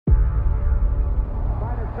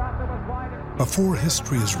Before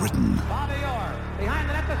history is written,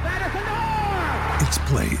 it's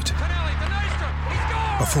played.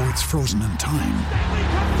 Before it's frozen in time,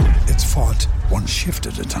 it's fought one shift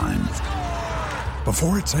at a time.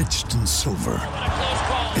 Before it's etched in silver,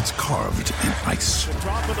 it's carved in ice.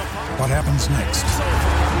 What happens next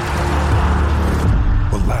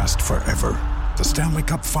will last forever. The Stanley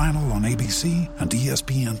Cup Final on ABC and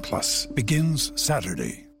ESPN Plus begins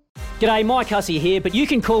Saturday. G'day, Mike Hussey here, but you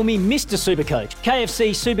can call me Mr. Supercoach. KFC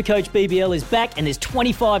Supercoach BBL is back and there's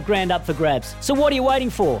 25 grand up for grabs. So what are you waiting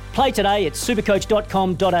for? Play today at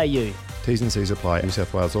supercoach.com.au. T's and C's apply. New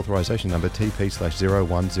South Wales authorisation number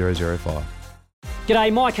TP/01005.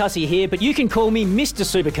 G'day, Mike Hussey here, but you can call me Mr.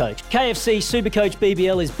 Supercoach. KFC Supercoach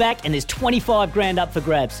BBL is back and there's 25 grand up for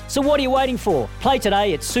grabs. So what are you waiting for? Play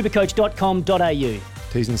today at supercoach.com.au.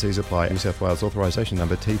 T's and C's apply. New South Wales authorisation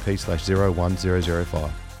number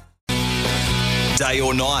TP/01005. Day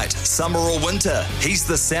or night, summer or winter, he's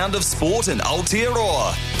the sound of sport in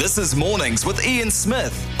Aotearoa. This is Mornings with Ian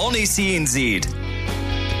Smith on SENZ.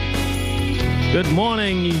 Good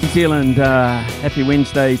morning, New Zealand. Happy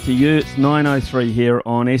Wednesday to you. It's 9:03 here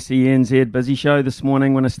on SENZ. Busy show this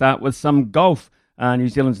morning. We're going to start with some golf. New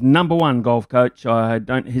Zealand's number one golf coach. I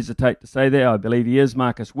don't hesitate to say that. I believe he is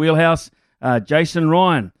Marcus Wheelhouse. Jason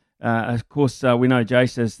Ryan. Of course, we know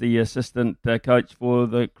Jace as the assistant coach for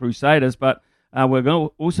the Crusaders, but we're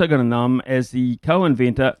also going to know him as the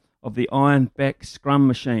co-inventor of the iron back scrum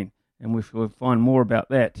machine, and we'll find more about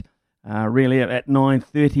that really at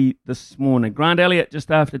 9:30 this morning. Grant Elliott just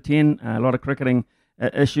after 10, a lot of cricketing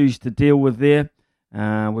issues to deal with there.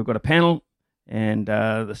 We've got a panel, and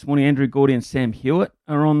this morning Andrew Gordy and Sam Hewitt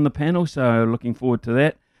are on the panel, so looking forward to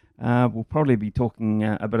that. We'll probably be talking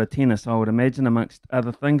a bit of tennis, I would imagine, amongst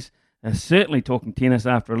other things. Certainly talking tennis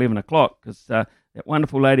after 11 o'clock, because that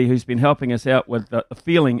wonderful lady who's been helping us out with the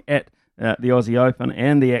feeling at the Aussie Open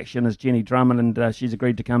and the action is Jenny Drummond, and she's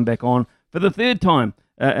agreed to come back on for the third time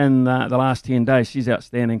in the last 10 days. She's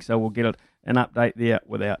outstanding, so we'll get an update there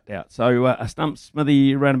without doubt. So a stump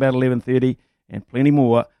smithy around about 11:30 and plenty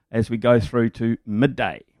more as we go through to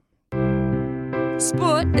midday.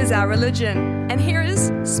 Sport is our religion, and here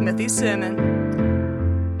is Smithy's sermon.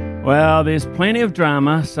 Well, there's plenty of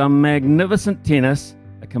drama, some magnificent tennis,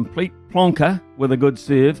 a complete plonker with a good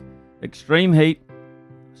serve, extreme heat,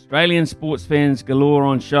 Australian sports fans galore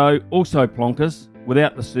on show, also plonkers,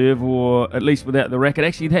 without the serve or at least without the racket.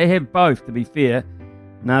 Actually, they have both, to be fair.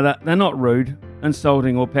 No, they're not rude,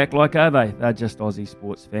 insulting or pack-like, are they? They're just Aussie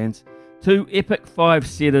sports fans. Two epic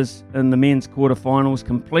five-setters in the men's quarterfinals,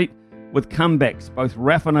 complete with comebacks. Both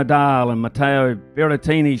Rafa Nadal and Matteo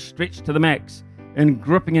Berrettini stretched to the max in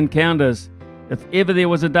gripping encounters. If ever there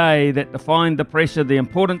was a day that defined the pressure, the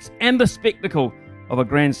importance and the spectacle of a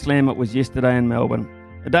Grand Slam, it was yesterday in Melbourne.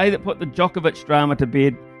 A day that put the Djokovic drama to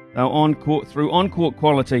bed through on-court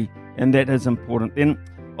quality, and that is important. Then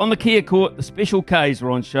on the Kia court, the Special Ks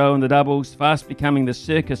were on show in the doubles, fast becoming the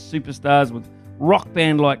circus superstars with rock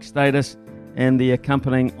band-like status and the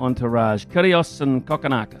accompanying entourage. Kyrgios and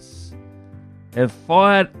Kokkinakis have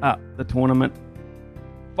fired up the tournament,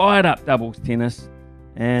 fired up doubles tennis,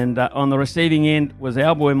 and on the receiving end was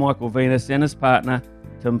our boy Michael Venus and his partner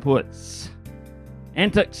Tim Puetz.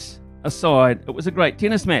 Antics aside, it was a great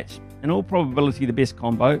tennis match. In all probability, the best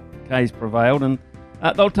combo. K's prevailed, and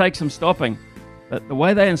they'll take some stopping. But the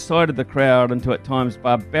way they incited the crowd into at times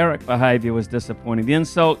barbaric behaviour was disappointing. The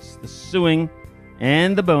insults, the suing,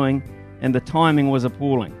 and the booing, and the timing was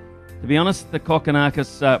appalling. To be honest, the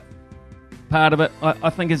Kokkinakis part of it, I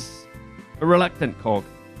think, is a reluctant cog.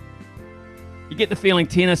 You get the feeling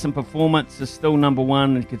tennis and performance is still number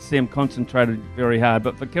one, and you could see him concentrated very hard.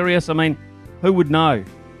 But for Kyrgios, I mean, who would know?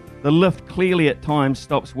 The lift clearly at times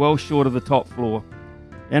stops well short of the top floor.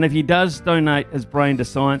 And if he does donate his brain to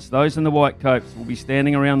science, those in the white coats will be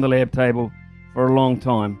standing around the lab table for a long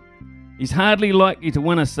time. He's hardly likely to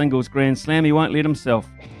win a singles Grand Slam. He won't let himself.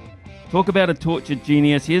 Talk about a tortured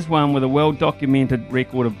genius. Here's one with a well-documented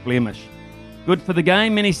record of blemish. Good for the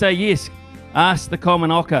game? Many say yes. Ask the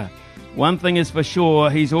common ocker. One thing is for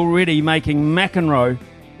sure, he's already making McEnroe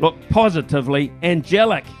look positively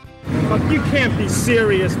angelic. Look, you can't be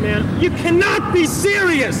serious, man. You cannot be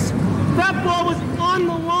serious! That ball was on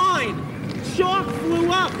the line. Chalk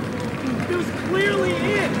flew up. It was clearly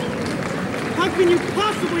in. How can you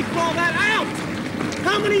possibly call that out?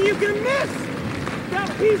 How many you can miss?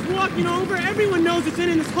 That piece walking over, everyone knows it's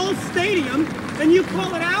in this whole stadium, and you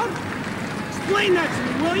call it out? Explain that to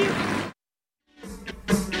me, will you?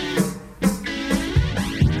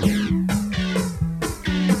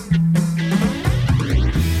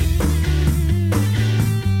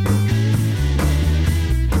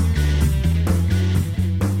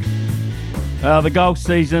 The golf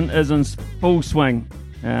season is in full swing,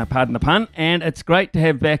 pardon the pun, and it's great to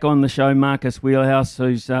have back on the show Marcus Wheelhouse,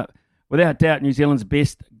 who's without doubt New Zealand's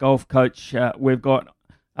best golf coach we've got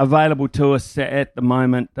available to us at the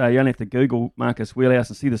moment. You only have to Google Marcus Wheelhouse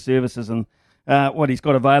and see the services and what he's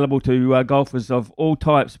got available to golfers of all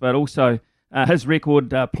types, but also his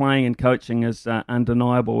record playing and coaching is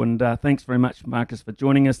undeniable. And thanks very much, Marcus, for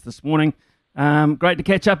joining us this morning. Great to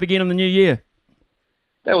catch up again in the new year.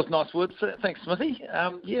 That was nice words. Thanks, Smithy.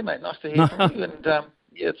 Yeah, mate, nice to hear from you. And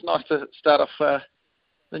yeah, it's nice to start off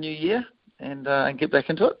the new year and get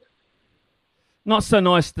back into it. Not so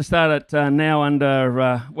nice to start it now under,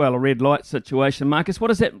 a red light situation. Marcus, what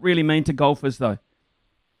does that really mean to golfers, though?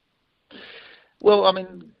 Well, I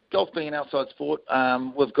mean, golf being an outside sport,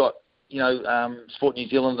 we've got, Sport New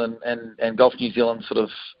Zealand and Golf New Zealand sort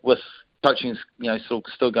of with coaching,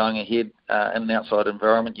 still going ahead in an outside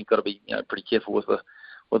environment. You've got to be, pretty careful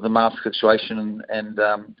with the mask situation and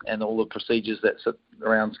all the procedures that sit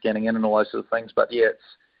around scanning in and all those sort of things. But yeah,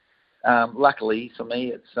 it's luckily for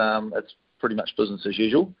me, it's pretty much business as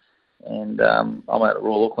usual. And I'm out at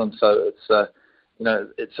Royal Auckland, so it's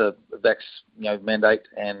a vax mandate,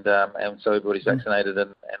 and so everybody's vaccinated,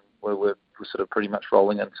 and we're sort of pretty much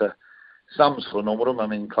rolling into some sort of normaldom. I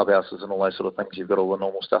mean, clubhouses and all those sort of things, you've got all the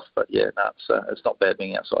normal stuff. But yeah, no, it's not bad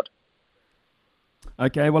being outside.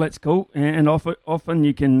 Okay, well, that's cool. And often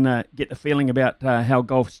you can get the feeling about how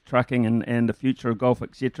golf's trucking and the future of golf,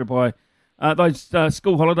 etc., by those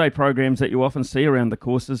school holiday programs that you often see around the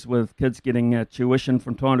courses with kids getting tuition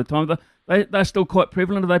from time to time. They're still quite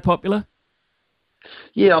prevalent. Are they popular?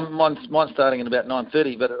 Yeah, mine's starting at about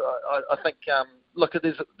 9:30, but I think, look,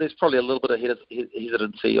 there's probably a little bit of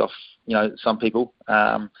hesitancy off, some people.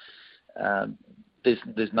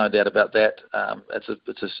 There's no doubt about that.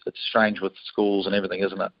 It's strange with schools and everything,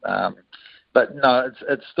 isn't it? But no,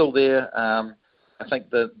 it's still there. I think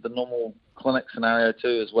the normal clinic scenario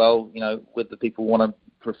too, as well. Whether the people want to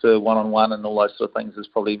prefer one-on-one and all those sort of things is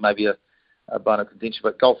probably maybe a bone of contention.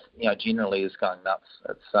 But golf, generally is going nuts.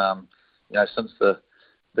 It's since the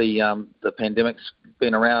pandemic's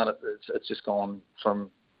been around, it's just gone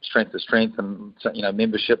from strength to strength, and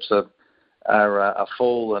memberships are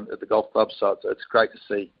full and at the golf club, so it's great to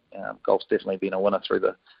see. Golf's definitely been a winner through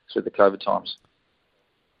the COVID times.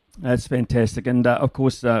 That's fantastic, and of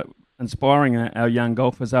course, inspiring our young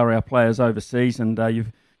golfers are our players overseas, and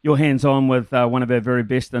you're hands-on with one of our very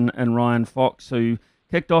best in Ryan Fox, who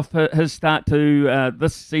kicked off his start to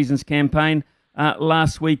this season's campaign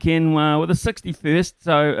last weekend with a 61st,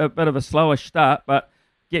 so a bit of a slower start, but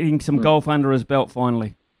getting some golf under his belt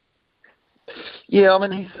finally. Yeah, I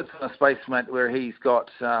mean, he sits in a space, mate, where he's got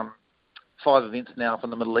 5 events now up in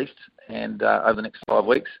the Middle East, and over the next 5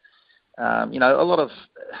 weeks. A lot of...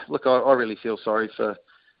 Look, I really feel sorry for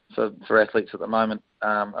athletes at the moment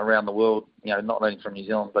around the world, not only from New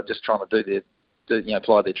Zealand, but just trying to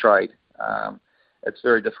apply their trade. It's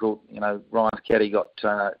very difficult. Ryan's caddy got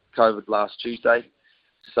COVID last Tuesday,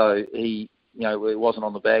 so he, it wasn't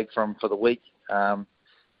on the bag for the week.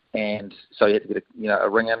 And so he had to get a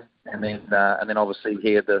ring in, and then obviously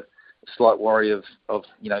he had the slight worry of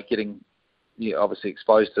getting obviously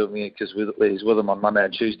exposed to it, because he's with him on Monday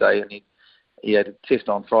and Tuesday, and he had a test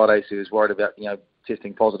on Friday, so he was worried about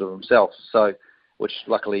testing positive himself. So, which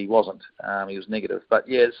luckily he wasn't. He was negative. But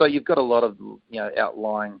yeah, so you've got a lot of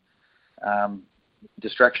outlying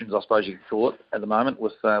distractions, I suppose you could call it, at the moment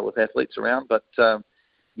with athletes around. But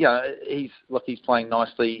he's playing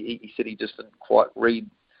nicely. He said he just didn't quite read.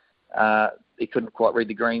 He couldn't quite read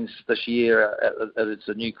the greens this year. It's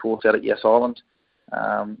a new course out at Yas Island,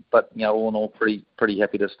 but all in all, pretty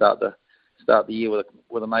happy to start the year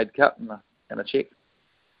with a made cut and a check.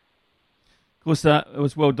 Of course, it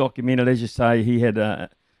was well documented, as you say. He had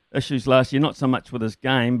issues last year, not so much with his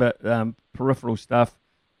game, but peripheral stuff.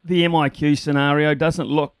 The MIQ scenario doesn't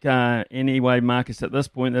look anyway, Marcus, at this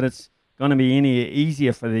point, that it's going to be any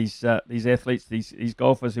easier for these athletes, these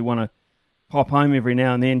golfers who want to pop home every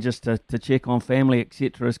now and then just to check on family,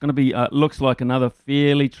 etc. It's going to be, looks like another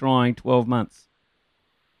fairly trying 12 months.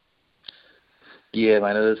 Yeah,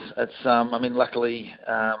 mate, it is. It's, luckily,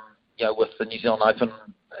 with the New Zealand Open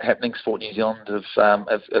happening, Sport New Zealand have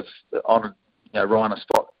honoured, Ryan a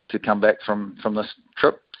spot to come back from this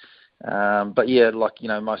trip. But yeah,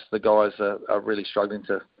 most of the guys are really struggling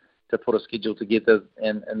to put a schedule together,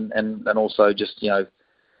 and also just,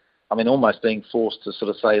 almost being forced to sort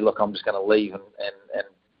of say, look, I'm just going to leave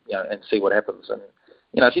and see what happens. And,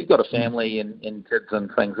 if you've got a family and kids and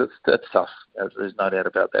things, it's tough. There's no doubt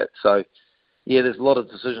about that. So, yeah, there's a lot of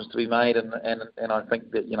decisions to be made, and I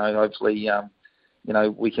think that, hopefully,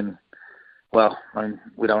 we can well, I mean,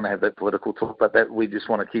 we don't want to have that political talk, but that we just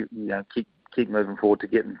want to keep moving forward to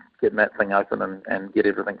getting that thing open and get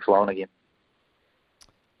everything flowing again.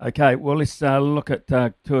 Okay, well, let's look at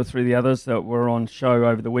two or three of the others that were on show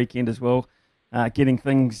over the weekend as well, getting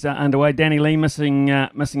things underway. Danny Lee missing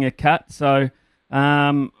a cut, so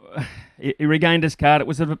he regained his card. It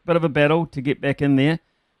was a bit of a battle to get back in there.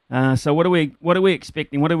 So what are we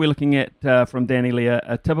expecting? What are we looking at from Danny Lee?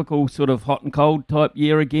 A typical sort of hot and cold type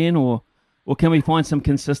year again, or can we find some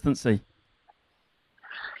consistency?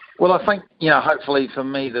 Well, I think, hopefully for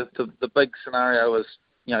me, the big scenario is,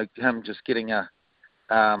 him just getting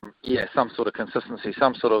some sort of consistency,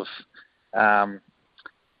 some sort of,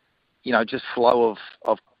 just flow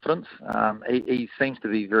of confidence. He seems to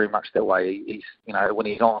be very much that way. He's, when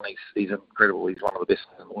he's on, he's incredible. He's one of the best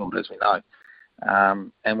in the world, as we know.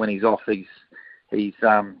 And when he's off, he's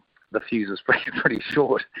the fuse is pretty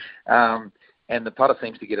short. And the putter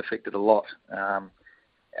seems to get affected a lot. And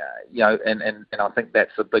I think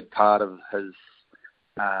that's a big part of his,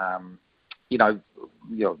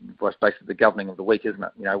 basically the governing of the week, isn't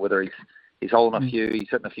it? Whether he's holding a few, he's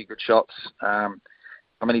hitting a few good shots.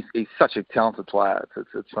 I mean, he's such a talented player.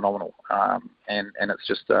 It's phenomenal. And it's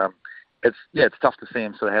just, it's tough to see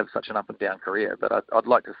him sort of have such an up and down career. But I'd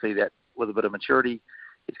like to see that with a bit of maturity.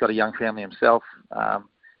 He's got a young family himself.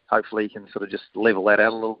 Hopefully he can sort of just level that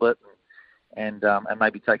out a little bit and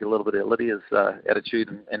maybe take a little bit of Lydia's attitude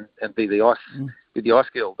and be the ice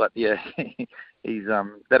girl. But yeah, he's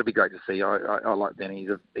that'd be great to see. I like Danny.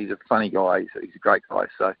 He's a funny guy. He's a great guy.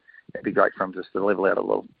 So it'd be great for him just to level out a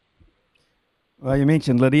little. Well, you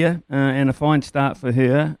mentioned Lydia, and a fine start for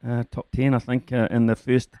her, top 10, I think, in the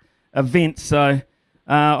first event. So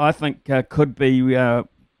I think could be,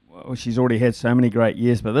 she's already had so many great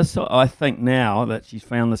years, but this, I think now that she's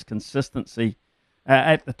found this consistency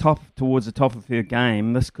at the top, towards the top of her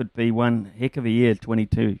game, this could be one heck of a year,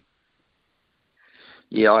 22.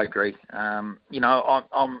 Yeah, I agree. I'm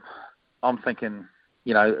thinking,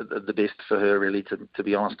 the best for her, really, to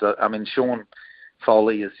be honest. I mean, Sean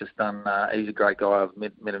Foley has just done. He's a great guy. I've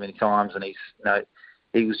met him many times, and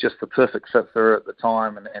he was just the perfect fit for her at the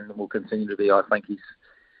time, and will continue to be. I think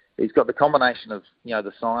he's got the combination of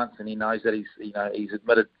the science, and he knows that he's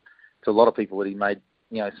admitted to a lot of people that he made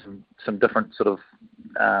some different sort of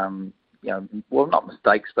well, not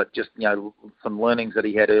mistakes, but just some learnings that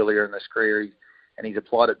he had earlier in his career, and he's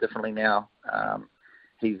applied it differently now.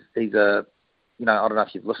 He's a I don't know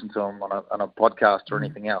if you've listened to him on a podcast or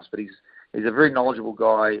anything else, but he's a very knowledgeable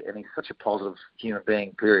guy, and he's such a positive human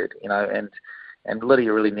being, period. And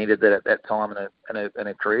Lydia really needed that at that time in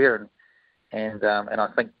her career, and I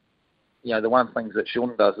think the one of the things that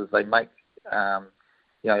Sean does is they make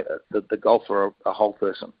the golfer a whole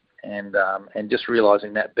person, and just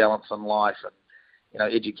realising that balance in life, and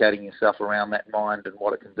educating yourself around that mind and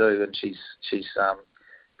what it can do, and she's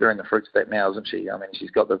bearing the fruits of that now, isn't she? I mean, she's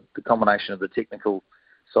got the combination of the technical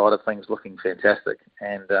side of things looking fantastic,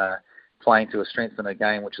 and playing to a strength in her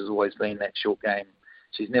game, which has always been that short game.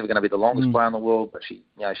 She's never going to be the longest player in the world, but she's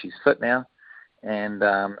fit now, and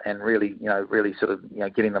really sort of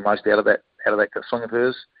getting the most out of that swing of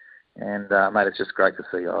hers. And mate, it's just great to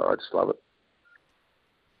see. I just love it.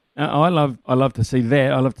 I love to see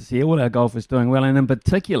that. I love to see all our golfers doing well, and in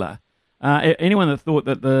particular, anyone that thought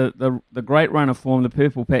that the great run of form, the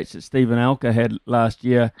purple patch that Stephen Alker had last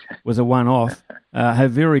year was a one-off,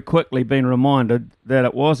 have very quickly been reminded that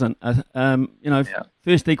it wasn't.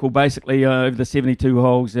 First equal basically over the 72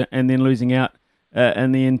 holes, and then losing out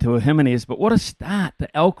in the end to a Jimenez. But what a start to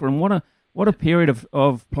Alker, and what a period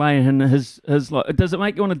of play in his life. Does it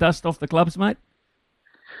make you want to dust off the clubs, mate?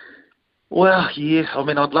 Well, yeah. I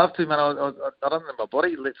mean, I'd love to, man. I don't think my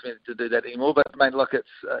body lets me to do that anymore. But mate, look, it's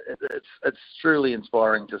truly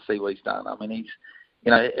inspiring to see what he's done. I mean, he's,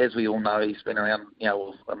 as we all know, he's been around.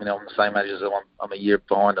 I'm the same age as him. I'm a year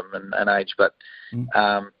behind him in age, but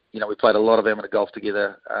we played a lot of amateur golf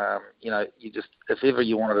together. You just, if ever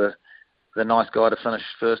you wanted the nice guy to finish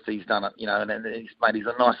first, he's done it. And he's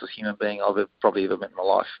the nicest human being I've probably ever met in my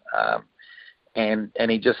life. And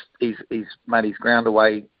he's ground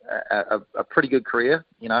away a pretty good career,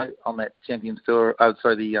 on that Champions Tour.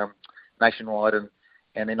 The Nationwide,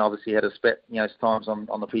 and then obviously had a spat, times on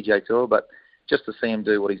the PGA Tour. But just to see him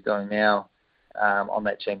do what he's doing now on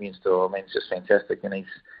that Champions Tour, I mean, it's just fantastic. And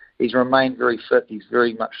he's remained very fit. He's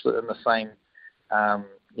very much in the same,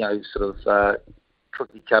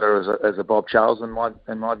 cookie cutter as a Bob Charles in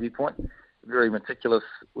my viewpoint. Very meticulous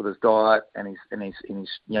with his diet, and he's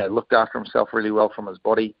looked after himself really well from his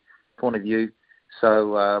body point of view.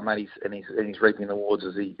 So mate, he's reaping the rewards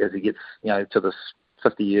as he gets to this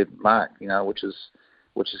 50-year mark, which is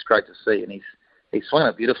which is great to see. And he's swinging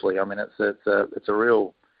it beautifully. I mean, it's a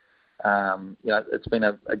real, it's been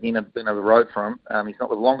a road for him. He's not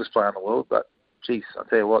the longest player in the world, but geez, I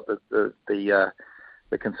tell you what,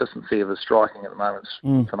 the consistency of his striking at the moment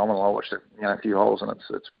is phenomenal. I watched it, a few holes, and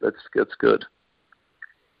it's good.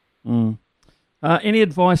 Mm. Any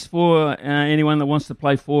advice for anyone that wants to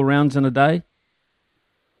play 4 rounds in a day?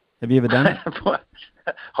 Have you ever done it?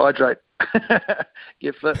 Hydrate.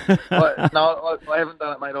 Get fit. I haven't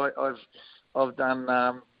done it, mate. I've done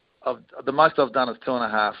the most I've done is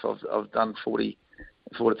 2.5. I've done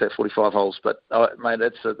 45 holes, but mate,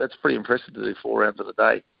 that's pretty impressive to do 4 rounds in a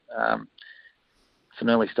day. It's an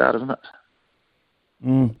early start, isn't it?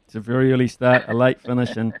 It's a very early start, a late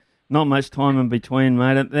finish, and not much time in between,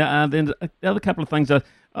 mate. And then the other couple of things are,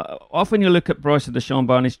 often you look at Bryson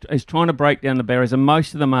DeChambeau and he's trying to break down the barriers, and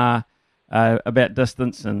most of them are about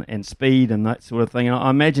distance and speed and that sort of thing. And I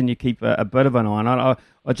imagine you keep a bit of an eye on it. I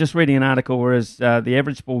was just reading an article where the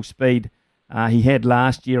average ball speed he had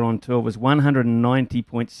last year on tour was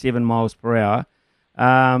 190.7 miles per hour.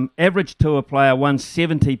 Average tour player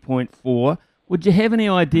 170.4. Would you have any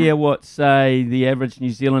idea what, say, the average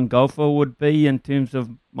New Zealand golfer would be in terms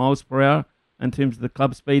of miles per hour, in terms of the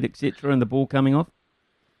club speed, etc., and the ball coming off?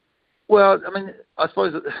 Well, I mean, I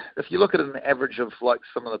suppose that if you look at an average of like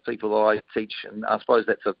some of the people that I teach, and I suppose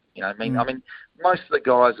that's I mean, most of the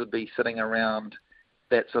guys would be sitting around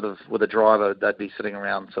that sort of, with a driver, they'd be sitting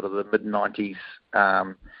around sort of the mid-90s.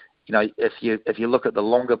 If you look at the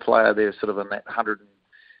longer player, they're sort of in that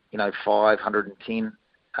 105, 110.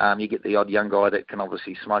 You get the odd young guy that can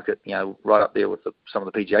obviously smoke it, right up there with some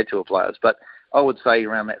of the PGA Tour players. But I would say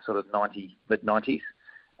around that sort of 90, mid-90s.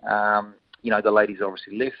 The ladies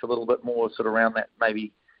obviously less, a little bit more sort of around that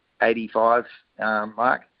maybe 85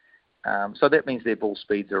 mark. So that means their ball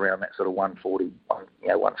speeds are around that sort of 140,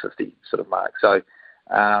 150 sort of mark. So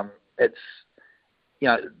it's,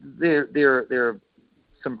 there are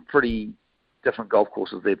some pretty different golf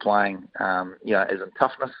courses they're playing, as in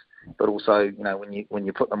toughness, but also, when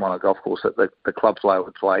you put them on a golf course that the club player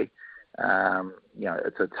would play,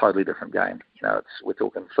 it's a totally different game. We're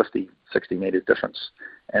talking 50, 60 metres difference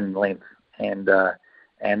in length, and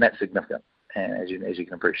that's significant, as you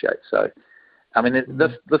can appreciate. So, I mean,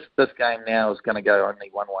 this game now is going to go only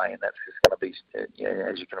one way, and that's just going to be,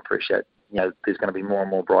 as you can appreciate, there's going to be more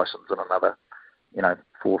and more Brysons in another, 4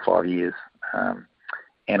 or 5 years.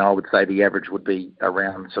 And I would say the average would be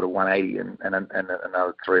around sort of 180 and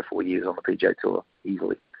another 3 or 4 years on the PGA Tour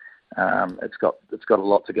easily. It's got a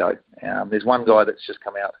lot to go. There's one guy that's just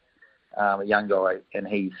come out, a young guy, and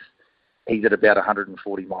he's at about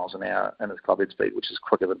 140 miles an hour in his club head speed, which is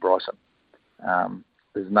quicker than Bryson.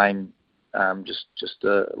 His name just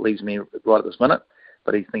leaves me right at this minute,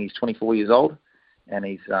 but I think he's 24 years old, and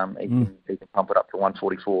he can pump it up to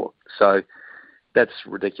 144. So that's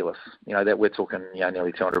ridiculous. That we're talking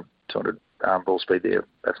nearly 200 ball speed there.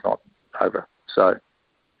 That's not over. So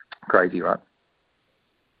crazy, right?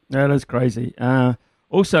 That is crazy.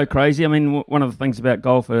 Also crazy, I mean, one of the things about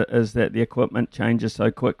golf is that the equipment changes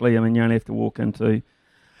so quickly. I mean, you only have to walk into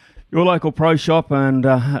your local pro shop, and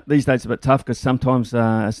these days it's a bit tough because sometimes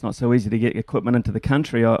it's not so easy to get equipment into the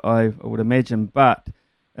country, I would imagine. But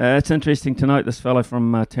it's interesting to note this fellow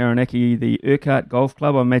from Taranaki, the Urquhart Golf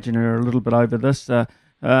Club. I imagine you're a little bit over this,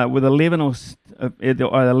 with 11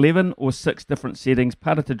 or 6 different settings,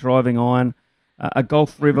 putter to driving iron, a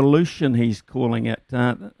golf revolution, he's calling it.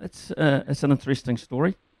 It's an interesting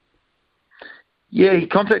story. Yeah, he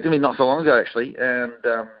contacted me not so long ago, actually,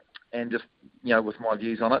 and just with my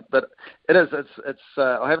views on it. But it's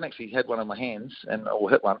I haven't actually had one in my hands or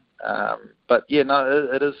hit one. But yeah, no,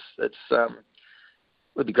 it is. It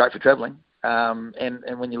would be great for travelling. And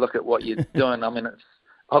when you look at what you're doing, I mean, it's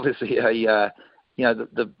obviously the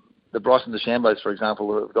Bryson DeChambeaus, for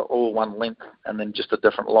example, have got all one length and then just a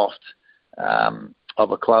different loft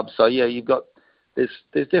of a club. So yeah, there's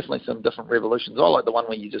definitely some different revolutions. I like the one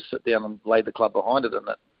where you just sit down and lay the club behind it, and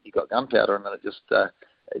that you got gunpowder, and then it just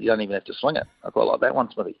you don't even have to swing it. I quite like that one,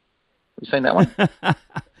 Smithy. Have you seen that one?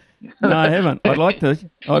 No, I haven't. I'd like to see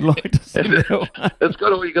that one. It's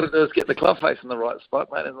got all you got to do is get the club face in the right spot,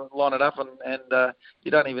 mate, and line it up, and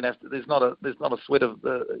you don't even have to. There's not a sweat of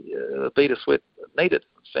a bead of sweat needed.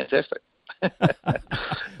 It's fantastic.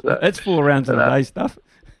 That's 4 rounds in a day stuff.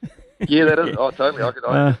 Yeah, that is. Oh, totally. I could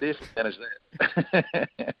definitely manage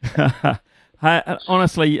that. Hey,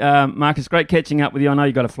 honestly, Mark, it's great catching up with you. I know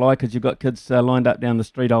you've got to fly because you've got kids lined up down the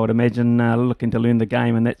street, I would imagine, looking to learn the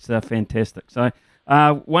game, and that's fantastic. So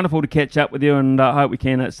Wonderful to catch up with you, and I hope we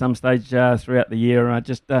can at some stage throughout the year.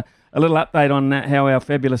 Just a little update on how our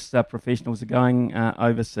fabulous professionals are going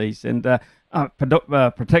overseas, and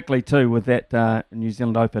particularly too with that New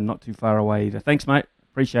Zealand Open not too far away either. Thanks, mate.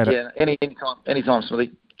 Appreciate it. Yeah, anytime,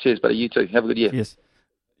 Smithy. Cheers, buddy. You too. Have a good year. Yes.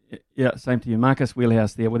 Yeah, same to you. Marcus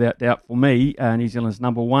Wheelhouse there, without doubt, for me, New Zealand's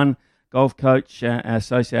number one golf coach,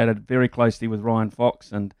 associated very closely with Ryan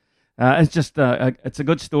Fox, and it's just it's a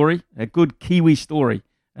good story, a good Kiwi story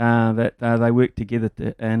that they work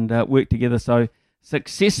together so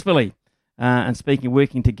successfully. And speaking of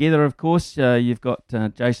working together, of course, you've got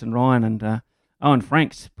Jason Ryan and Owen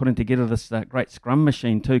Franks putting together this great scrum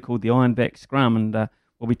machine too, called the Ironback Scrum, and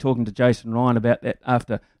we'll be talking to Jason Ryan about that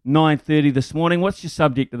after 9:30 this morning. What's your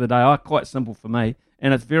subject of the day? Quite simple for me,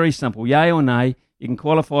 and it's very simple. Yay or nay? You can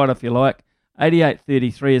qualify it if you like.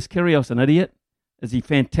 88-33, is Kyrgios an idiot? Is he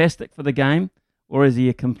fantastic for the game? Or is he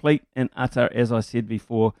a complete and utter, as I said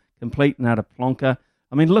before, complete and utter plonker?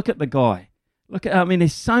 I mean, look at the guy.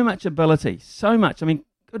 There's so much ability, so much. I mean,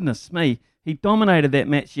 goodness me, he dominated that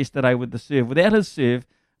match yesterday with the serve. Without his serve,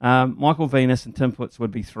 Michael Venus and Tim Puts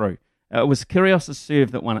would be through. It was Kyrgios'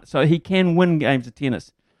 serve that won it. So he can win games of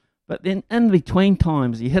tennis. But then in between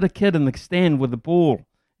times, he hit a kid in the stand with the ball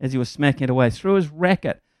as he was smacking it away, threw his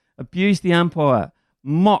racket, abused the umpire,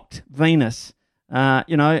 mocked Venus, and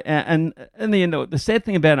in the end, the sad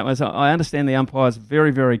thing about it was I understand the umpire is very,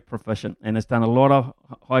 very proficient and has done a lot of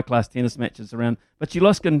high-class tennis matches around, but she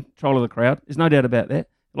lost control of the crowd. There's no doubt about that.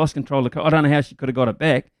 Lost control of the crowd. I don't know how she could have got it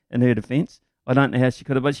back in her defence. I don't know how she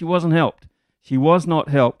could have, but she wasn't helped. She was not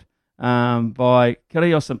helped by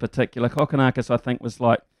Kyrgios in particular. Kokkinakis, I think, was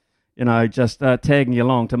like, just tagging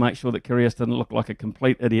along to make sure that Kyrgios didn't look like a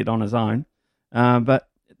complete idiot on his own. But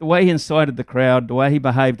the way he incited the crowd, the way he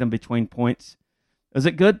behaved in between points, is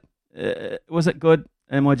it good? Was it good?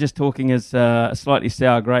 Am I just talking as slightly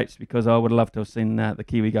sour grapes because I would love to have seen the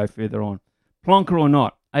Kiwi go further on? Plonker or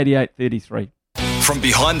not, 88-33. From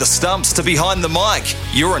behind the stumps to behind the mic,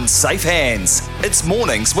 you're in safe hands. It's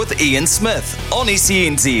Mornings with Ian Smith on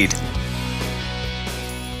SENZ.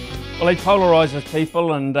 Well, he polarises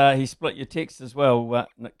people, and he split your text as well,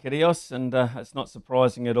 Nick Kyrgios, and it's not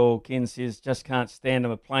surprising at all. Ken says, just can't stand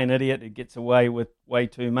him, a plain idiot who gets away with way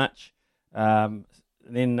too much.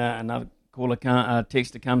 Then another caller,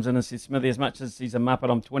 texter comes in and says, Smithy, as much as he's a muppet,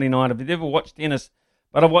 I'm 29. I've never watched tennis,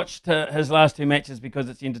 but I've watched his last two matches because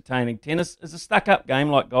it's entertaining. Tennis is a stuck-up game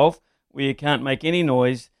like golf, where you can't make any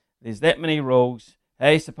noise. There's that many rules, how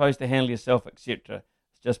you're supposed to handle yourself, etc.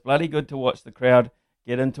 It's just bloody good to watch the crowd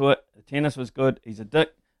get into it. The tennis was good. He's a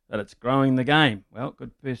dick, but it's growing the game. Well,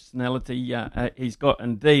 good personality he's got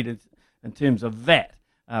indeed in terms of that,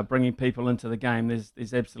 bringing people into the game.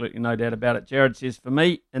 There's absolutely no doubt about it. Jared says, for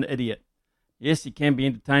me, an idiot. Yes, he can be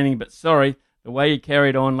entertaining, but sorry, the way he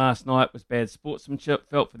carried on last night was bad sportsmanship,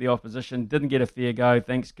 felt for the opposition, didn't get a fair go,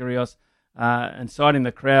 thanks Kyrgios, inciting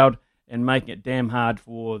the crowd and making it damn hard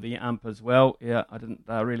for the ump as well. Yeah, I didn't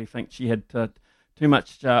really think she had too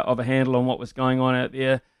much of a handle on what was going on out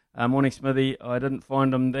there. Morning, Smithy. I didn't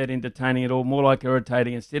find them that entertaining at all, more like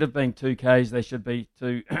irritating. Instead of being 2 Ks, they should be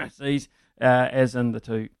 2 Cs, as in the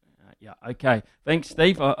 2. Yeah, okay. Thanks,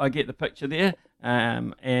 Steve. I get the picture there.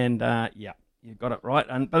 Yeah, you got it right.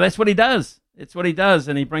 But that's what he does. It's what he does,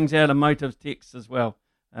 and he brings out emotive texts as well.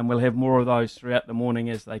 And we'll have more of those throughout the morning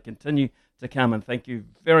as they continue to come. And thank you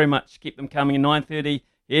very much. Keep them coming at 9:30.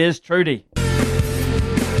 Here's Trudy.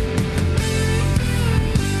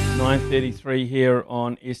 9:33 here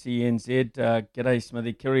on SENZ. G'day,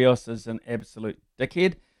 Smithy. Kyrgios is an absolute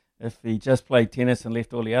dickhead. If he just played tennis and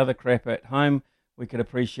left all the other crap at home, we could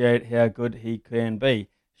appreciate how good he can be.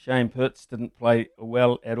 Shane Putz didn't play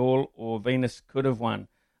well at all, or Venus could have won.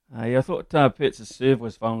 I thought Putz's serve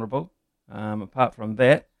was vulnerable. Apart from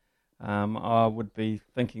that, I would be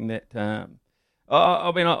thinking that... at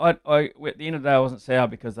the end of the day, I wasn't sour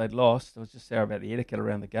because they'd lost. I was just sour about the etiquette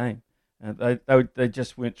around the game. They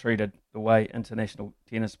just weren't treated the way international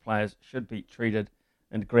tennis players should be treated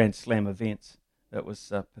in Grand Slam events. That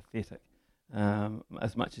was pathetic,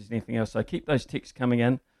 as much as anything else. So keep those texts coming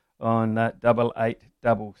in on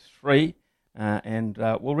 8833, and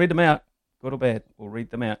we'll read them out, good or bad. We'll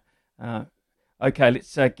read them out. Okay,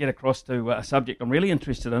 let's get across to a subject I'm really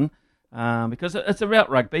interested in, because it's about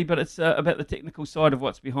rugby, but it's about the technical side of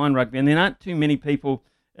what's behind rugby. And there aren't too many people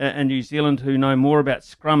in New Zealand who know more about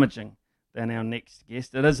scrummaging than our next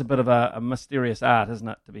guest. It is a bit of a mysterious art, isn't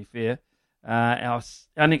it, to be fair? Our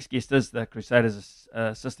next guest is the Crusaders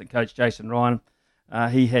assistant coach, Jason Ryan.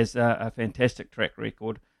 He has a fantastic track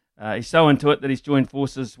record. He's so into it that he's joined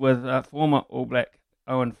forces with former All Black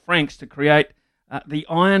Owen Franks to create the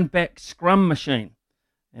Ironback Scrum Machine.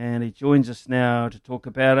 and he joins us now to talk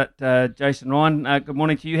about it. Jason Ryan, good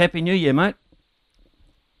morning to you. Happy New Year, mate.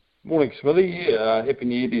 Morning, Smithy. Happy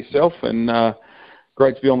New Year to yourself, and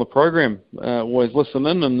great to be on the program. Always listen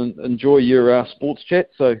in and enjoy your sports chat,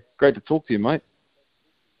 so great to talk to you, mate.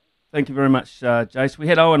 Thank you very much, Jace. We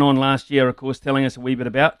had Owen on last year, of course, telling us a wee bit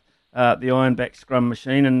about the Ironback Scrum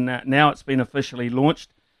machine, and now it's been officially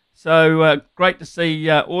launched. So great to see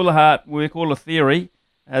all the hard work, all the theory,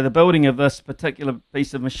 the building of this particular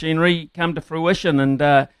piece of machinery come to fruition, and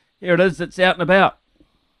here it is, it's out and about.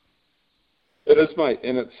 It is, mate,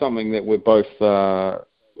 and it's something that we're both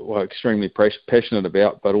extremely passionate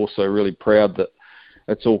about, but also really proud that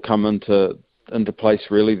it's all come into place,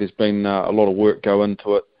 really. There's been a lot of work go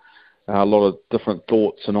into it, a lot of different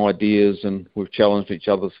thoughts and ideas, and we've challenged each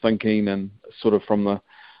other's thinking, and sort of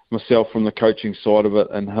myself from the coaching side of it,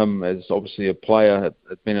 and him as obviously a player,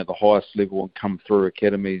 had been at the highest level and come through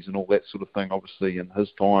academies and all that sort of thing, obviously in his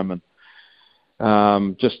time, and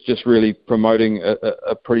just really promoting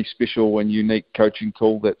a pretty special and unique coaching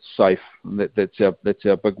tool that's safe. And that's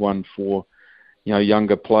our big one for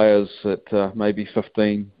younger players at maybe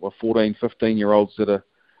 15 or 14, 15-year-olds that are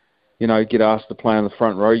get asked to play in the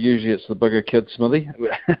front row. Usually it's the bigger kids, Smithy.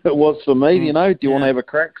 It was for me, do you want to have a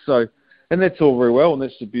crack? So, and that's all very well, and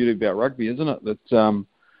that's the beauty about rugby, isn't it? That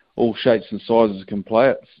all shapes and sizes can play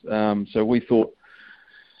it. So we thought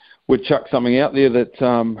we'd chuck something out there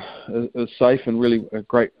that is safe and really a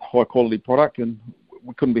great high-quality product, and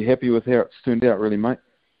we couldn't be happy with how it's turned out, really, mate.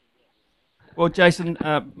 Well, Jason,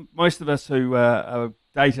 most of us who are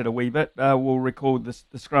dated a wee bit will recall the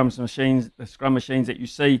scrum machines that you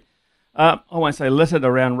see. I won't say littered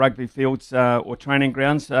around rugby fields or training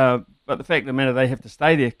grounds, but the fact of the matter, they have to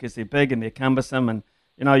stay there because they're big and they're cumbersome, and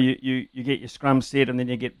you get your scrum set, and then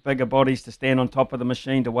you get bigger bodies to stand on top of the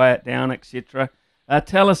machine to weigh it down, etc.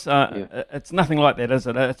 Tell us, it's nothing like that, is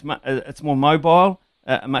it? It's more mobile,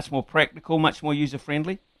 much more practical, much more user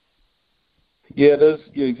friendly. Yeah, it is.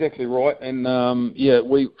 You're exactly right, and I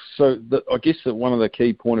guess that one of the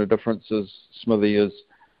key point of differences, Smithy, is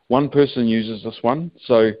one person uses this one,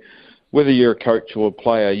 so whether you're a coach or a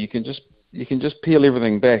player, you can just peel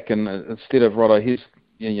everything back, and instead of here's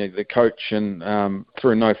the coach, and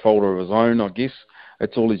through no fault of his own, I guess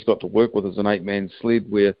it's all he's got to work with is an 8-man sled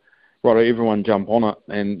where everyone jump on it,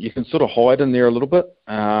 and you can sort of hide in there a little bit,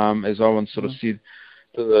 as Owen sort of said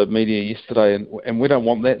to the media yesterday, and we don't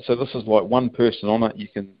want that. So this is like one person on it. You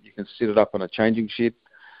can set it up in a changing shed.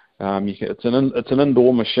 It's an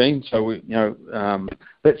indoor machine, so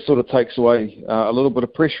that sort of takes away a little bit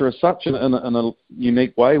of pressure as such in a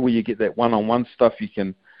unique way, where you get that one-on-one stuff.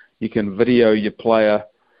 You can video your player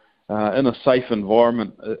in a safe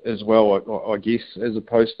environment as well, I guess, as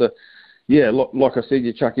opposed to like I said,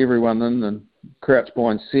 you chuck everyone in and crouch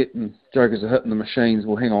behind set, and jokers are hitting the machines.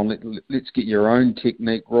 Well, hang on, let's get your own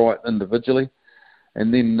technique right individually,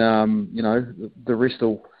 and then the rest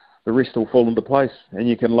will fall into place, and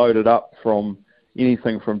you can load it up from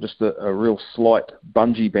anything from just a real slight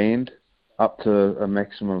bungee band up to a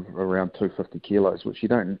maximum of around 250 kilos, which you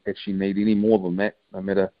don't actually need any more than that, no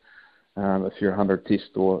matter if you're 100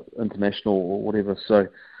 test or international or whatever. So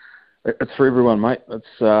it's for everyone, mate.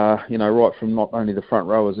 It's right from not only the front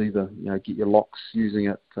rowers either. Get your locks using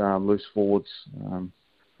it, loose forwards, and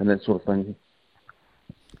that sort of thing.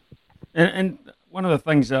 And one of the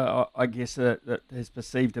things I guess that is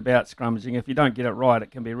perceived about scrummaging, if you don't get it right, it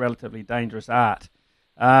can be a relatively dangerous art.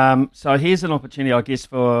 So here's an opportunity, I guess,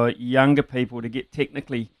 for younger people to get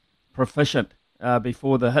technically proficient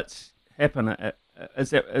before the hits happen. Is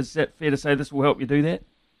that fair to say this will help you do that?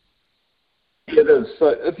 It is. So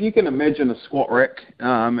if you can imagine a squat rack,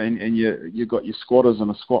 and you've got your squatters in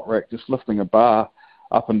a squat rack just lifting a bar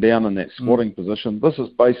up and down in that squatting position, this is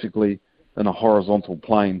basically in a horizontal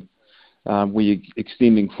plane where you're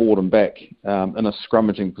extending forward and back in a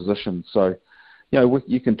scrummaging position. So,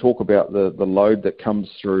 you can talk about the load that comes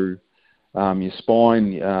through your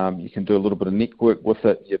spine. You can do a little bit of neck work with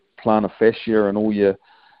it, your plantar fascia and all your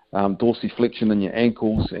dorsiflexion in your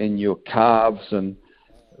ankles and your calves, and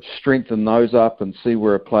strengthen those up and see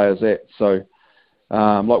where a player's at. So,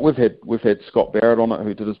 we've had Scott Barrett on it,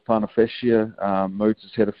 who did his plantar fascia. Moods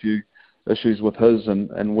has had a few issues with his,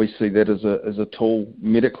 and we see that as a tool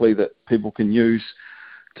medically that people can use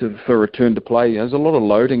for return to play. There's a lot of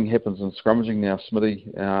loading happens in scrummaging now, Smithy.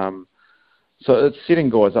 So it's setting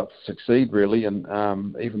guys up to succeed, really, and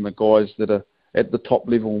even the guys that are at the top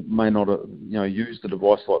level may not use the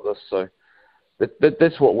device like this. So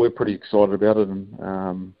that's what we're pretty excited about it,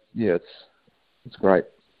 and it's great.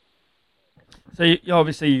 So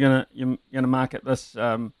obviously you're gonna market this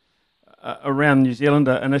around New Zealand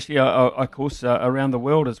initially, of course, around the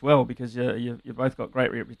world as well, because you've both got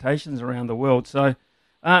great reputations around the world. So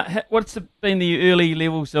what's been the early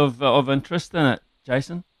levels of interest in it,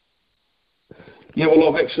 Jason? Yeah,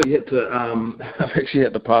 well, I've actually had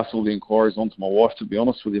to pass all the inquiries on to my wife. To be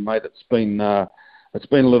honest with you, mate, it's been a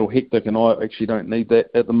little hectic, and I actually don't need that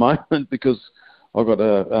at the moment because I've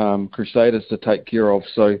got Crusaders to take care of.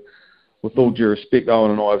 So, with all due respect,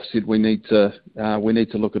 Owen and I have said we need to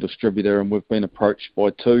look at a distributor, and we've been approached by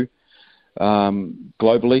two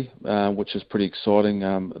globally, which is pretty exciting.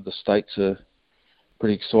 The States are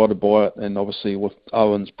pretty excited by it, and obviously with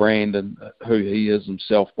Owen's brand and who he is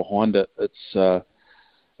himself behind it,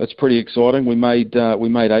 it's pretty exciting. We made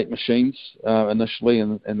 8 machines initially,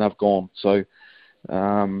 and they've gone. So,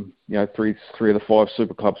 three of the 5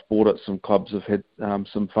 super clubs bought it. Some clubs have had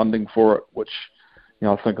some funding for it, which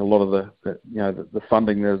I think a lot of the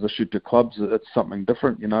funding that is issued to clubs, it's something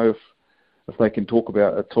different. If they can talk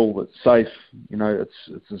about a tool that's safe,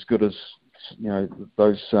 it's as good as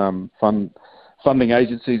those funding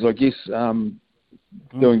agencies, I guess,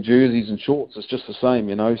 doing jerseys and shorts. It's just the same,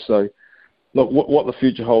 So, look, what the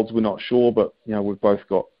future holds, we're not sure, but we've both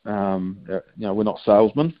got, we're not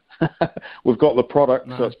salesmen. We've got the product,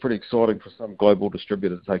 so it's pretty exciting for some global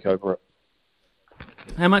distributor to take over it.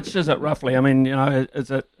 How much is it roughly? I mean, is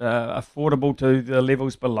it affordable to the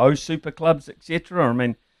levels below super clubs, etc.? I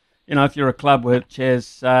mean, if you're a club which has,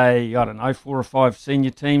 say, 4 or 5 senior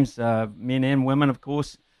teams, men and women, of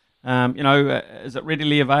course, is it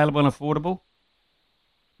readily available and affordable?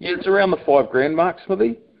 Yeah, it's around the $5,000 mark,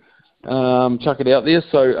 Smithy. Chuck it out there.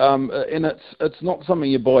 So, and it's not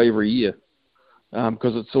something you buy every year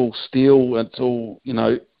because it's all steel. It's all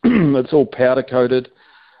it's all powder coated.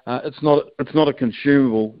 It's not a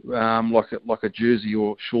consumable like a jersey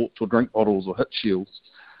or shorts or drink bottles or hit shields.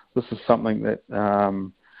 This is something that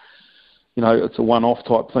it's a one-off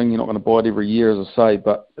type thing. You're not going to buy it every year, as I say,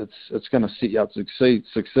 but it's going to set you up to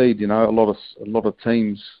succeed. A lot of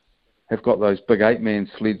teams have got those big 8-man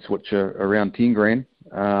sleds which are around $10,000.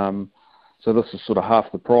 So this is sort of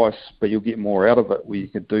half the price, but you'll get more out of it. Where you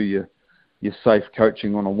could do your safe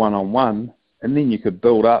coaching on a one-on-one, and then you could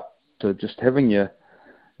build up to just having your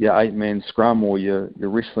 8-man scrum or your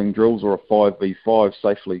wrestling drills or a 5v5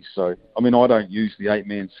 safely. So, I mean, I don't use the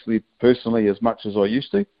 8-man sled personally as much as I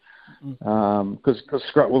used to. Because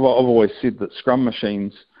I've always said that scrum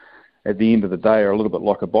machines at the end of the day are a little bit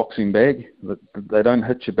like a boxing bag. They don't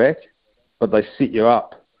hit your back, but they set you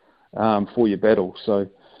up for your battle. So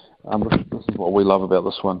this is what we love about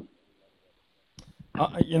this one.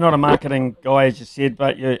 You're not a marketing guy, as you said,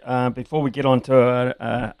 but before we get on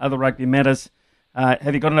to other rugby matters,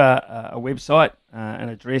 have you got a website, an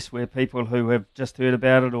address where people who have just heard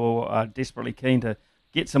about it or are desperately keen to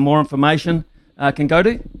get some more information can go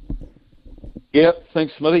to? Yeah,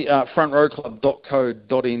 thanks, Smithy.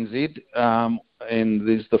 frontrowclub.co.nz, and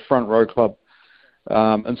there's the Front Row Club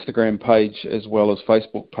Instagram page as well as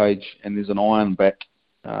Facebook page, and there's an Ironback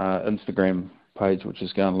Instagram page, which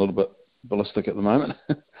is going a little bit ballistic at the moment.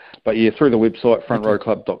 But yeah, through the website,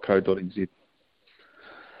 frontrowclub.co.nz.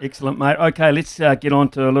 Excellent, mate. Okay, let's get on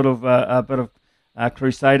to a little bit of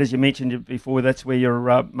Crusaders. You mentioned it before, that's where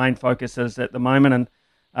your main focus is at the moment,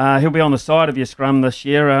 and he'll be on the side of your scrum this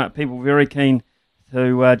year. People very keen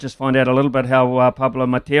to just find out a little bit how Pablo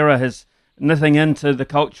Matera is knitting into the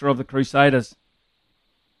culture of the Crusaders.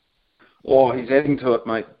 Oh, he's adding to it,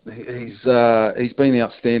 mate. He's been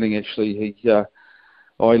outstanding, actually. He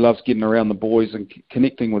loves getting around the boys and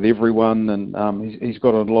connecting with everyone, and he's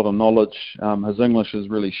got a lot of knowledge. His English is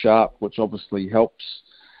really sharp, which obviously helps.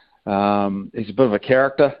 He's a bit of a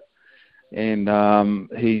character, and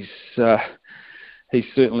he's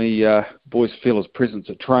certainly, boys feel his presence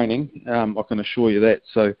at training, I can assure you that.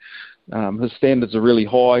 So his standards are really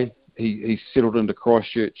high. He's settled into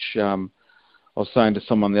Christchurch. I was saying to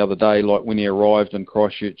someone the other day, like when he arrived in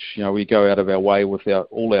Christchurch, we go out of our way with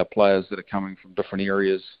all our players that are coming from different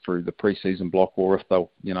areas through the pre-season block, or if they'll,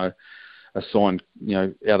 assigned,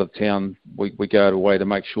 out of town, we go out of the way to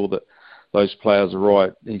make sure that those players are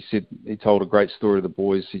right. He said he told a great story to the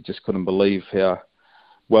boys. He just couldn't believe how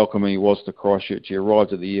welcoming he was to Christchurch. He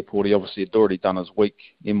arrived at the airport. He obviously had already done his week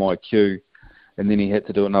MIQ, and then he had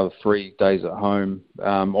to do another 3 days at home,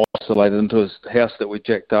 isolated into his house that we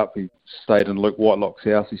jacked up. He stayed in Luke Whitelock's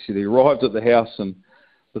house. He said he arrived at the house and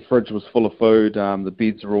the fridge was full of food. The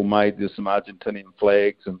beds are all made. There's some Argentinian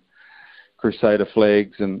flags and Crusader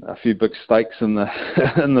flags and a few big steaks in the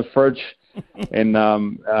in the fridge. And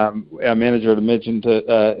our manager had mentioned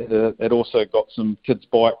had also got some kids'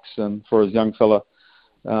 bikes and for his young fella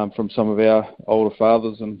from some of our older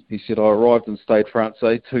fathers, and he said, I arrived in Stade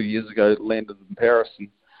Francais 2 years ago, landed in Paris, and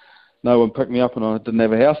no one picked me up, and I didn't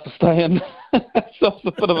have a house to stay in. So it's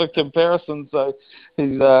a bit of a comparison. So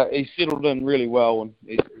he's settled in really well, and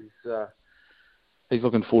he's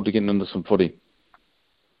looking forward to getting into some footy.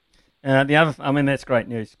 That's great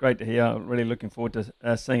news. Great to hear. Really looking forward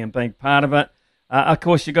to seeing him being part of it. Of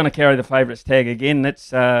course, you're going to carry the favourites tag again.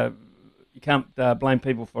 That's you can't blame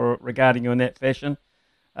people for regarding you in that fashion.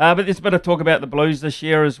 But there's a bit of talk about the Blues this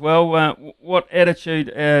year as well. What attitude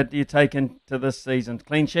do you take into this season?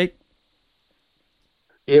 Clean sheet?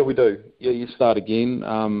 Yeah, we do. Yeah, you start again.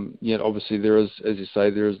 Obviously there is, as you say,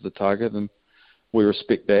 there is the target, and we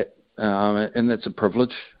respect that. And that's a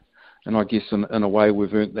privilege. And I guess in a way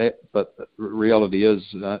we've earned that. But the reality is,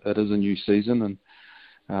 it is a new season.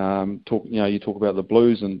 And you talk about the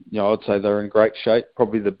Blues, and I'd say they're in great shape.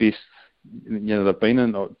 Probably the best they've been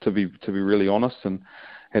in, to be really honest. And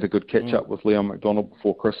had a good catch up with Leon McDonald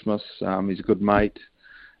before Christmas. He's a good mate,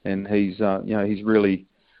 and he's really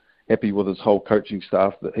happy with his whole coaching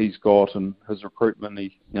staff that he's got and his recruitment.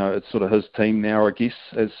 It's sort of his team now, I guess,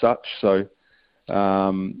 as such. So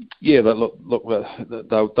they're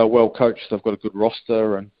well coached. They've got a good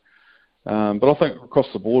roster, and but I think across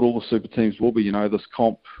the board, all the super teams will be. This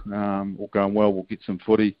comp all going well. We'll get some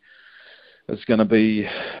footy. It's going to be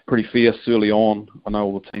pretty fierce early on. I know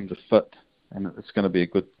all the teams are fit, and it's going to be a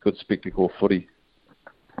good spectacle of footy.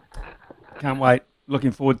 Can't wait.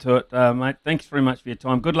 Looking forward to it, mate. Thanks very much for your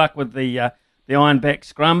time. Good luck with the Ironback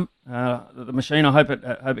scrum, the machine. I hope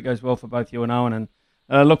it goes well for both you and Owen,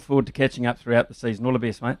 and look forward to catching up throughout the season. All the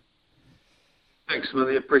best, mate. Thanks,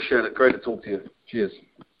 Smithy. Appreciate it. Great to talk to you. Cheers.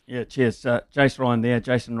 Yeah, cheers.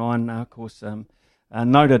 Jason Ryan, of course,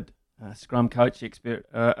 noted scrum coach, expert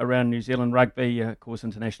around New Zealand rugby, of course,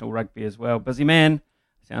 international rugby as well. Busy man.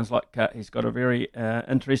 Sounds like he's got a very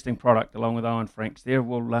interesting product along with Owen Franks there.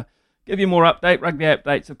 We'll give you more rugby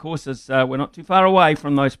updates, of course, as we're not too far away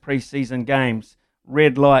from those pre-season games,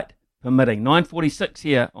 red light permitting. 9:46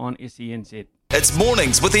 here on SENZ. It's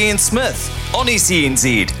Mornings with Ian Smith on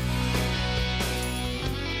SENZ.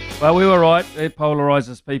 Well, we were right. It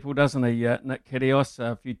polarises people, doesn't he, Nick Kyrgios?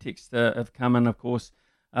 A few texts have come in, of course.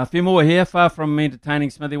 A few more here, far from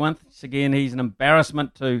entertaining Smithy. Once again, he's an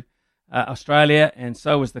embarrassment to Australia, and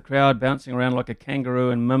so was the crowd, bouncing around like a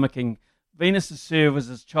kangaroo and mimicking Venus' serve was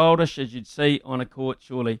as childish as you'd see on a court,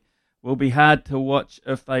 surely. Will be hard to watch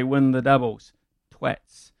if they win the doubles.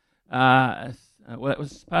 Twats. Well, it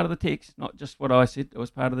was part of the text, not just what I said. It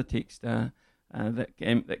was part of the text that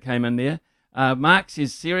came in there. Mark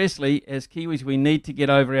says, seriously, as Kiwis, we need to get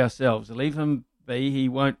over ourselves. Leave him be. He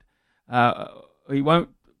won't.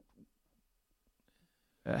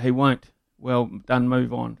 Well done,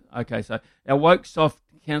 move on. Okay, so our woke, soft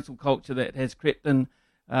council culture that has crept in,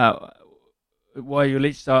 why you're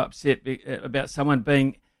less so upset about someone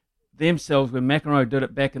being themselves when McEnroe did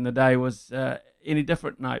it back in the day was any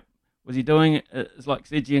different? No. Was he doing it? It's like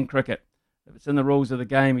Sedgy in cricket. If it's in the rules of the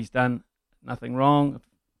game, he's done nothing wrong.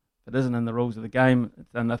 If it isn't in the rules of the game, it's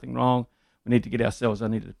done nothing wrong. We need to get ourselves, I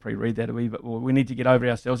need to pre-read that a wee bit more. We need to get over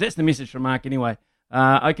ourselves. That's the message from Mark anyway.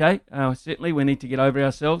 Certainly we need to get over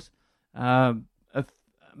ourselves. Imagine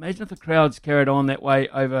if the crowds carried on that way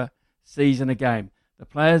over season a game. The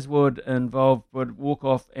players involved would walk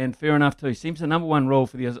off, and fair enough too. Seems the number one rule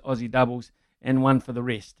for the Aussie doubles and one for the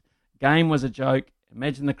rest. Game was a joke.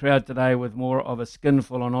 Imagine the crowd today with more of a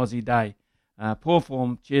skinful on Aussie Day. Poor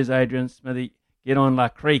form. Cheers, Adrian. Smithy, get on La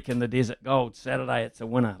Creek in the Desert Gold. Saturday, it's a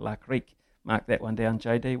winner. La Creek. Mark that one down,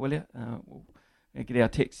 JD, will you? We'll get our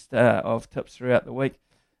text of tips throughout the week.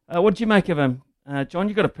 What did you make of him? John,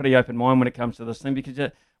 you've got a pretty open mind when it comes to this thing, because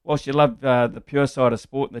whilst you love the pure side of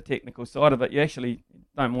sport and the technical side of it, you actually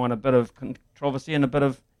don't mind a bit of controversy and a bit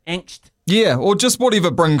of angst. Yeah, or just whatever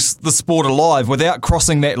brings the sport alive without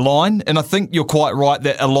crossing that line. And I think you're quite right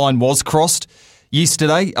that a line was crossed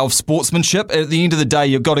yesterday of sportsmanship. At the end of the day,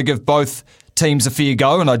 you've got to give both teams a fair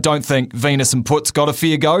go, and I don't think Venus and Puts got a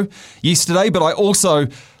fair go yesterday, but I also,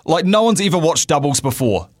 no one's ever watched doubles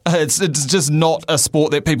before. It's just not a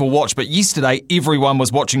sport that people watch, but yesterday everyone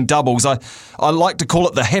was watching doubles. I like to call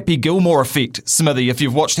it the Happy Gilmore effect, Smithy. If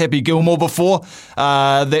you've watched Happy Gilmore before,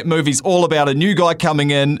 that movie's all about a new guy coming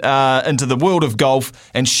into the world of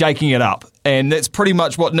golf and shaking it up. And that's pretty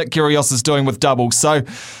much what Nick Kyrgios is doing with doubles. So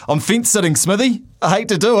I'm fence sitting, Smithy. I hate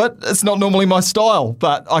to do it. It's not normally my style,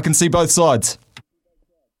 but I can see both sides.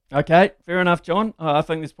 Okay, fair enough, John. I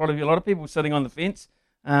think there's probably a lot of people sitting on the fence,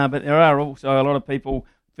 but there are also a lot of people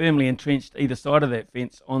firmly entrenched either side of that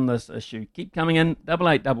fence on this issue. Keep coming in,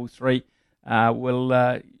 8833.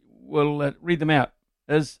 We'll read them out.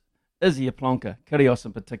 Is Izzy Aplonka. Kyrgios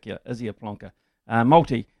in particular, Izzy Aplonka.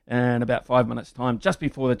 Multi in about 5 minutes' time, just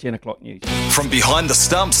before the 10 o'clock news. From behind the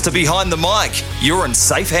stumps to behind the mic, you're in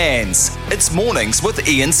safe hands. It's Mornings with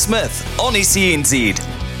Ian Smith on SENZ.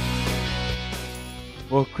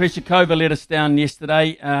 Well, Krejcikova let us down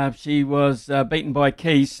yesterday. She was beaten by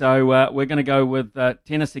Keys, so we're going to go with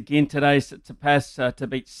tennis again today. Tsitsipas to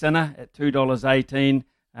beat Sinner at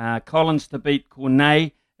 $2.18. Collins to beat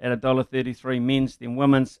Cornet at $1.33 men's, then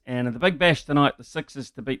women's. And in the Big Bash tonight, the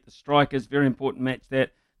Sixers to beat the Strikers. Very important match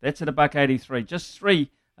that's at $1.83. Just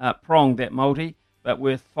three pronged that multi, but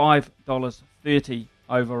worth $5.30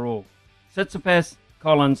 overall. Tsitsipas,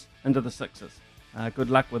 Collins into the Sixers. Good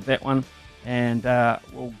luck with that one. And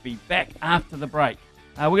we'll be back after the break.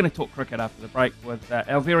 We're going to talk cricket after the break with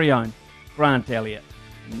our very own Grant Elliott.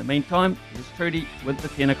 In the meantime, here's Trudy with the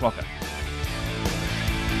 10 o'clocker.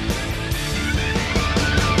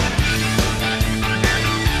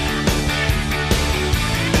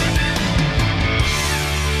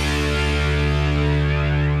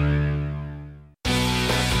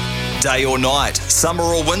 Day or night, summer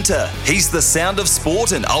or winter, he's the sound of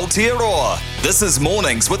sport in Aotearoa. This is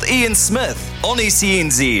Mornings with Ian Smith on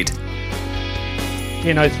SENZ.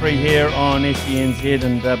 10:03 here on SENZ,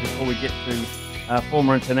 and before we get to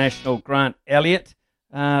former international Grant Elliott,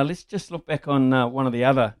 let's just look back on one of the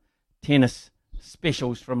other tennis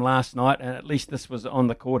specials from last night, and at least this was on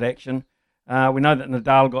the court action. We know that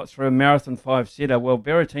Nadal got through a marathon 5-setter. Well,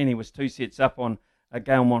 Berrettini was 2 sets up on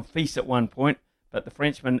Gael Monfils at one point, but the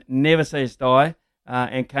Frenchman never says die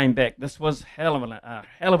and came back. This was hell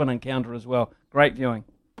of an encounter as well. Great viewing.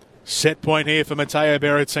 Set point here for Matteo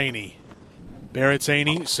Berrettini.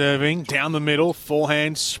 Berrettini serving down the middle,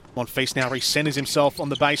 forehands. Monfils now recenters himself on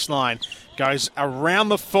the baseline. Goes around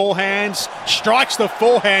the forehands, strikes the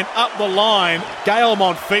forehand up the line. Gael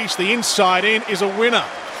Monfils, the inside in, is a winner.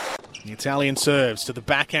 The Italian serves to the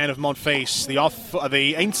backhand of Monfils.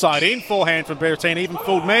 The inside in forehand from Berrettini even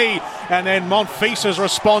fooled me. And then Monfils'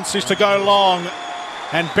 response is to go long.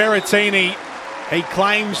 And Berrettini, he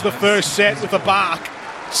claims the first set with a bark.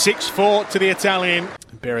 6-4 to the Italian.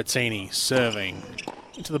 Berrettini serving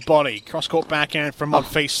into the body. Cross-court backhand from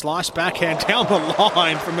Monfils. Slice backhand down the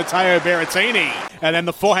line from Matteo Berrettini. And then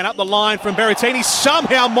the forehand up the line from Berrettini.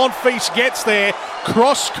 Somehow Monfils gets there.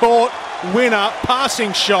 Cross-court winner,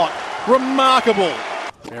 passing shot. Remarkable.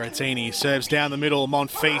 Berrettini serves down the middle.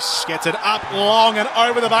 Monfils gets it up long and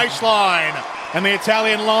over the baseline. And the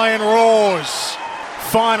Italian lion roars.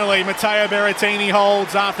 Finally, Matteo Berrettini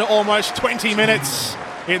holds after almost 20 minutes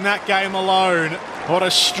in that game alone. What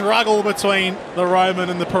a struggle between the Roman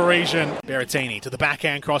and the Parisian. Berrettini to the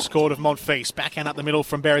backhand cross-court of Monfils. Backhand up the middle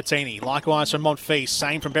from Berrettini. Likewise from Monfils.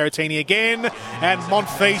 Same from Berrettini again. And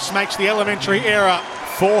Monfils makes the elementary error.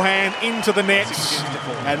 Forehand into the nets.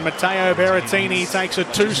 And Matteo Berrettini takes a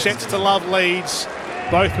 2-sets-to-love leads.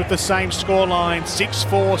 Both with the same scoreline.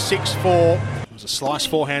 6-4, 6-4. It was a slice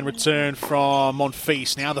forehand return from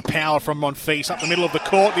Monfils. Now the power from Monfils up the middle of the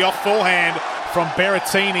court. The off forehand from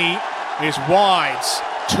Berrettini is wide.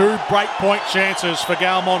 2 breakpoint chances for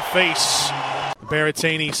Gael Monfils.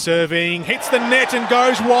 Berrettini serving, hits the net and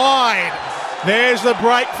goes wide. There's the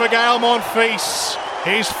break for Gael Monfils.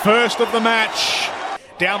 His first of the match.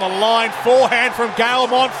 Down the line, forehand from Gael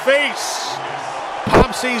Monfils.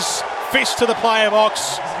 Pumps his fist to the player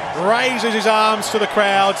box, raises his arms to the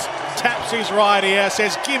crowd, taps his right ear,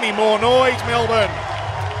 says, "Give me more noise, Melbourne."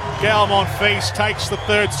 Gael Monfils takes the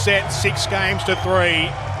third set,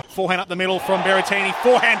 6-3. Forehand up the middle from Berrettini.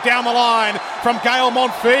 Forehand down the line from Gael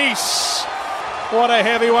Monfils. What a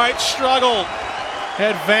heavyweight struggle.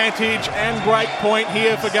 Advantage and break point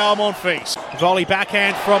here for Gael Monfils. Volley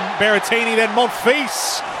backhand from Berrettini, then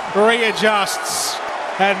Monfils readjusts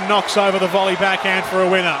and knocks over the volley backhand for a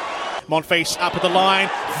winner. Monfils up at the line.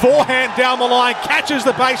 Forehand down the line, catches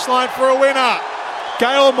the baseline for a winner.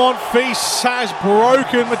 Gael Monfils has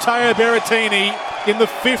broken Matteo Berrettini in the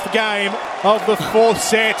 5th game of the 4th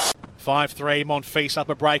set. 5-3, Monfils up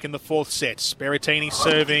a break in the 4th set. Berrettini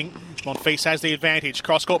serving. Monfils has the advantage.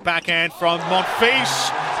 Cross-court backhand from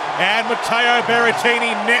Monfils. And Matteo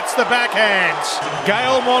Berrettini nets the backhand.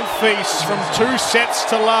 Gael Monfils from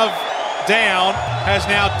 2-sets-to-love down has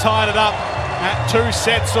now tied it up at 2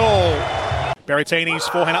 sets all. Berrettini's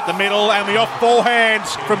forehand up the middle, and the off forehand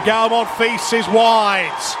from Gael Monfils is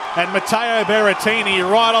wide. And Matteo Berrettini,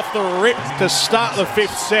 right off the rip to start the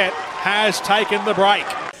 5th set, has taken the break.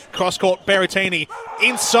 Cross-court Berrettini,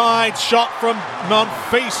 inside shot from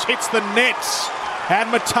Monfils, hits the nets.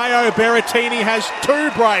 And Matteo Berrettini has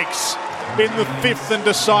 2 breaks in the 5th and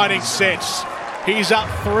deciding sets. He's up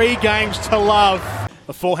 3-0.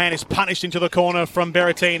 The forehand is punished into the corner from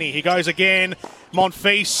Berrettini. He goes again.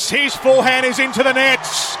 Monfils, his forehand is into the net.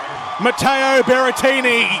 Matteo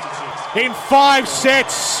Berrettini in 5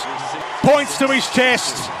 sets. Points to his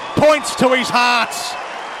chest, points to his heart.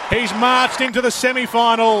 He's marched into the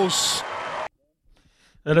semi-finals.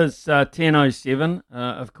 It is 10:07.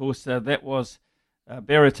 Of course, that was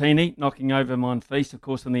Berrettini knocking over Monfils. Of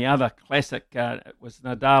course, in the other classic, it was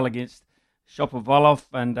Nadal against Shapovalov,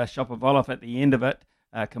 and Shapovalov at the end of it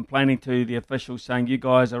complaining to the officials, saying, "You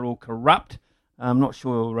guys are all corrupt." I'm not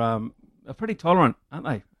sure. They're pretty tolerant, aren't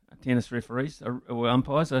they? Tennis referees or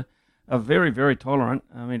umpires are very, very tolerant.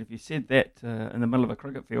 I mean, if you said that in the middle of a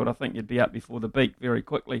cricket field, I think you'd be up before the beak very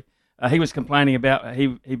quickly. He was complaining about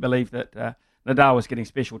he believed that Nadal was getting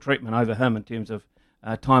special treatment over him in terms of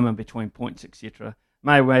time in between points, etc.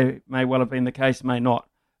 May well have been the case, may not.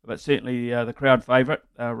 But certainly the crowd favourite,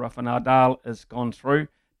 Rafa Nadal, has gone through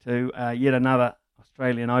to yet another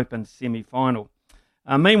Australian Open semi-final.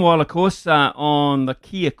 Meanwhile, of course, on the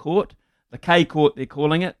Kia Court, the K Court they're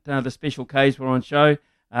calling it, the special Ks were on show.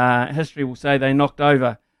 History will say they knocked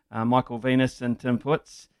over Michael Venus and Tim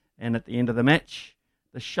Puts, and at the end of the match,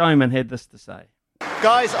 the showman had this to say.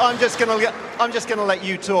 Guys, I'm just gonna let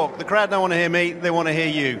you talk. The crowd don't want to hear me; they want to hear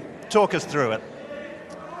you. Talk us through it.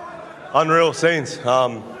 Unreal scenes.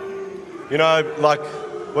 You know, like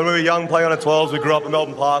when we were young, playing on the 12s, we grew up in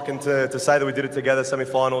Melbourne Park, and to say that we did it together,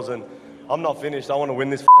 semi-finals, and I'm not finished. I want to win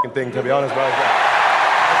this fucking thing, to be honest, bro.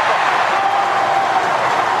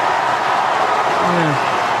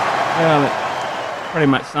 Well, it pretty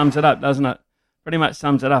much sums it up, doesn't it? Pretty much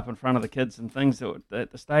sums it up in front of the kids and things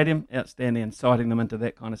at the stadium. Outstanding, inciting them into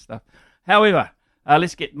that kind of stuff. However,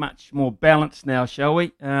 let's get much more balanced now, shall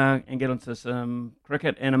we? And get into some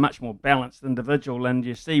cricket and a much more balanced individual. And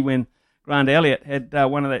you see when Grant Elliott had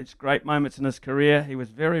one of those great moments in his career, he was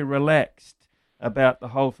very relaxed about the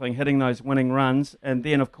whole thing, hitting those winning runs. And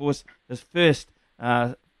then, of course, his first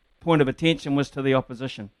point of attention was to the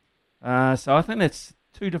opposition. So I think that's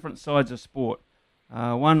two different sides of sport.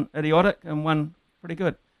 One idiotic and one pretty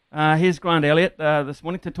good. Here's Grant Elliott this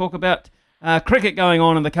morning to talk about cricket going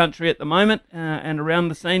on in the country at the moment and around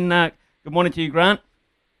the scene. Good morning to you, Grant.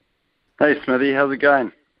 Hey, Smithy. How's it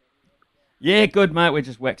going? Yeah, good, mate. We're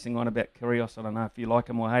just waxing on about Kyrgios. I don't know if you like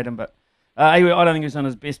him or hate him, but I don't think he was on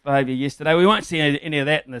his best behaviour yesterday. We won't see any of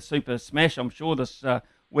that in the Super Smash, I'm sure, this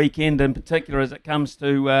weekend in particular as it comes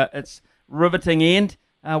to its riveting end.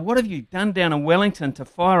 What have you done down in Wellington to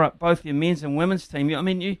fire up both your men's and women's team? I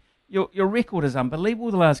mean, your record is unbelievable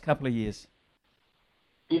the last couple of years.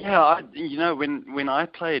 Yeah, when I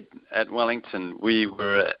played at Wellington, we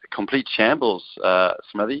were a complete shambles,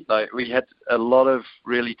 Smithy. Like, we had a lot of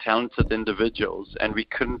really talented individuals, and we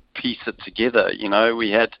couldn't piece it together. You know,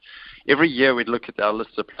 we had every year we'd look at our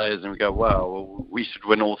list of players and we go, wow, well, we should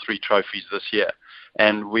win all 3 trophies this year,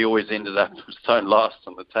 and we always ended up stone last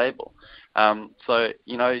on the table. So,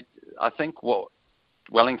 you know, I think what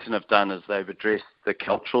Wellington have done is they've addressed the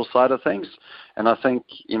cultural side of things. And I think,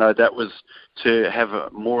 you know, that was to have a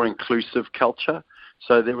more inclusive culture.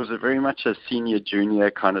 So there was very much a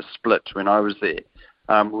senior-junior kind of split when I was there.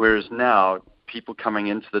 Whereas now, people coming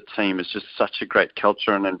into the team is just such a great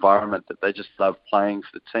culture and environment that they just love playing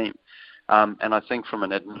for the team. And I think from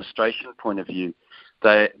an administration point of view,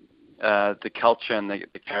 the culture and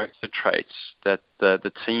the character traits that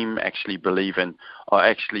the team actually believe in are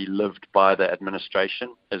actually lived by the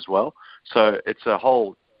administration as well. So it's a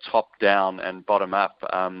whole top-down and bottom-up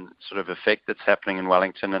sort of effect that's happening in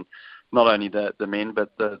Wellington, and not only the men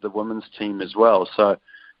but the women's team as well. So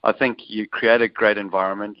I think you create a great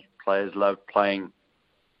environment. Players love playing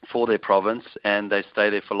for their province, and they stay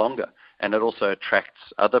there for longer. And it also attracts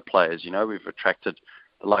other players. You know, we've attracted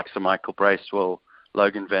the likes of Michael Bracewell,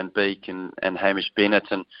 Logan Van Beek and Hamish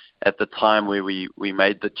Bennett, and at the time where we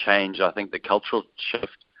made the change, I think the cultural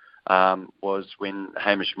shift was when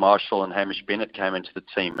Hamish Marshall and Hamish Bennett came into the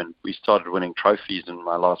team, and we started winning trophies in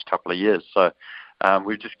my last couple of years. So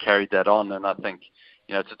we've just carried that on, and I think,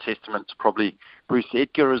 you know, it's a testament to probably Bruce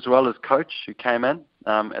Edgar as well as coach, who came in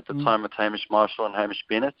at the time with Hamish Marshall and Hamish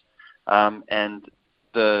Bennett, and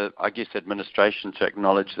the, I guess, administration to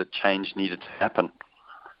acknowledge that change needed to happen.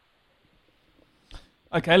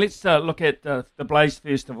 Okay, let's look at the Blaze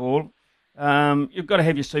first of all. You've got to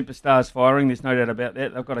have your superstars firing, there's no doubt about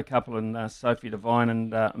that. They've got a couple in Sophie Devine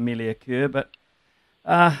and Amelia Kerr, but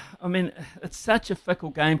I mean, it's such a fickle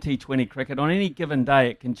game, T20 cricket. On any given day,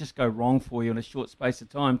 it can just go wrong for you in a short space of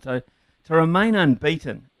time. So to remain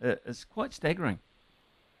unbeaten is quite staggering.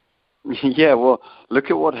 Yeah, well,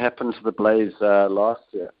 look at what happened to the Blaze last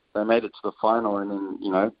year. They made it to the final, and then,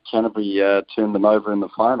 you know, Canterbury turned them over in the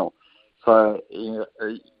final. So you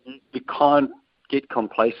can't get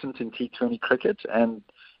complacent in T20 cricket. And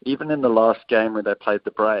even in the last game where they played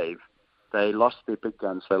the Brave, they lost their big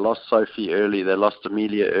guns. They lost Sophie early, they lost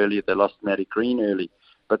Amelia early, they lost Maddie Green early.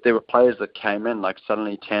 But there were players that came in, like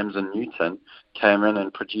suddenly Tamsin Newton came in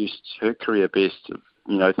and produced her career best of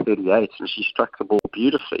 38, and she struck the ball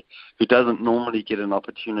beautifully, who doesn't normally get an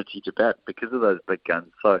opportunity to bat because of those big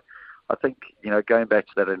guns. So I think, going back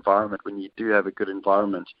to that environment, when you do have a good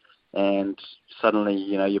environment and suddenly,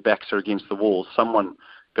 your backs are against the wall, someone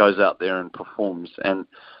goes out there and performs. And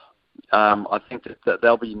I think that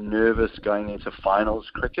they'll be nervous going into finals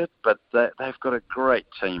cricket, but they've got a great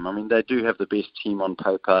team. I mean, they do have the best team on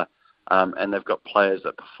paper, and they've got players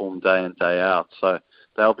that perform day in, day out. So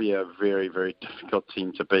they'll be a very, very difficult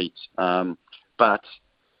team to beat. But,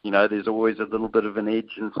 there's always a little bit of an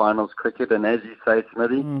edge in finals cricket. And as you say,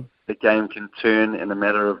 Smithy, the game can turn in a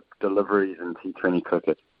matter of deliveries in T20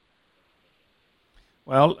 cricket.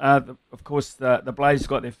 Well, of course, the Blaze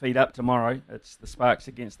got their feet up tomorrow. It's the Sparks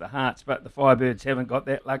against the Hearts, but the Firebirds haven't got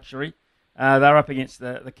that luxury. They're up against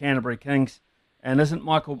the Canterbury Kings. And isn't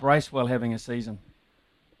Michael Bracewell having a season?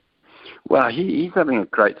 Well, he's having a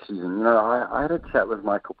great season. I had a chat with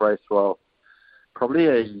Michael Bracewell probably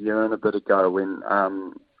a year and a bit ago when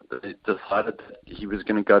they decided that he was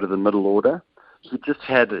going to go to the middle order. He just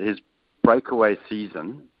had his breakaway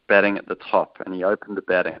season batting at the top, and he opened the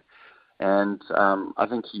batting. And I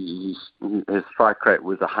think his strike rate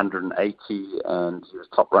was 180, and he was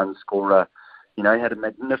top run scorer. He had a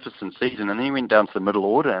magnificent season, and then he went down to the middle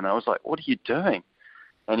order, and I was like, what are you doing?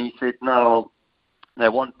 And he said, no, they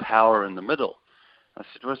want power in the middle. I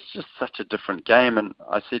said, well, it's just such a different game. And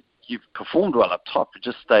I said, you've performed well up top,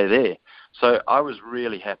 just stay there. So I was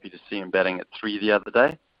really happy to see him batting at 3 the other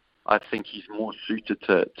day. I think he's more suited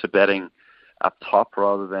to batting up top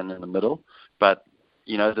rather than in the middle. But,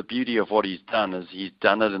 the beauty of what he's done is he's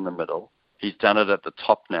done it in the middle. He's done it at the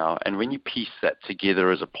top now. And when you piece that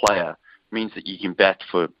together as a player, it means that you can bat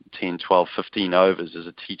for 10, 12, 15 overs as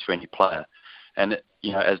a T20 player. And,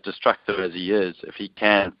 as destructive as he is, if he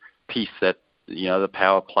can piece that, the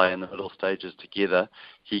power play in the middle stages together,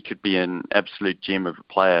 he could be an absolute gem of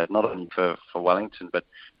a player, not only for Wellington, but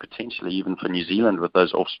potentially even for New Zealand with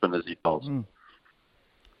those off-spinners he bowls.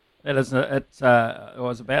 That is, it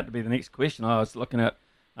was about to be the next question. I was looking at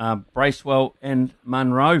Bracewell and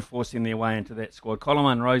Munro forcing their way into that squad. Colin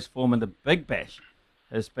Munro's form in the Big Bash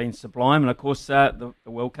has been sublime, and of course the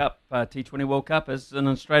World Cup, T20 World Cup, is in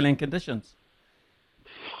Australian conditions.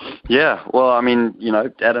 Yeah, well, I mean,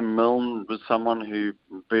 Adam Milne was someone who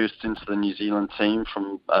burst into the New Zealand team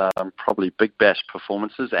from probably Big Bash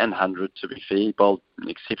performances and 100, to be fair. He bowled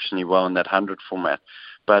exceptionally well in that 100 format.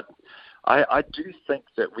 But I do think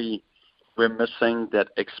that we're missing that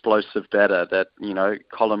explosive batter that,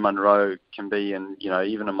 Colin Munro can be and,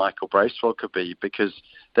 even a Michael Bracewell could be, because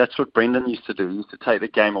that's what Brendan used to do. He used to take the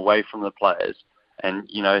game away from the players, and,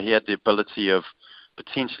 he had the ability of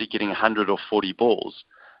potentially getting 100 or 40 balls.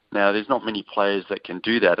 Now, there's not many players that can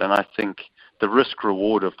do that, and I think the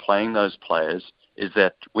risk-reward of playing those players is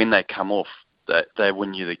that when they come off, they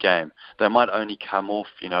win you the game. They might only come off,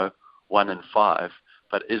 1 in 5,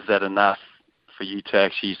 but is that enough for you to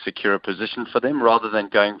actually secure a position for them, rather than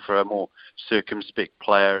going for a more circumspect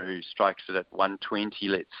player who strikes it at 120,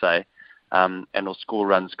 let's say, and will score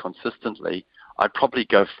runs consistently? I'd probably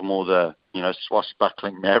go for more the,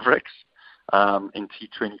 swashbuckling Mavericks in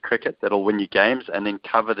T20 cricket that'll win you games, and then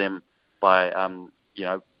cover them by,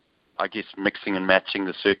 I guess mixing and matching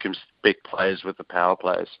the circumspect players with the power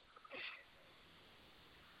players.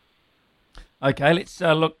 Okay, let's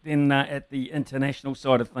look then at the international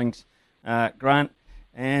side of things, Grant.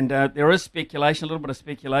 And there is speculation, a little bit of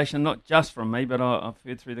speculation, not just from me, but I've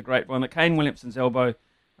heard through the grapevine that Kane Williamson's elbow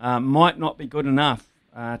might not be good enough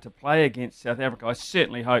to play against South Africa. I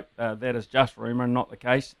certainly hope that is just rumour and not the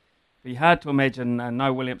case. It'd be hard to imagine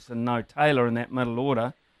no Williamson, no Taylor in that middle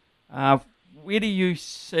order. Where do you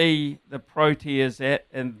see the Proteas at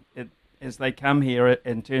as they come here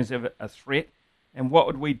in terms of a threat? And what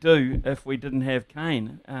would we do if we didn't have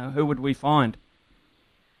Kane? Who would we find?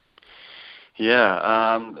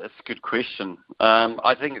 Yeah, that's a good question.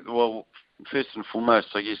 I think, well, first and foremost,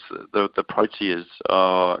 I guess the Proteas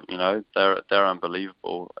are, they're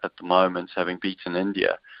unbelievable at the moment, having beaten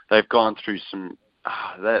India. They've gone through some.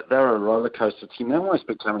 They're a roller coaster team. They're almost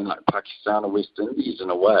becoming like Pakistan or West Indies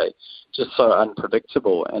in a way, just so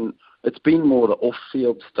unpredictable. And it's been more the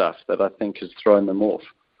off-field stuff that I think has thrown them off.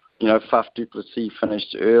 Faf du Plessis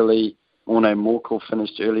finished early, Morné Morkel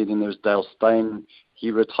finished early, then there was Dale Steyn,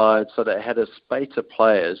 he retired. So they had a spate of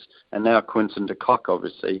players, and now Quinton de Kock,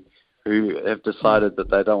 obviously, who have decided that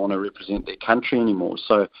they don't want to represent their country anymore.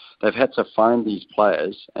 So they've had to find these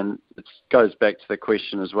players, and it goes back to the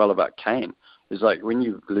question as well about Kane. It's like when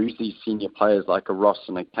you lose these senior players like a Ross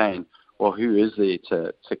and a Kane, well, who is there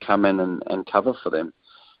to come in and cover for them?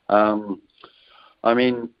 I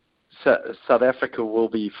mean, South Africa will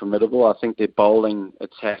be formidable. I think their bowling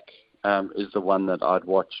attack is the one that I'd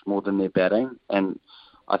watch more than their batting. And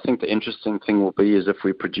I think the interesting thing will be is if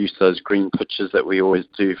we produce those green pitches that we always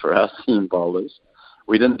do for our seam bowlers.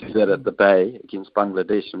 We didn't do that at the Bay against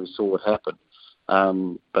Bangladesh, and we saw what happened.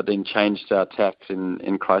 But then changed our tactics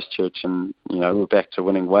in Christchurch, and we're back to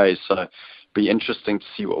winning ways. So it'll be interesting to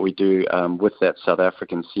see what we do with that South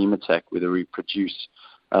African seam attack, whether we produce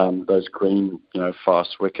those green,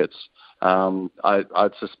 fast wickets.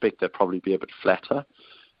 I'd suspect they'll probably be a bit flatter.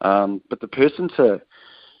 But the person to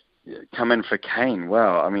come in for Kane,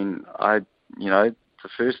 wow, I mean, the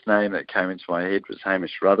first name that came into my head was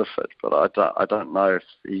Hamish Rutherford, but I don't know if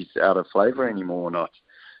he's out of flavour anymore or not.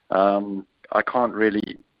 I can't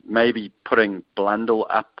really, maybe putting Blundell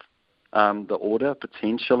up the order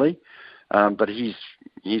potentially, but he's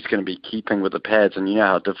going to be keeping with the pads, and you know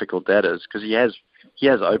how difficult that is because he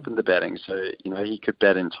has opened the batting, so he could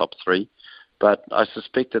bat in top 3. But I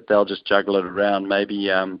suspect that they'll just juggle it around,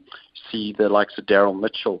 maybe see the likes of Daryl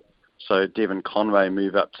Mitchell. So Devon Conway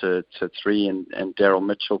move up to 3 and Daryl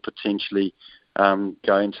Mitchell potentially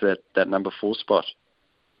go into that number 4 spot.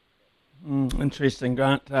 Interesting,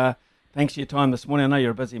 Grant. Thanks for your time this morning. I know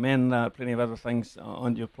you're a busy man, plenty of other things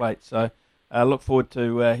on your plate. So look forward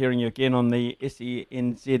to hearing you again on the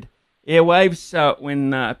SENZ airwaves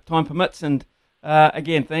when time permits. And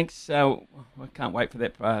again, thanks. I can't wait for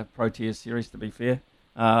that Proteas series, to be fair.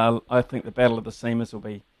 I think the Battle of the Seamers will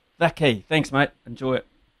be the key. Thanks, mate. Enjoy it.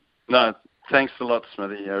 No, thanks a lot,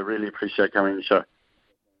 Smithy. I really appreciate coming on the show.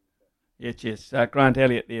 Yeah, cheers. Grant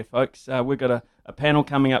Elliott there, folks. We've got a panel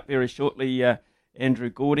coming up very shortly. Andrew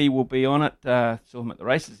Gordy will be on it. Saw him at the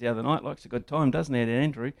races the other night. Likes a good time, doesn't he,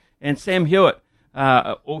 Andrew? And Sam Hewitt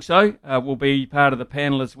also will be part of the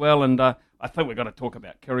panel as well. And I think we've got to talk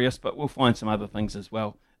about Kyrgios, but we'll find some other things as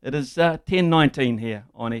well. It is 10:19 here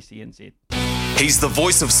on SENZ. He's the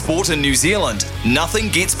voice of sport in New Zealand. Nothing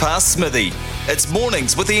gets past Smithy. It's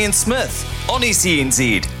Mornings with Ian Smith on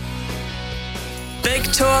SENZ. Big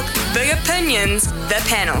talk, big opinions, the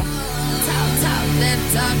panel.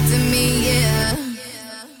 Talk to me, yeah.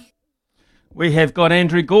 We have got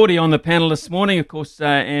Andrew Gordy on the panel this morning. Of course,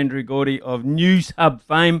 Andrew Gordy of News Hub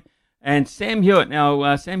fame. And Sam Hewitt.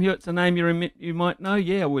 Now, Sam Hewitt's a name you might know.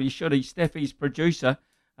 Yeah, well, you should. He's Staffy's producer.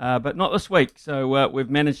 But not this week. So we've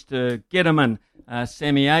managed to get him in,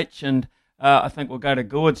 Sammy H. And I think we'll go to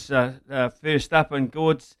Gord's first up. And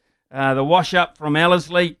Gord's the wash-up from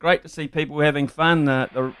Ellerslie. Great to see people having fun.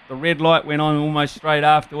 The red light went on almost straight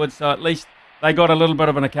afterwards, so at least they got a little bit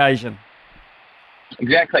of an occasion.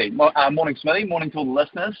 Exactly. Morning, Smithy. Morning to all the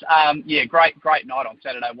listeners. Yeah, great night on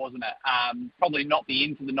Saturday, wasn't it? Probably not the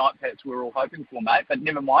end of the night perhaps we were all hoping for, mate, but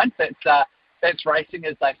never mind. That's racing,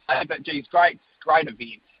 as they say. But, geez, great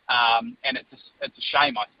event. And it's a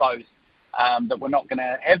shame, I suppose, that we're not going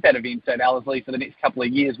to have that event at Ellerslie for the next couple of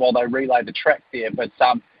years while they relay the track there. But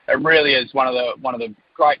it really is one of the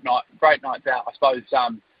great nights out, I suppose.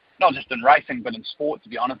 Not just in racing, but in sport. To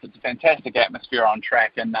be honest, it's a fantastic atmosphere on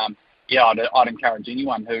track, and I'd encourage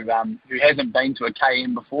anyone who hasn't been to a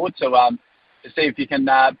KM before to see if you can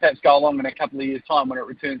perhaps go along in a couple of years' time when it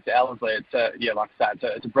returns to Ellerslie. It's like I say,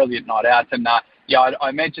 it's a brilliant night out, and I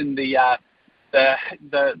imagine the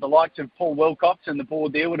likes of Paul Wilcox and the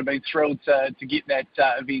board there would have been thrilled to get that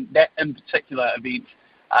event, that in particular event,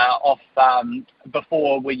 off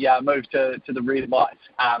before we move to the red light,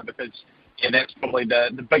 because that's probably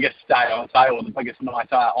the biggest day, I would say, or the biggest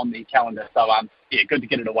night on the calendar. So good to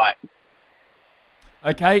get it away.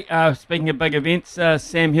 Okay, speaking of big events,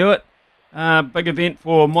 Sam Hewitt, big event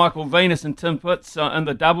for Michael Venus and Tim Pitts in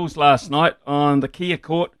the doubles last night on the Kia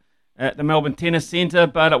Court at the Melbourne Tennis Centre,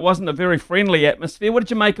 but it wasn't a very friendly atmosphere. What did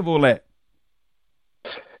you make of all that?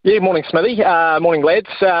 Yeah, morning, Smithy. Morning, lads.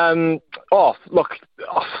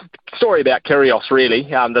 Story about Kyrgios, really,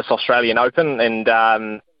 this Australian Open, and,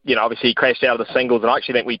 obviously he crashed out of the singles, and I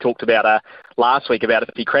actually think we talked about last week about if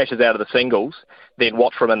he crashes out of the singles, then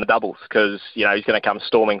watch for him in the doubles, because, he's going to come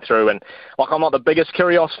storming through. And, I'm not the biggest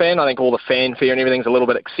Kyrgios fan. I think all the fanfare and everything's a little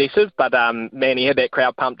bit excessive, but, man, he had that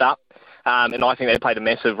crowd pumped up. And I think they played a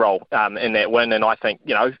massive role in that win. And I think,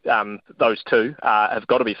 those two have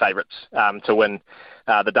got to be favourites to win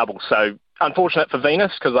the doubles. So unfortunate for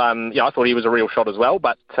Venus because, I thought he was a real shot as well,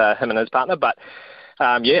 but him and his partner. But,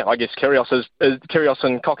 I guess Kyrgios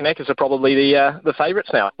and Kokkinakis are probably the favourites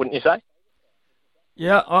now, wouldn't you say?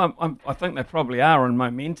 Yeah, I think they probably are on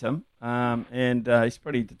momentum, and he's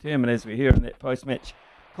pretty determined, as we hear in that post-match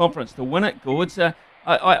conference, to win it, Gords.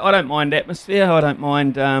 I don't mind atmosphere, I don't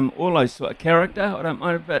mind all those sort of character, I don't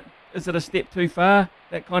mind, but is it a step too far,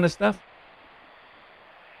 that kind of stuff?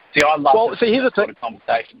 See, I love this sort of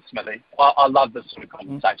conversation, Smithy. I love this sort of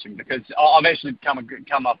conversation because I've actually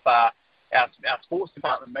come off our sports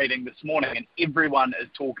department meeting this morning, and everyone is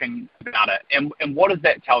talking about it. And what does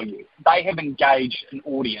that tell you? They have engaged an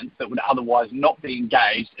audience that would otherwise not be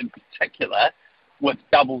engaged, in particular with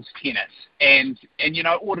doubles tennis. And you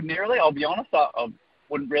know, ordinarily, I'll be honest, I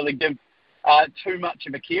wouldn't really give too much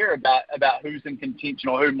of a care about who's in contention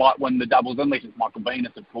or who might win the doubles, unless it's Michael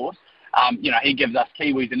Venus, of course. You know, he gives us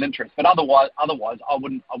Kiwis an interest, but otherwise, I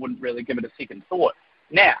wouldn't really give it a second thought.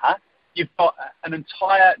 Now, you've got an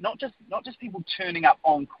entire, not just people turning up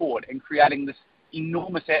on court and creating this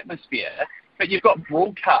enormous atmosphere, but you've got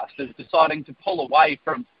broadcasters deciding to pull away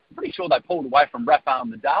from, I'm pretty sure they pulled away from Rafael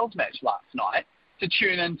Nadal's match last night to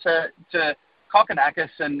tune into Kokkinakis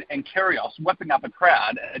and Kyrgios whipping up a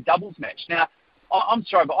crowd at a doubles match. Now, I'm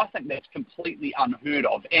sorry, but I think that's completely unheard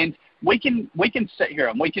of. And we can sit here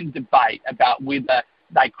and we can debate about whether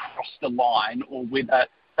they crossed the line or whether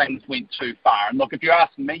things went too far. And look, if you're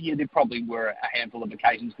asking me, yeah, there probably were a handful of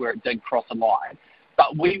occasions where it did cross a line.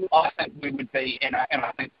 But I think we would be, and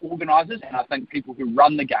I think organisers and I think people who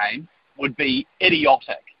run the game would be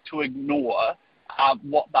idiotic to ignore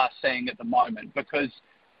what they're seeing at the moment, because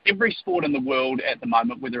every sport in the world at the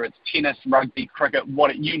moment, whether it's tennis, rugby, cricket,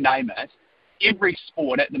 you name it, every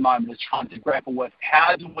sport at the moment is trying to grapple with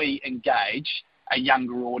how do we engage a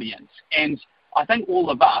younger audience. And I think all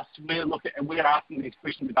of us, we're asking these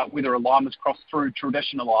questions about whether a line was crossed through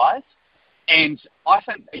traditional eyes. And I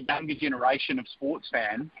think a younger generation of sports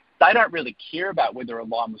fans, they don't really care about whether a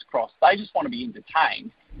line was crossed. They just want to be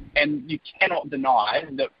entertained. And you cannot deny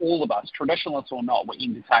that all of us, traditionalists or not, were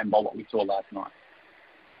entertained by what we saw last night.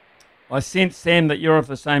 I sense, Sam, that you're of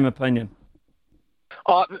the same opinion.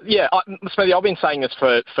 Smithy, I've been saying this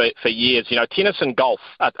for years. You know, tennis and golf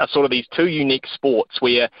are sort of these two unique sports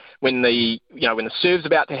where when the serve's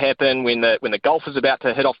about to happen, when the golf is about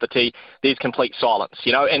to hit off the tee, there's complete silence.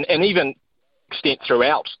 You know, and even extent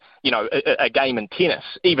throughout, you know, a game in tennis,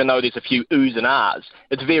 even though there's a few oohs and ahs,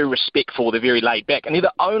 it's very respectful, they're very laid back, and they're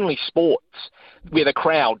the only sports where the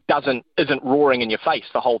crowd isn't roaring in your face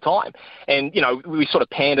the whole time. And, you know, we sort of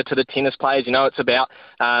pander to the tennis players, you know, it's about,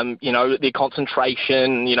 you know, their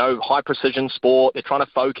concentration, you know, high precision sport, they're trying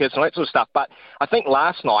to focus and all that sort of stuff. But I think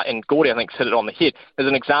last night, and Gordy, I think, hit it on the head, is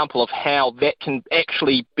an example of how that can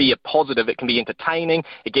actually be a positive. It can be entertaining,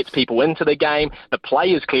 it gets people into the game, the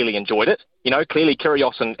players clearly enjoyed it. You know, clearly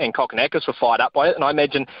Kyrgios and Kokkinakis were fired up by it, and I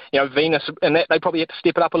imagine, you know, Venus and that, they probably had to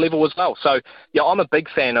step it up a level as well. So, yeah, I'm a big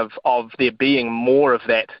fan of there being more of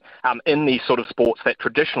that in these sort of sports that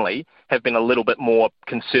traditionally have been a little bit more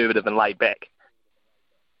conservative and laid back.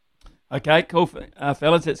 Okay, cool,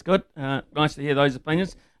 fellas, that's good. Nice to hear those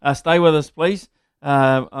opinions. Stay with us, please.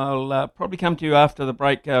 I'll probably come to you after the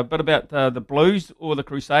break. A bit about the Blues or the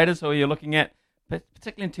Crusaders, who are you looking at,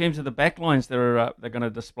 particularly in terms of the backlines they're going to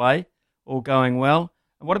display. All going well.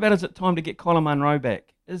 And what about, is it time to get Colin Munro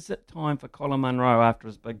back? Is it time for Colin Munro after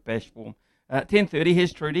his big bash form? 10:30,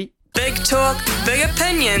 here's Trudy. Big talk, big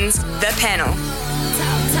opinions, the panel.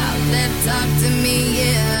 Talk to me,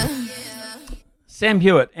 yeah. Sam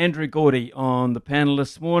Hewitt, Andrew Gordy on the panel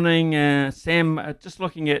this morning. Sam, just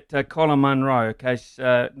looking at Colin Munro, a case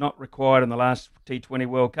not required in the last T20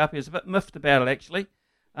 World Cup. He was a bit miffed about it, actually.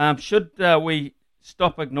 Should we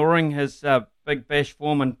stop ignoring his big bash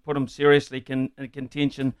form and put him seriously in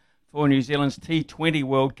contention for New Zealand's T20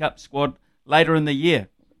 World Cup squad later in the year?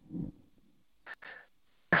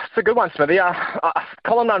 It's a good one, Smithy.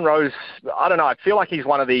 Colin Munro's, I don't know, I feel like he's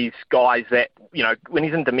one of these guys that, you know, when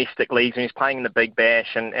he's in domestic leagues and he's playing in the big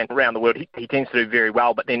bash and around the world, he tends to do very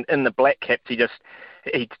well. But then in the Black Caps, he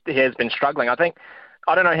has been struggling. I don't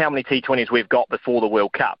know how many T20s we've got before the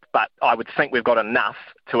World Cup, but I would think we've got enough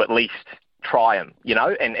to at least try him, you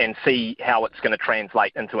know, and see how it's going to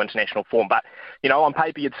translate into international form. But, you know, on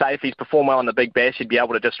paper you'd say if he's performed well in the big bash, you'd be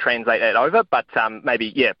able to just translate that over. But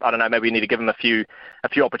maybe, I don't know, maybe we need to give him a few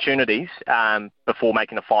opportunities before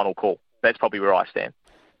making a final call. That's probably where I stand.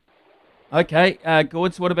 Okay,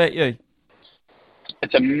 Gords, what about you?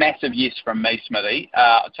 It's a massive yes from me, Smithy.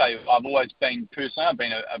 I'll tell you, I've always been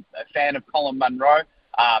a fan of Colin Munro,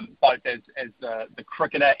 both as the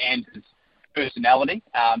cricketer and his personality.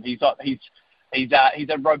 He's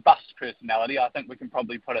a robust personality. I think we can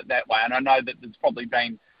probably put it that way. And I know that there's probably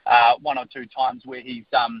been one or two times where he's,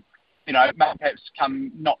 you know, perhaps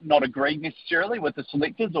not agreed necessarily with the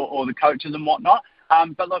selectors or the coaches and whatnot.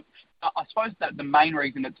 But look, I suppose that the main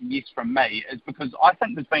reason it's a yes from me is because I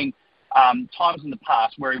think there's been times in the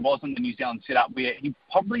past where he was in the New Zealand setup where he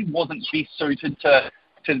probably wasn't best suited to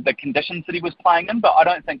the conditions that he was playing in, but I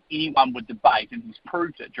don't think anyone would debate, and he's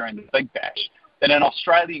proved it during the Big Bash, that in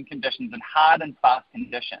Australian conditions and hard and fast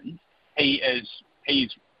conditions, he's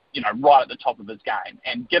right at the top of his game.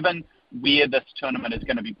 And given where this tournament is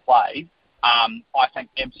going to be played, I think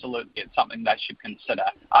absolutely it's something they should consider.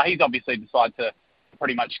 He's obviously decided to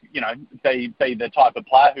pretty much, be the type of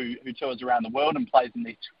player who tours around the world and plays in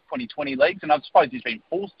these 2020 leagues, and I suppose he's been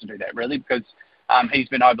forced to do that really because he's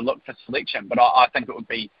been overlooked for selection. But I think it would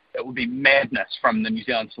be madness from the New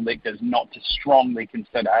Zealand selectors not to strongly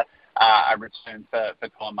consider a return for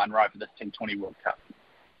Colin Munro for this T20 World Cup.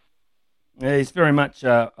 Yeah, he's very much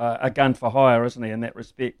a gun for hire, isn't he, in that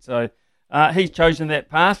respect? So he's chosen that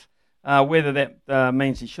path. Whether that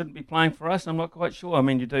means he shouldn't be playing for us, I'm not quite sure. I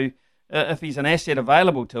mean, you do, if he's an asset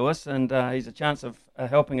available to us and he's a chance of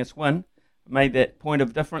helping us win, made that point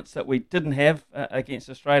of difference that we didn't have against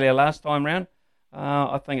Australia last time round,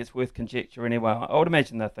 I think it's worth conjecture anyway. I would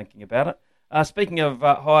imagine they're thinking about it. Speaking of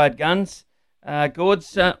hired guns,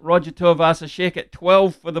 Gord's Roger Tuivasa-Sheck at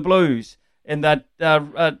 12 for the Blues, and they're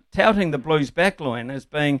touting the Blues backline as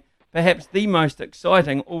being perhaps the most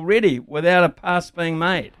exciting already without a pass being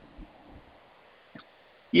made.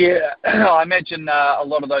 Yeah, I imagine a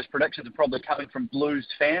lot of those predictions are probably coming from Blues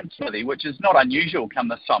fans, Smithy, which is not unusual come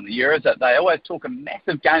this time of the year, is it? They always talk a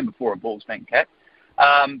massive game before a Bulls fan cap.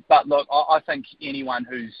 But look, I think anyone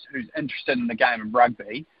who's interested in the game of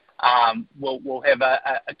rugby will have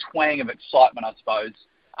a twang of excitement, I suppose,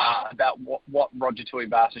 about what Roger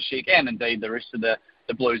Tuivasa-Sheck and indeed the rest of the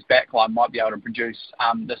Blues backline might be able to produce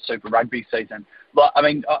this Super Rugby season. Like, I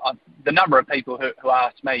mean, the number of people who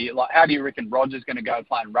ask me, like, how do you reckon Roger's going to go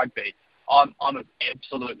playing rugby? I'm of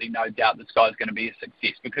absolutely no doubt this guy's going to be a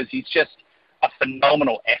success because he's just a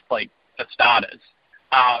phenomenal athlete for starters.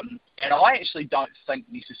 And I actually don't think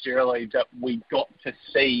necessarily that we got to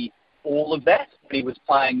see all of that when he was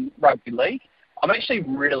playing rugby league. I'm actually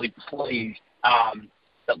really pleased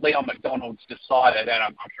that Leon McDonald's decided, and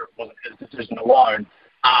I'm sure it wasn't his decision alone,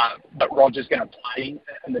 but Roger's going to play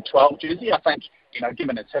in the 12 jersey. I think,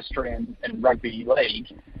 given his history in rugby league,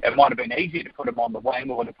 it might have been easier to put him on the wing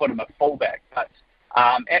or to put him at fullback. But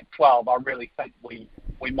at 12, I really think we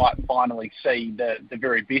might finally see the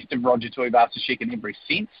very best of Roger Tuivasa-Sheck in every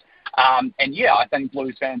sense. And yeah, I think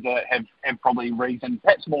Blues fans have probably reason,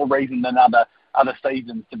 perhaps more reason than other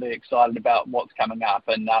seasons, to be excited about what's coming up.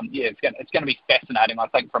 And yeah, it's going to be fascinating. I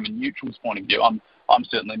think from a neutral's point of view, I'm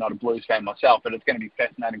certainly not a Blues fan myself, but it's going to be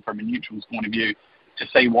fascinating from a neutral's point of view to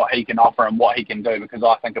see what he can offer and what he can do, because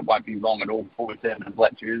I think it won't be long at all before we see him in a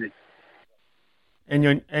black jersey.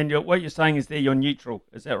 And what you're saying is you're neutral,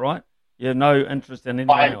 is that right? You have no interest in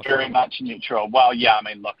anything else? I'm very much neutral. Well, yeah, I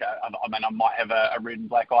mean, look, I might have a red and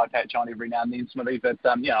black eye patch on every now and then, Smithy, but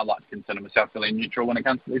yeah, I like to consider myself fairly neutral when it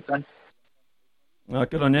comes to these things. Oh,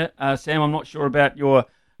 good on you. Sam, I'm not sure about your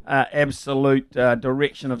absolute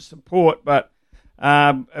direction of support, but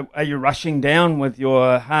are you rushing down with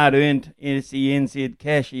your hard-earned SENZ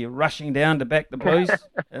cash? Are you rushing down to back the Blues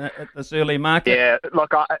at this early market? Yeah,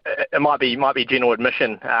 look, it might be general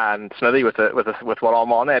admission, Smithy, with what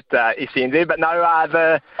I'm on at SENZ. But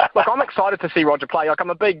no, look, I'm excited to see Roger play. Like,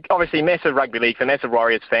 I'm a big, obviously, massive rugby league fan, massive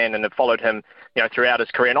Warriors fan, and have followed him, throughout his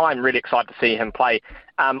career. And I'm really excited to see him play.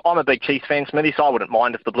 I'm a big Chiefs fan, Smithy, so I wouldn't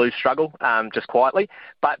mind if the Blues struggle, just quietly.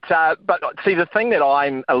 But see, the thing that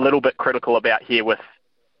I'm a little bit critical about here with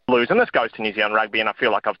Blues, and this goes to New Zealand rugby, and I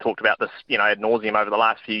feel like I've talked about this, ad nauseum over the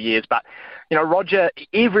last few years, but, Roger,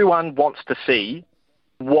 everyone wants to see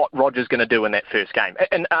what Roger's going to do in that first game.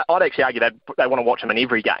 And I'd actually argue that they want to watch him in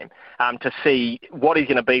every game to see what he's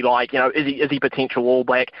going to be like. Is he potential All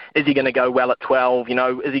Black? Is he going to go well at 12?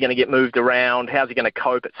 Is he going to get moved around? How's he going to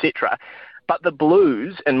cope, etc.? But the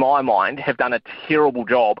Blues, in my mind, have done a terrible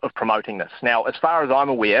job of promoting this. Now, as far as I'm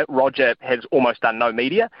aware, Roger has almost done no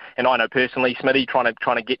media, and I know personally, Smithy, trying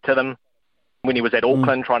to get to them when he was at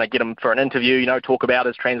Auckland, trying to get him for an interview, talk about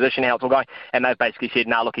his transition, how it's all going, and they've basically said,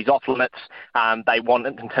 no, look, he's off limits. They want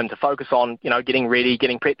him to focus on, getting ready,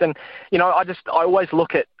 getting prepped. And, I always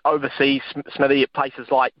look at overseas, Smithy, at places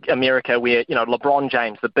like America where, LeBron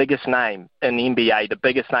James, the biggest name in the NBA, the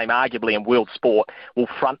biggest name arguably in world sport, will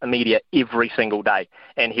front the media every single day,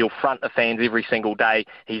 and he'll front the fans every single day.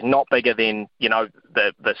 He's not bigger than,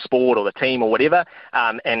 the sport or the team or whatever.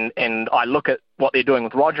 And I look at what they're doing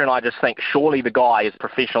with Roger, and I just think surely the guy is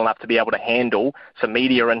professional enough to be able to handle some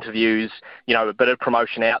media interviews, a bit of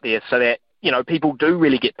promotion out there, so that people do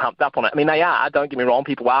really get pumped up on it. I mean, they are, don't get me wrong,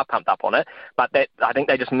 people are pumped up on it, but I think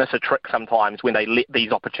they just miss a trick sometimes when they let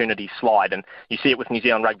these opportunities slide. And you see it with New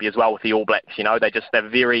Zealand rugby as well with the All Blacks, they're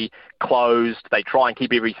very closed. They try and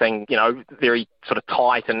keep everything, very sort of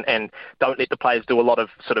tight and don't let the players do a lot of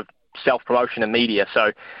sort of self-promotion and media.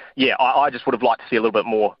 So, yeah, I just would have liked to see a little bit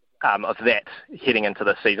more of that heading into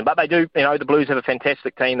this season. But they do, the Blues have a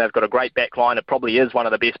fantastic team. They've got a great back line. It probably is one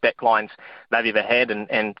of the best back lines they've ever had and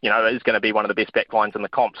it is going to be one of the best back lines in the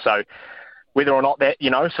comp. So whether or not that,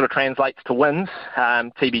 sort of translates to wins,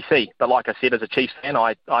 TBC. But like I said, as a Chiefs fan,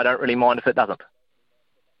 I don't really mind if it doesn't.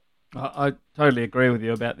 I totally agree with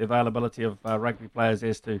you about the availability of rugby players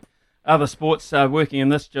as to other sports. Working in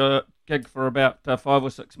this gig for about 5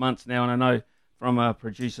 or 6 months now, and I know from a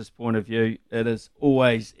producer's point of view, it is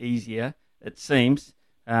always easier, it seems,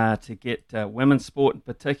 to get women's sport in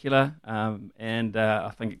particular, and I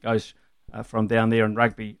think it goes from down there in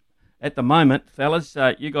rugby. At the moment, fellas,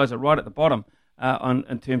 you guys are right at the bottom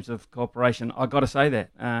in terms of cooperation. I've got to say that,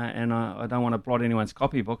 and I don't want to blot anyone's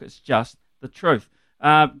copybook. It's just the truth.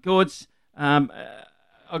 Gords,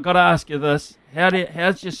 I've got to ask you this.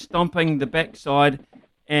 How's your stomping the backside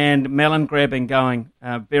and melon grabbing going,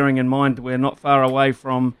 bearing in mind we're not far away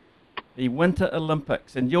from the Winter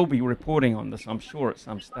Olympics, and you'll be reporting on this, I'm sure, at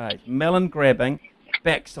some stage. Melon grabbing,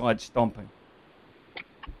 backside stomping.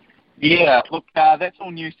 Yeah, look, that's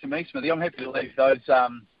all news to me, Smithy. I'm happy to leave those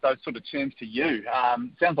sort of terms to you.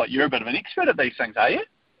 Sounds like you're a bit of an expert at these things, are you?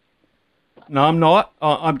 No, I'm not.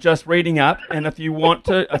 I'm just reading up, and if you want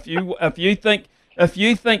to, if you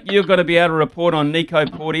think you're going to be able to report on Nico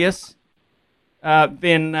Porteous,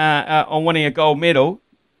 then on winning a gold medal,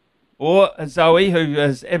 or Zoe, who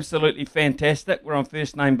is absolutely fantastic. We're on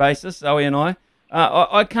first name basis, Zoe and I.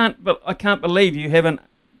 I can't believe you haven't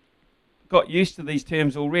got used to these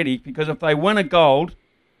terms already, because if they win a gold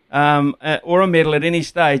or a medal at any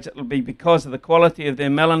stage, it'll be because of the quality of their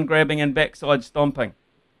melon grabbing and backside stomping.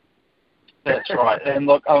 That's right. And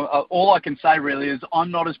look, all I can say really is I'm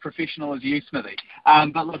not as professional as you, Smithy.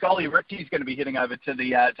 But look, Ollie Ritchie's going to be heading over to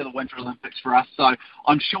the Winter Olympics for us, so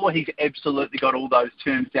I'm sure he's absolutely got all those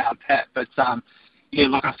terms down pat. But yeah,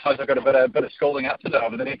 look, I suppose I've got a bit of schooling up to do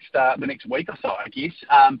over the next week or so, I guess.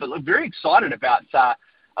 But look, very excited about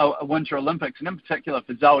Winter Olympics, and in particular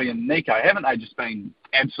for Zoe and Nico. Haven't they just been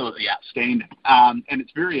absolutely outstanding? And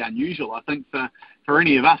it's very unusual, I think, for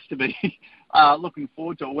any of us to be looking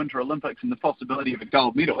forward to a Winter Olympics and the possibility of a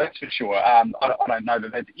gold medal, that's for sure. I don't know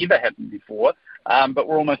that that's ever happened before, but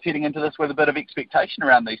we're almost heading into this with a bit of expectation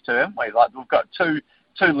around these two, haven't we? Like, we've got two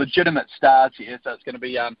legitimate stars here, so it's going to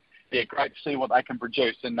be great to see what they can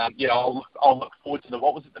produce. And I'll look forward to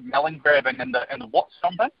the melon grabbing and the what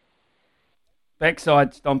stomping?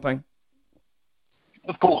 Backside stomping.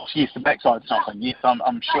 Of course, yes, the backside stomping. Yes,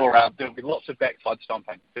 I'm sure there'll be lots of backside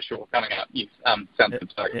stomping for sure coming up. Yes, sounds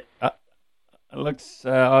good too.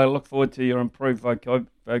 I look forward to your improved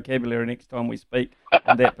vocabulary next time we speak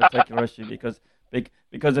on that particular issue, because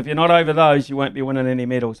if you're not over those, you won't be winning any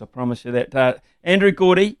medals, I promise you that. Andrew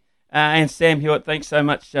Gordy and Sam Hewitt, thanks so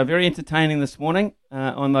much. Very entertaining this morning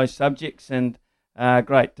on those subjects, and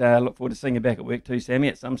great. Look forward to seeing you back at work too, Sammy,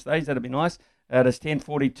 at some stage. That'd be nice. It is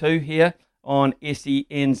 10:42 here on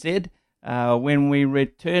SENZ. When we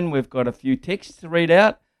return, we've got a few texts to read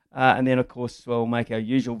out. And then, of course, we'll make our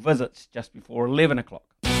usual visits just before 11 o'clock.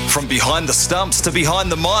 From behind the stumps to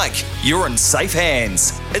behind the mic, you're in safe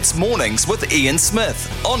hands. It's Mornings with Ian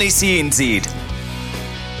Smith on SENZ.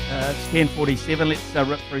 It's 10:47. Let's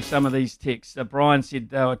rip through some of these texts. Brian said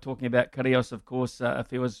they were talking about Kyrgios, of course.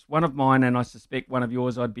 If he was one of mine, and I suspect one of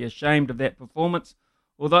yours, I'd be ashamed of that performance.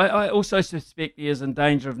 Although I also suspect he is in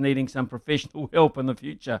danger of needing some professional help in the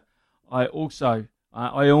future. I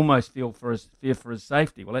almost fear for his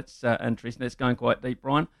safety. Well, that's interesting. That's going quite deep,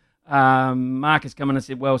 Brian. Mark has come in and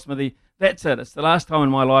said, well, Smithy, that's it. It's the last time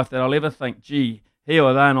in my life that I'll ever think, gee, he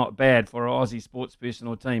or they're not bad for an Aussie sports person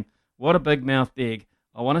or team. What a big-mouthed egg.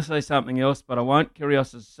 I want to say something else, but I won't.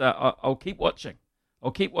 Kyrgios, I'll keep watching.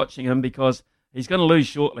 I'll keep watching him, because he's going to lose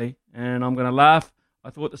shortly, and I'm going to laugh. I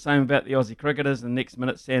thought the same about the Aussie cricketers, and next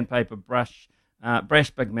minute, sandpaper, brash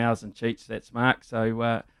big mouths and cheats. That's Mark. So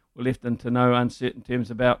we're left into no uncertain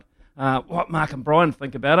terms about what Mark and Brian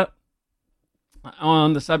think about it.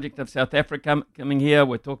 On the subject of South Africa coming here,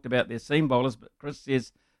 we talked about their seam bowlers, but Chris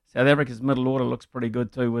says South Africa's middle order looks pretty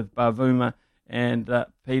good too, with Bavuma and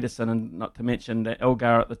Peterson, and not to mention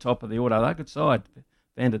Elgar at the top of the order. They're a good side,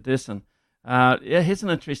 Van der Dussen. Here's an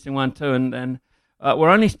interesting one too, and we're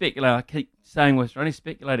only speculating. I keep saying we're only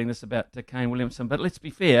speculating this about Kane Williamson, but let's be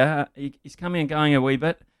fair, he's coming and going a wee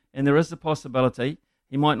bit, and there is the possibility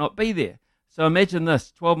he might not be there. So imagine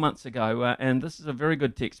this, 12 months ago, and this is a very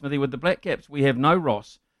good text, Smithy. With the Black Caps, we have no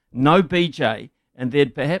Ross, no BJ, and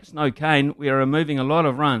there'd perhaps no Kane. We are removing a lot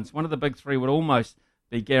of runs. One of the big three would almost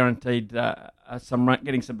be guaranteed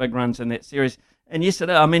getting some big runs in that series. And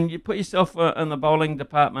yesterday, I mean, you put yourself in the bowling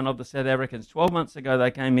department of the South Africans. 12 months ago,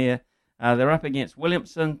 they came here. They're up against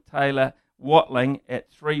Williamson, Taylor, Watling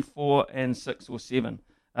at 3, 4, and 6 or 7.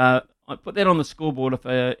 I put that on the scoreboard if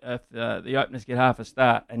the openers get half a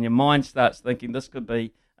start, and your mind starts thinking this could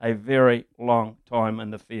be a very long time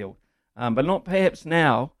in the field. But not perhaps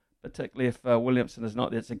now, particularly if Williamson is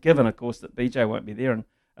not there. It's a given, of course, that BJ won't be there and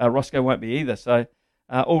Roscoe won't be either. So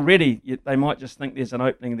already they might just think there's an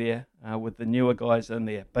opening there with the newer guys in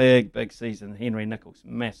there. Big season. Henry Nicholls,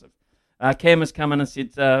 massive. Cam has come in and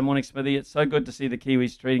said, morning Smithy, it's so good to see the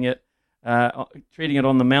Kiwis treating it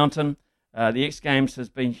on the mountain. The X Games has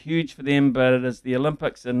been huge for them, but it is the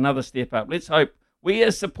Olympics, another step up. Let's hope we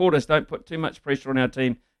as supporters don't put too much pressure on our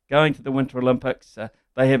team going to the Winter Olympics.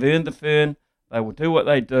 They have earned the fern. They will do what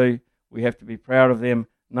they do. We have to be proud of them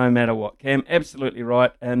no matter what. Cam, absolutely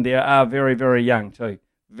right. And they are very, very young too.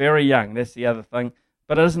 Very young. That's the other thing.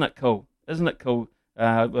 But isn't it cool? Isn't it cool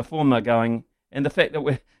the form they're going and the fact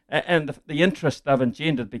that the interest they've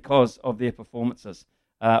engendered because of their performances?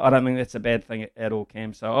 I don't think that's a bad thing at all,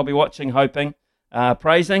 Cam. So I'll be watching, hoping,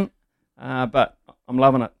 praising, but I'm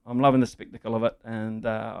loving it. I'm loving the spectacle of it, and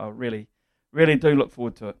I really, really do look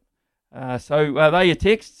forward to it. So there are your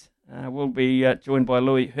texts. We'll be joined by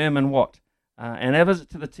Louis Herman-Watt and our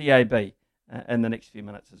visit to the TAB in the next few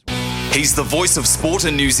minutes as well. He's the voice of sport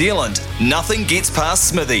in New Zealand. Nothing gets past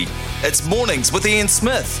Smithy. It's Mornings with Ian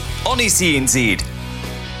Smith on SENZ.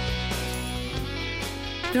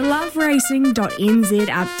 The loveracing.nz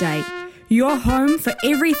update. Your home for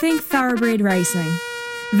everything thoroughbred racing.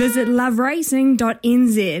 Visit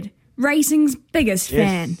loveracing.nz. Racing's biggest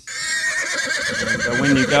fan. So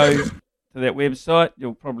when you go to that website,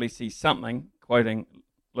 you'll probably see something quoting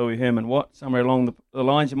Louis Herman-Watt. Somewhere along the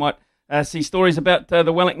lines, you might see stories about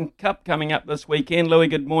the Wellington Cup coming up this weekend. Louis,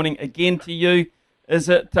 good morning again to you. Is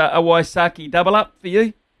it a Waisaki double up for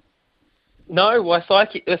you? No,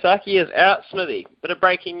 Waisaki is out, Smithy. Bit of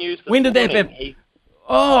breaking news this When did that morning. happen?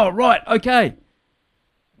 Oh, right, okay.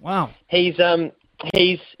 Wow. He's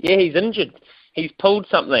injured. He's pulled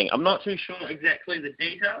something. I'm not too sure exactly the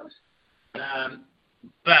details,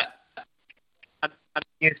 but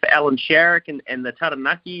news for Alan Sharrock and the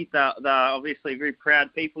Taranaki. They're obviously very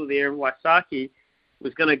proud people there. Waisaki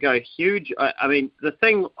was going to go huge. I mean, the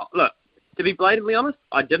thing, look, to be blatantly honest,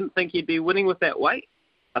 I didn't think he'd be winning with that weight.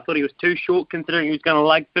 I thought he was too short considering he was going to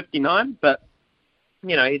leg 59, but,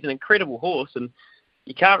 you know, he's an incredible horse and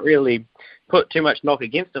you can't really put too much knock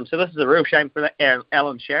against him. So this is a real shame for that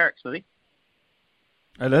Alan Sharrock, Smithy.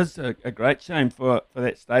 It is a great shame for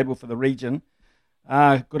that stable, for the region.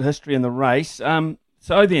 Good history in the race.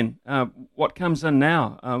 So then, what comes in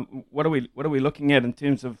now? What are we looking at in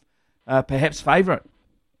terms of perhaps favourite?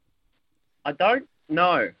 I don't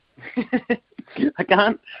know. I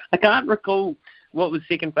can't recall what was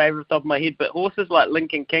second favourite off the top of my head, but horses like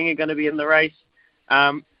Lincoln King are going to be in the race.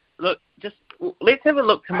 Look, just let's have a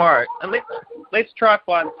look tomorrow, and let's try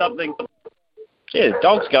find something. Yeah,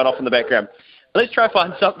 dog's going off in the background. Let's try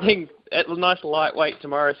find something at a nice lightweight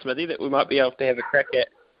tomorrow, Smithy, that we might be able to have a crack at.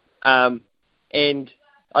 And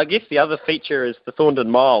I guess the other feature is the Thorndon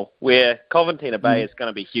Mile, where Coventina Bay is going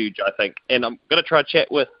to be huge, I think. And I'm going to try to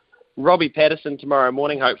chat with Robbie Patterson tomorrow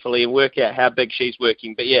morning, hopefully, and work out how big she's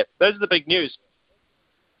working. But yeah, those are the big news.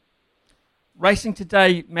 Racing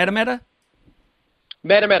today, Matamata?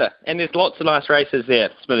 Matamata, and there's lots of nice races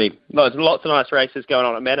there, Smithy. There's lots of nice races going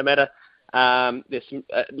on at Matamata. There's some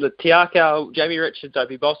the Tiakau, Jamie Richards,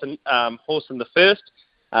 Opie Boston, horse in the first,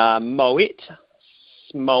 Moet,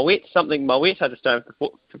 I just don't have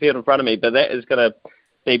the field in front of me, but that is going to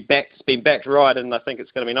be backed. It's been backed right, and I think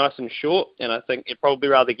it's going to be nice and short, and I think it'd probably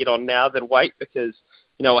rather get on now than wait, because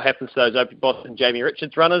you know what happens to those Opie Boston, Jamie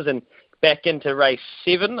Richards runners. And back into race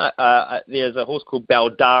 7, there's a horse called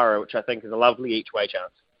Baldara, which I think is a lovely each-way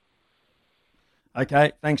chance.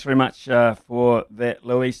 Okay, thanks very much for that,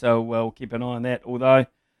 Louis. So we'll keep an eye on that. Although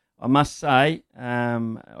I must say,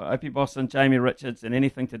 Opie Boston, Jamie Richards, and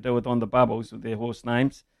anything to do with On the Bubbles with their horse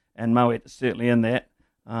names, and Moet is certainly in that.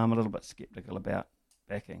 I'm a little bit sceptical about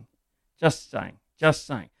backing. Just saying.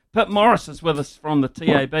 Pip Morris is with us from the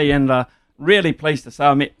TAB, and really pleased to say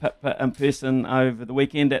I met Pip in person over the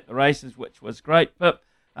weekend at the races, which was great. Pip,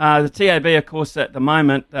 the TAB, of course, at the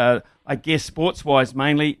moment, I guess sports-wise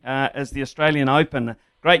mainly, is the Australian Open.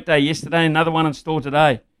 Great day yesterday, another one in store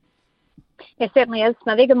today. It certainly is,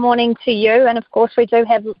 Smithy. Good morning to you. And, of course, we do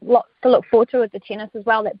have lots to look forward to with the tennis as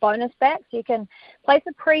well, that bonus back. So you can place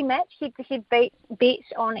a pre-match head-to-head bet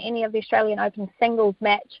on any of the Australian Open singles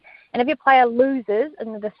match. And if your player loses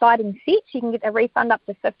in the deciding set, you can get a refund up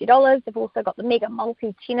to $50. They've also got the Mega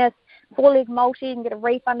Multi-Tennis 4-leg multi. You can get a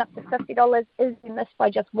refund up to $50 if you miss by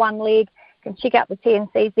just one leg. You can check out the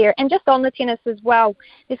TNCs there. And just on the tennis as well,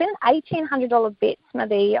 there's been an $1,800 bet,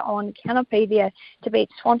 Smithy, on Canopy there to beat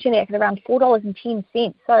Swantenac at around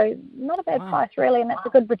 $4.10. So not a bad price, really, and that's a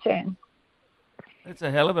good return. That's a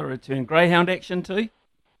hell of a return. Greyhound action too?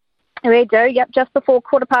 We do, yep, just before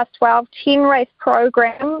 12:15, 10-race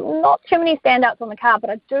program. Not too many standouts on the card, but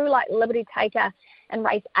I do like Liberty Taker in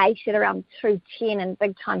race 8 at around 2:10, and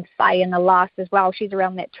Big Time Faye in the last as well. She's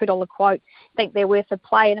around that $2 quote. I think they're worth a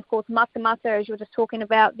play. And, of course, Mata, as you were just talking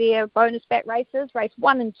about, their bonus back races. Race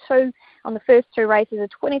 1 and 2 on the first two races, a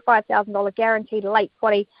 $25,000 guaranteed late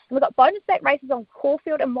quaddie. And we've got bonus back races on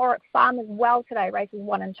Caulfield and Warwick Farm as well today, races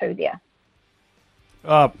 1 and 2 there.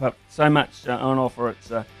 Oh, but so much on offer. It's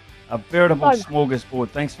a veritable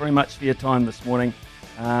smorgasbord. Thanks very much for your time this morning.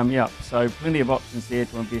 So plenty of options there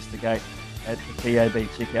to investigate at the TAB.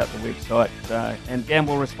 Check out the website and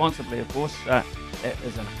gamble responsibly, of course. That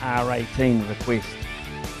is an R18 request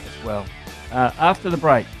as well. After the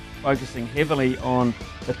break, focusing heavily on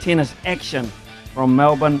the tennis action from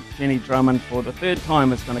Melbourne. Jenny Drummond, for the third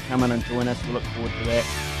time, is going to come in and join us. We look forward to that.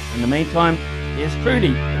 In the meantime, here's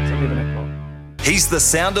Trudy. It's 11 o'clock. He's the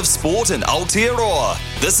sound of sport in Aotearoa.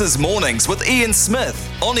 This is Mornings with Ian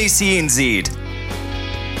Smith on SENZ.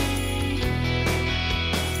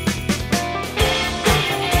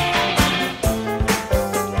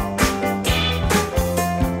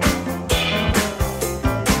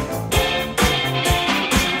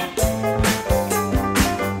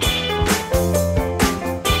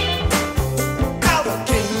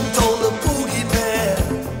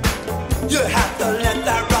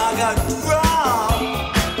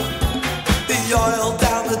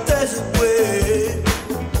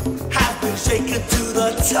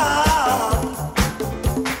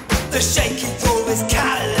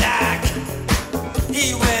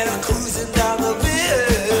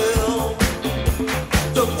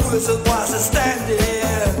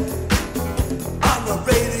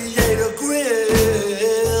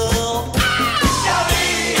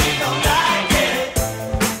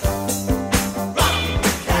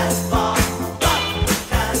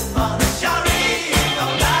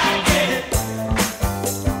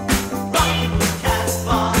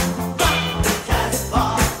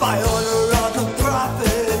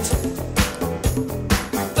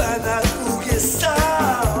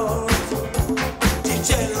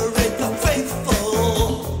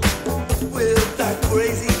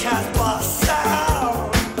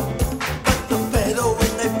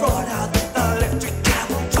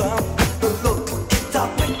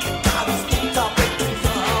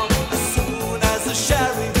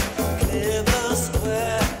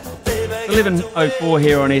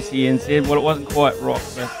 Here on SENZ. Well, it wasn't quite Rock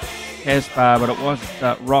the Casbah, but it was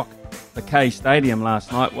Rock the K Stadium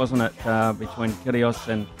last night, wasn't it, between Kyrgios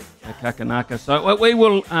and Kakanaka. So we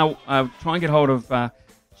will try and get hold of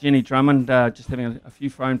Jenny Drummond, just having a few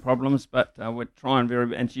phone problems, but we're trying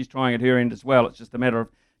and she's trying at her end as well. It's just a matter of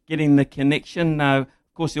getting the connection. Of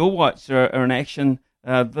course, the All Whites are in action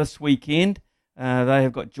this weekend. They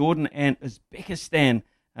have got Jordan and Uzbekistan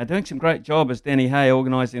doing some great job as Danny Hay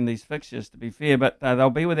organising these fixtures, to be fair, but they'll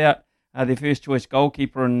be without their first choice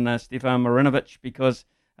goalkeeper in Stefan Marinovic because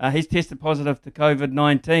he's tested positive to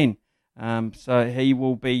COVID-19. So he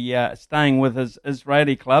will be staying with his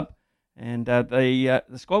Israeli club, and the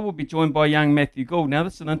squad will be joined by young Matthew Gould. Now,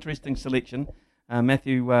 this is an interesting selection.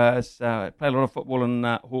 Matthew has played a lot of football in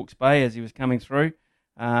Hawke's Bay as he was coming through,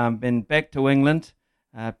 been back to England,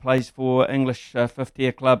 plays for English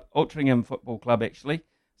fifth-tier club, Altrincham Football Club, actually.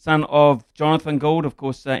 Son of Jonathan Gould, of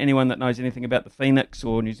course, anyone that knows anything about the Phoenix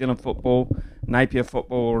or New Zealand football, Napier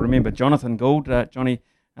football, remember Jonathan Gould, Johnny,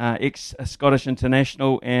 ex-Scottish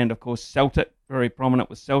international, and, of course, Celtic, very prominent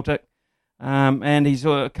with Celtic. And he's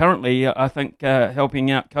currently, I think, helping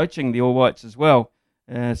out coaching the All Whites as well.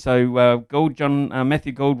 So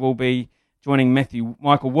Matthew Gould will be joining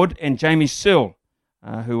Michael Wood and Jamie Searle,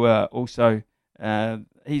 who are also,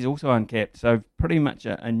 he's also uncapped. So pretty much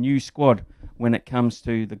a new squad when it comes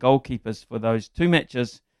to the goalkeepers for those two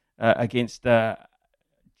matches against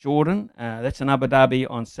Jordan. That's in Abu Dhabi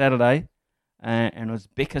on Saturday and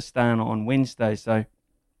Uzbekistan on Wednesday. So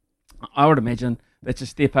I would imagine that's a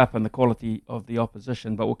step up in the quality of the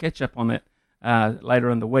opposition. But we'll catch up on that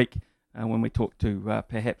later in the week when we talk to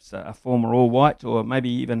perhaps a former All White, or maybe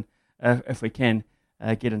even, if we can,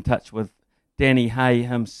 get in touch with Danny Hay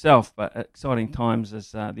himself. But exciting times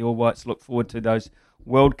as the All Whites look forward to those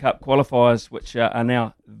World Cup qualifiers, which are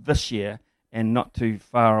now this year and not too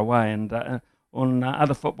far away. And on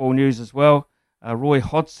other football news as well, Roy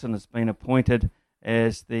Hodgson has been appointed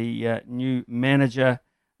as the new manager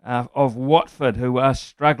of Watford, who are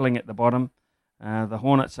struggling at the bottom. The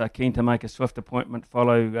Hornets are keen to make a swift appointment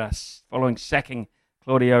following sacking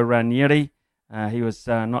Claudio Ranieri. He was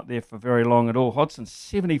not there for very long at all. Hodgson's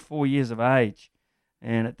 74 years of age,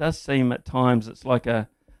 and it does seem at times it's like a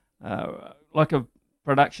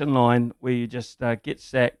production line where you just get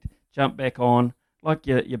sacked, jump back on, like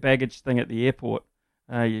your baggage thing at the airport.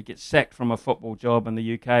 You get sacked from a football job in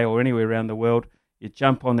the UK or anywhere around the world, you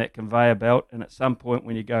jump on that conveyor belt, and at some point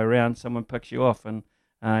when you go around, someone picks you off and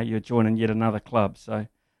you're joining yet another club. So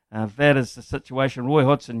that is the situation. Roy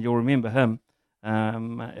Hodgson, you'll remember him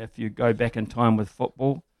if you go back in time with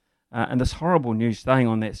football. And this horrible news, staying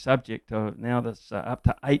on that subject, now that's up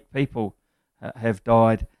to 8 people have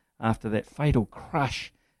died after that fatal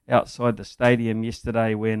crush outside the stadium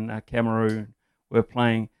yesterday when Cameroon were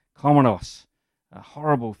playing Comoros. A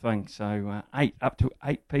horrible thing. So up to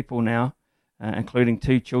 8 people now, including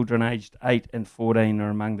 2 children aged 8 and 14 are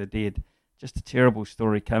among the dead. Just a terrible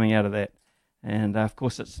story coming out of that. And of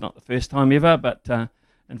course it's not the first time ever, but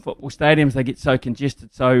in football stadiums they get so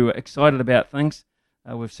congested, so excited about things.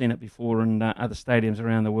 We've seen it before in other stadiums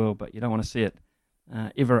around the world, but you don't want to see it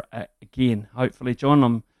ever again, hopefully. John,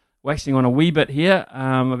 I'm waxing on a wee bit here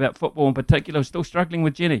about football in particular. Still struggling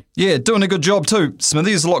with Jenny. Yeah, doing a good job too,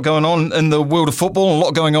 Smithy. There's a lot going on in the world of football and a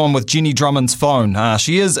lot going on with Jenny Drummond's phone.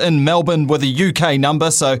 She is in Melbourne with a UK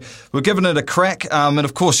number, so we're giving it a crack. And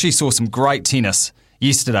of course, she saw some great tennis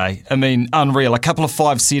yesterday. I mean, unreal. A couple of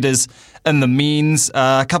 5-setters in the men's,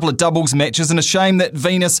 a couple of doubles matches, and a shame that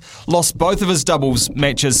Venus lost both of his doubles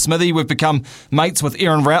matches. Smithy, we've become mates with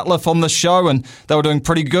Aaron Routliffe on this show, and they were doing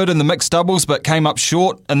pretty good in the mixed doubles, but came up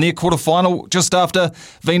short in their quarterfinal just after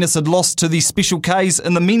Venus had lost to the Special Ks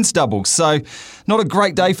in the men's doubles. So not a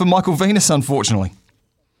great day for Michael Venus, unfortunately.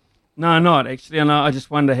 No, not actually, and I just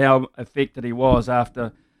wonder how affected he was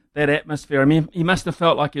after that atmosphere. I mean, he must have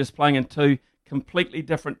felt like he was playing in 2 completely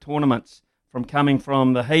different tournaments, from coming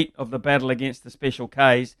from the heat of the battle against the Special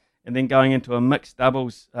Ks and then going into a mixed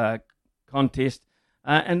doubles contest.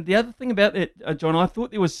 And the other thing about that, John, I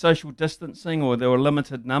thought there was social distancing or there were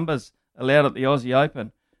limited numbers allowed at the Aussie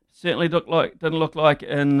Open. Certainly didn't look like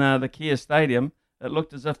in the Kia Stadium. It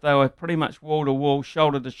looked as if they were pretty much wall to wall,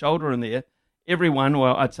 shoulder to shoulder in there. Everyone,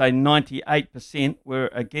 well, I'd say 98% were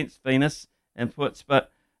against Venus and Puts,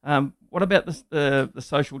 but what about the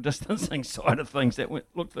social distancing side of things that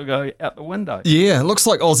looked to go out the window? Yeah, it looks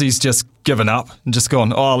like Aussie's just given up and just gone,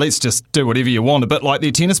 let's just do whatever you want. A bit like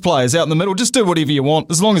their tennis players out in the middle, just do whatever you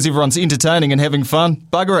want. As long as everyone's entertaining and having fun,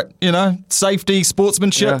 bugger it, safety,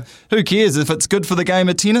 sportsmanship. Yeah. Who cares if it's good for the game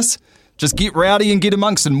of tennis? Just get rowdy and get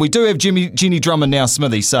amongst them. We do have Jenny Drummond now,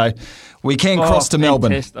 Smithy, so we can cross to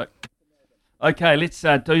fantastic. Melbourne. Okay, let's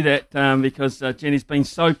do that because Jenny's been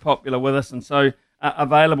so popular with us and so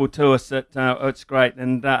available to us that it's great.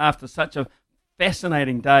 And after such a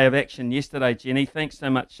fascinating day of action yesterday, Jenny, thanks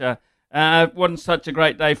so much. It wasn't such a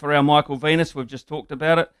great day for our Michael Venus. We've just talked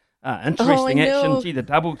about it. Interesting action. Gee, the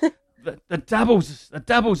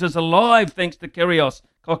doubles is alive thanks to Kyrgios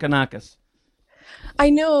Kokkinakis. I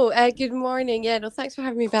know. Good morning. Yeah, no, thanks for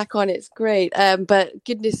having me back on. It's great. But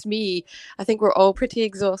goodness me, I think we're all pretty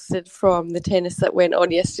exhausted from the tennis that went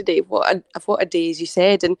on yesterday. What a day, as you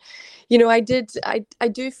said. And I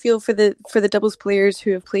do feel for the doubles players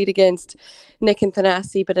who have played against Nick and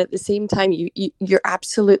Thanasi, but at the same time, you're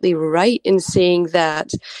absolutely right in saying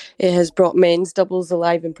that it has brought men's doubles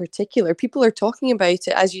alive in particular. People are talking about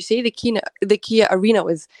it, as you say. The Kia Arena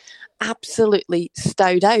was absolutely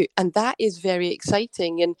stowed out, and that is very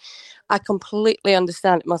exciting. And I completely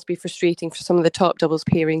understand it must be frustrating for some of the top doubles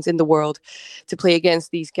pairings in the world to play against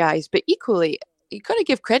these guys, but equally you've got to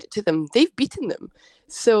give credit to them. They've beaten them,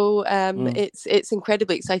 so it's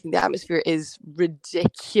incredibly exciting. The atmosphere is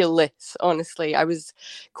ridiculous, honestly. I was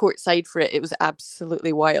courtside for it. It was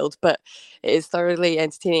absolutely wild, but it is thoroughly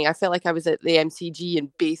entertaining. I felt like I was at the MCG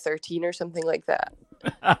in Bay 13 or something like that.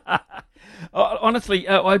 Honestly,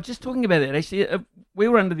 I was just talking about that. Actually, we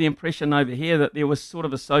were under the impression over here that there was sort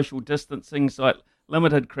of a social distancing,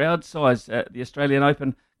 limited crowd size at the Australian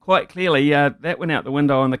Open. Quite clearly, that went out the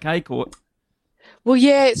window on the K Court. Well,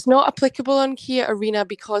 yeah, it's not applicable on Kia Arena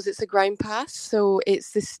because it's a ground pass. So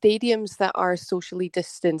it's the stadiums that are socially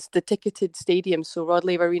distanced, the ticketed stadiums. So Rod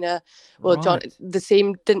Laver Arena, well, right. The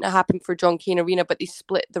same didn't happen for John Cain Arena, but they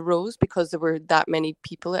split the rows because there were that many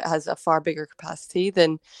people. It has a far bigger capacity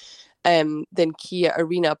than than Kia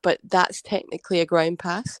Arena, but that's technically a ground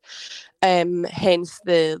pass. Hence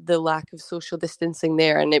the lack of social distancing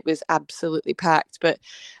there, and it was absolutely packed. But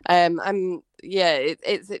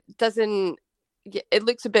it doesn't. It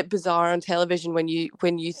looks a bit bizarre on television when you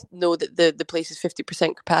know that the place is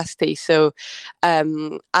 50% capacity. So,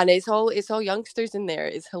 and it's all youngsters in there.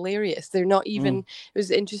 It's hilarious. They're not even. It was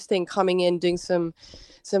interesting coming in doing some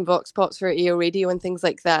vox pops for AO Radio and things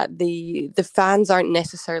like that. The fans aren't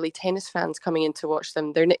necessarily tennis fans coming in to watch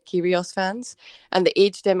them. They're Nick Kyrgios fans, and the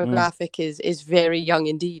age demographic is very young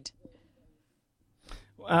indeed.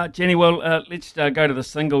 Jenny, well, let's go to the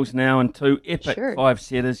singles now, and two epic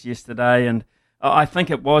five-setters yesterday, and I think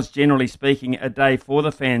it was, generally speaking, a day for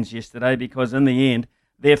the fans yesterday because in the end,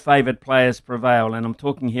 their favoured players prevail. And I'm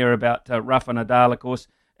talking here about Rafa Nadal, of course,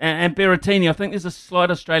 and Berrettini. I think there's a slight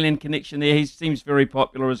Australian connection there. He seems very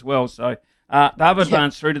popular as well. So they've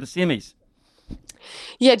advanced through to the semis.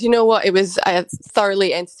 Yeah, do you know what? It was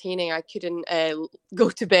thoroughly entertaining. I couldn't go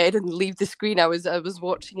to bed and leave the screen. I was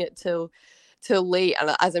watching it till late,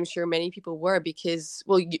 and as I'm sure many people were, because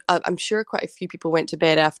I'm sure quite a few people went to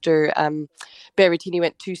bed after Berrettini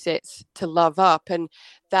went 2 sets to love up, and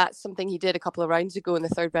that's something he did a couple of rounds ago in the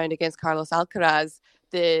third round against Carlos Alcaraz,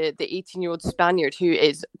 the 18-year-old Spaniard, who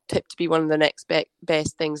is tipped to be one of the next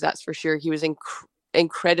best things, that's for sure. He was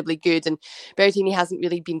incredibly good, and Berrettini hasn't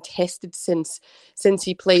really been tested since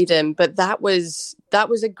he played him, but that was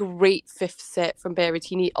a great fifth set from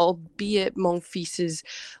Berrettini, albeit Monfils's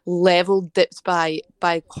level dipped by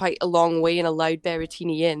quite a long way and allowed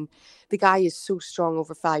Berrettini in. The guy is so strong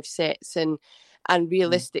over 5 sets, and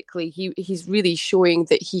realistically he's really showing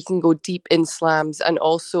that he can go deep in slams and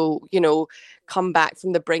also, come back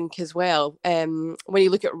from the brink as well. When you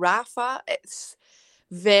look at Rafa, it's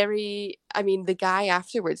the guy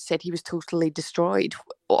afterwards said he was totally destroyed.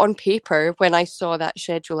 On paper, when I saw that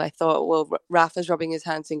schedule, I thought, well, Rafa's rubbing his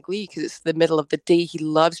hands in glee because it's the middle of the day. He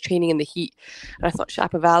loves training in the heat. And I thought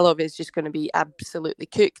Shapovalov is just going to be absolutely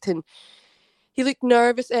cooked. And he looked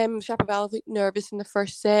nervous. Shapovalov looked nervous in the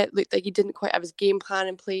first set. Looked like he didn't quite have his game plan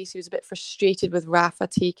in place. He was a bit frustrated with Rafa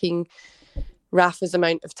taking Rafa's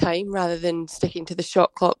amount of time rather than sticking to the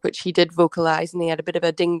shot clock, which he did vocalise, and he had a bit of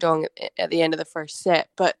a ding-dong at the end of the first set.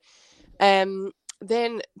 But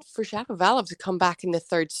then for Shapovalov to come back in the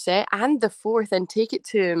third set and the fourth and take it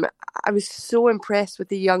to him, I was so impressed with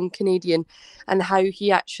the young Canadian and how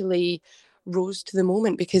he actually rose to the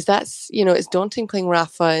moment, because that's, it's daunting playing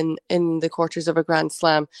Rafa in the quarters of a Grand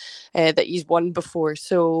Slam that he's won before.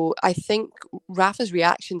 So I think Rafa's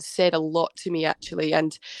reaction said a lot to me, actually,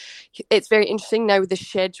 and it's very interesting now with the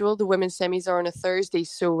schedule. The women's semis are on a Thursday,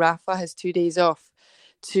 so Rafa has 2 days off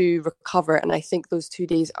to recover, and I think those 2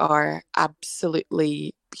 days are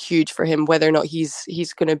absolutely huge for him, whether or not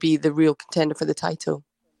he's going to be the real contender for the title.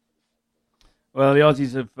 Well, the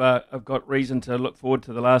Aussies have got reason to look forward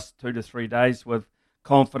to the last 2 to 3 days with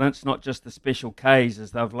confidence, not just the special Ks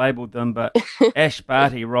as they've labelled them, but Ash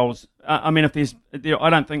Barty rolls. I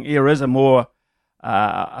don't think there is a more,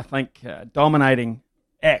 dominating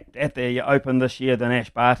act at the Open this year than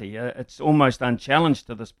Ash Barty. It's almost unchallenged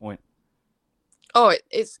to this point. Oh,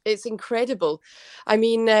 it's incredible. I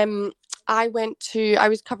mean, I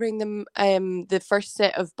was covering the first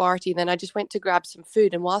set of Barty, and then I just went to grab some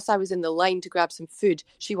food. And whilst I was in the line to grab some food,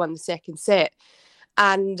 she won the second set.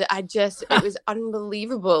 And it was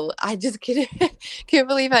unbelievable. I just couldn't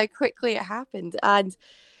believe how quickly it happened. And,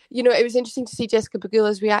 it was interesting to see Jessica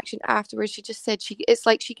Pegula's reaction afterwards. She just said it's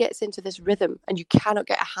like she gets into this rhythm and you cannot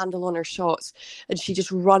get a handle on her shots, and she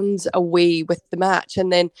just runs away with the match.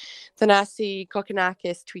 And then Thanasi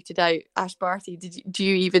Kokkinakis tweeted out, Ash Barty, do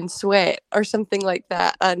you even sweat? Or something like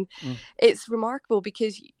that. And it's remarkable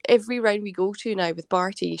because every round we go to now with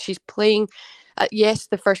Barty, she's playing, yes,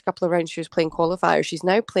 the first couple of rounds she was playing qualifiers. She's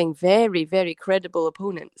now playing very, very credible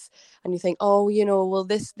opponents. And you think, well,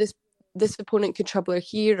 this opponent could trouble her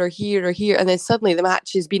here or here or here, and then suddenly the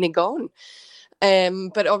match has been and gone.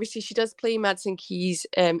 But obviously she does play Madison Keys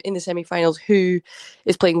in the semi-finals, who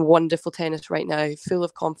is playing wonderful tennis right now, full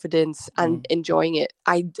of confidence and enjoying it.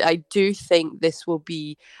 I do think this will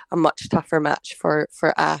be a much tougher match for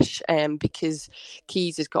Ash, because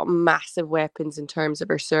Keys has got massive weapons in terms of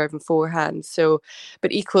her serve and forehand. So,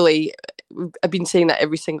 but equally, I've been saying that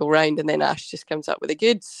every single round, and then Ash just comes up with the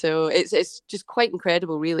goods. So it's just quite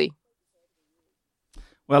incredible, really.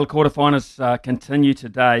 Well, quarterfinals continue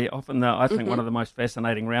today. Often, I think, one of the most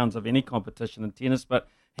fascinating rounds of any competition in tennis. But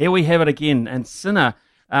here we have it again. And Sinner,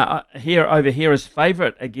 over here is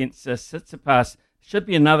favourite against Tsitsipas. Should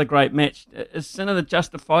be another great match. Is Sinner the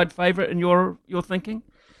justified favourite in your thinking?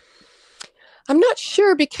 I'm not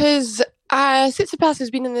sure, because Tsitsipas has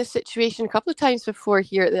been in this situation a couple of times before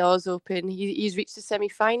here at the Oz Open. He's reached the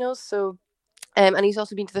semi-finals, so and he's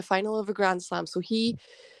also been to the final of a Grand Slam, so he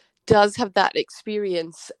does have that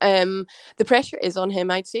experience. The pressure is on him.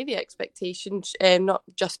 I'd say the expectation, not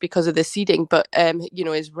just because of the seeding, but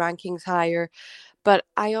his rankings higher. But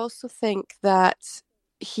I also think that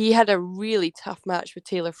he had a really tough match with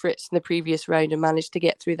Taylor Fritz in the previous round and managed to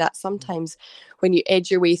get through that. Sometimes when you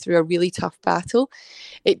edge your way through a really tough battle,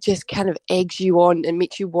 it just kind of eggs you on and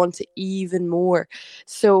makes you want it even more.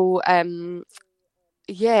 So, I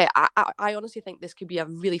honestly think this could be a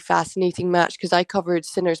really fascinating match because I covered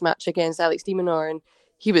Sinner's match against Alex de Minaur and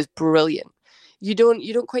he was brilliant. You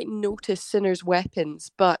don't quite notice Sinner's weapons,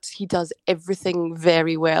 but he does everything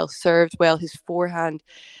very well. Served well. His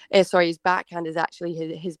backhand is actually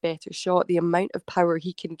his better shot. The amount of power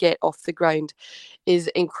he can get off the ground is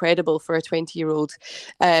incredible for a 20-year-old.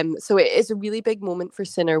 So it is a really big moment for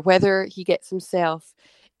Sinner. Whether he gets himself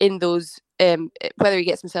in those, whether he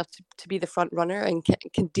gets himself to be the front runner and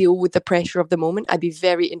can deal with the pressure of the moment, I'd be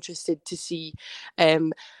very interested to see.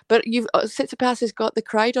 But Tsitsipas has got the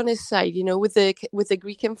crowd on his side, with the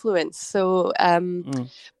Greek influence. So,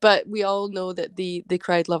 but we all know that the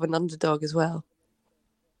crowd love an underdog as well.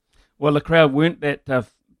 Well, the crowd weren't that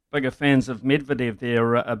bigger fans of Medvedev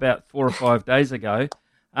there about 4 or 5 days ago.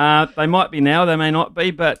 They might be now, they may not be,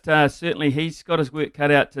 but certainly he's got his work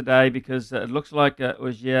cut out today because it looks like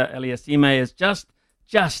Auger Aliassime is just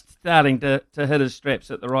starting to hit his straps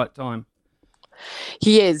at the right time.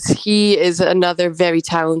 He is another very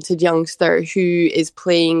talented youngster who is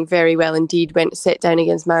playing very well indeed. Went set down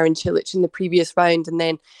against Marin Cilic in the previous round and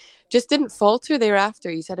then just didn't falter thereafter.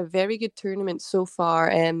 He's had a very good tournament so far.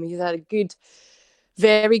 He's had a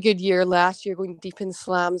very good year last year, going deep in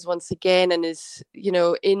slams once again, and is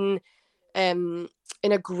in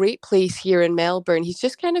a great place here in Melbourne. He's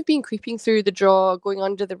just kind of been creeping through the draw, going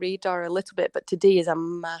under the radar a little bit, but today is a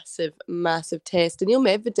massive test. Daniil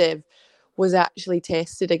Medvedev was actually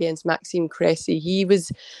tested against Maxime Cressy. He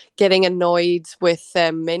was getting annoyed with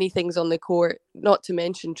many things on the court, not to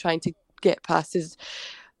mention trying to get past his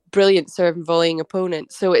brilliant serve and volleying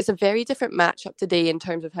opponent. So it's a very different matchup today in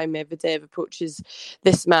terms of how Medvedev approaches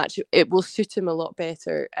this match. It will suit him a lot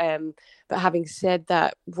better. But having said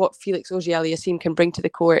that, what Felix Auger-Aliassime can bring to the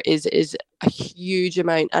court is a huge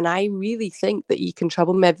amount, and I really think that he can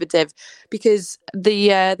trouble Medvedev because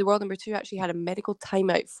the world number 2 actually had a medical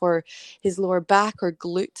timeout for his lower back or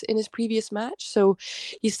glute in his previous match. So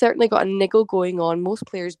he's certainly got a niggle going on. Most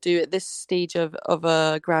players do at this stage of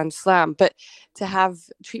a Grand Slam, but to have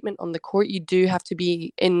treatment on the court, you do have to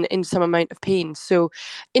be in some amount of pain. So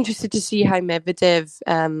interested to see how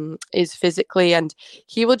Medvedev is physically, and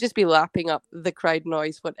he will just be lapping up the crowd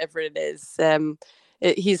noise, whatever it is.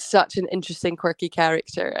 He's such an interesting, quirky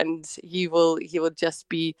character, and he will just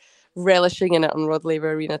be relishing in it on Rod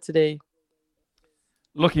Laver Arena today.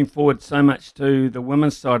 Looking forward so much to the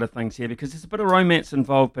women's side of things here because there's a bit of romance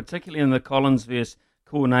involved, particularly in the Collins versus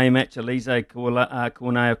Cornet match. Alizé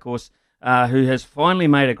Cornet, of course, who has finally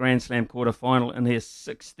made a Grand Slam quarterfinal in her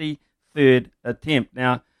 63rd attempt.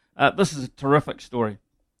 Now, this is a terrific story.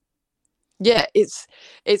 Yeah, it's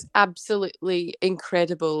absolutely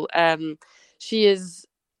incredible. She is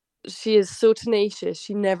so tenacious.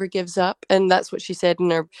 She never gives up, and that's what she said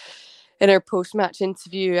in her post-match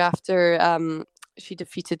interview after she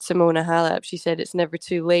defeated Simona Halep. She said it's never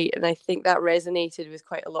too late, and I think that resonated with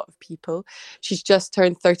quite a lot of people. She's just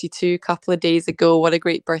turned 32 a couple of days ago. What a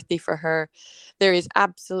great birthday for her. There is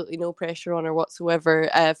absolutely no pressure on her whatsoever.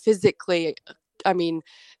 Physically, I mean,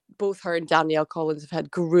 both her and Danielle Collins have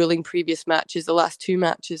had grueling previous matches. The last 2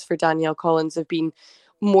 matches for Danielle Collins have been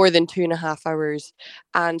more than 2.5 hours,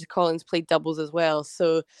 and Collins played doubles as well.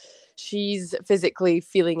 So she's physically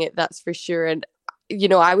feeling it, that's for sure. And,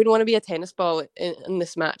 I wouldn't want to be a tennis ball in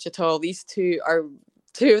this match at all. These two are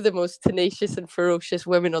 2 of the most tenacious and ferocious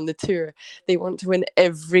women on the tour. They want to win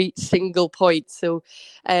every single point. So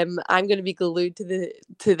I'm going to be glued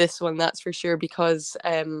to this one, that's for sure, because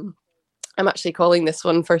I'm actually calling this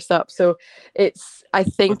one first up. So I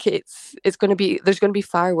think it's going to be, there's going to be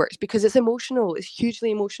fireworks because it's emotional. It's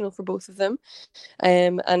hugely emotional for both of them.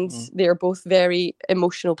 And they're both very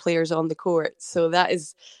emotional players on the court. So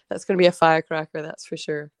that's going to be a firecracker, that's for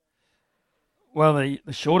sure. Well, the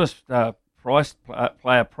shortest priced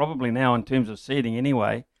player probably now in terms of seeding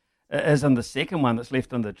anyway is in the second one that's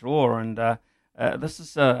left in the draw. And this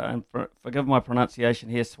is, and forgive my pronunciation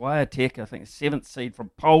here, Swiatek, I think 7th seed from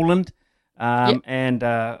Poland. And,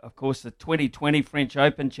 of course, the 2020 French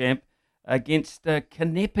Open champ against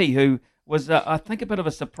Kanepi, who was, I think, a bit of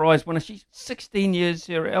a surprise winner. She's 16 years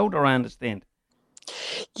her elder, I understand.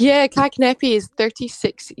 Yeah, Kai Kanepi is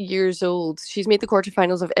 36 years old. She's made the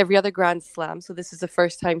quarterfinals of every other Grand Slam, so this is the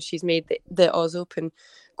first time she's made the Oz Open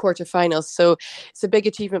quarterfinals. So it's a big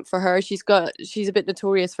achievement for her. She's a bit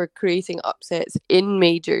notorious for creating upsets in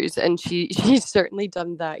majors, and she's certainly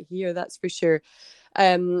done that here. That's for sure.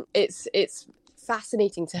 It's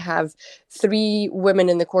fascinating to have 3 women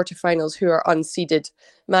in the quarterfinals who are unseeded: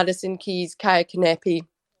 Madison Keys, Kaya Kanepi,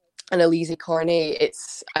 and Alizé Cornet.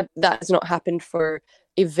 That has not happened for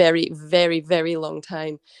a very, very, very long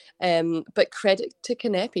time. But credit to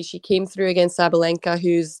Kanepi. She came through against Sabalenka,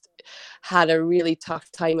 who's had a really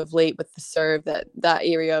tough time of late with the serve. That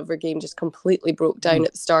area of her game just completely broke down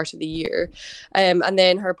at the start of the year. And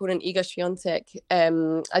then her opponent, Iga Swiatek,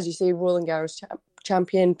 as you say, Roland Garros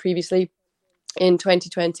champion previously in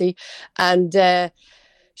 2020. And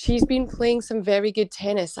she's been playing some very good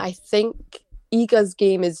tennis. I think Iga's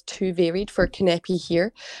game is too varied for Kanepi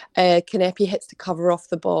here. Kanepi hits the cover off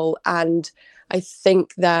the ball, and I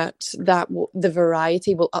think that the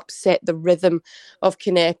variety will upset the rhythm of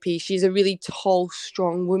Kanepi. She's a really tall,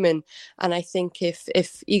 strong woman, and I think if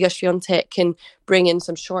Iga Swiatek can bring in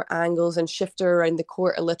some short angles and shift her around the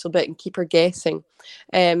court a little bit and keep her guessing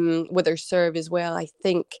with her serve as well, I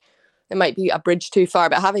think it might be a bridge too far.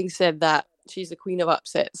 But having said that, she's the queen of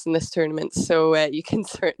upsets in this tournament, so you can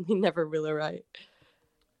certainly never rule her out.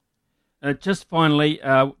 Just finally,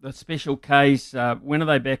 the Special Ks, when are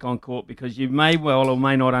they back on court? Because you may well or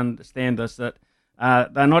may not understand this, that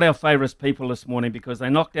they're not our favourite people this morning because they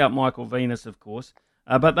knocked out Michael Venus, of course,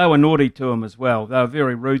 but they were naughty to him as well. They were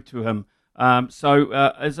very rude to him.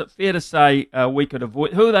 So is it fair to say we could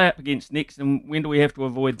avoid... Who are they up against next, and when do we have to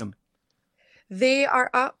avoid them? They are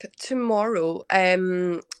up tomorrow,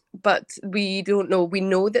 but we don't know. We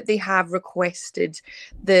know that they have requested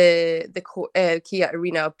the Kia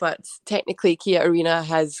Arena, but technically Kia Arena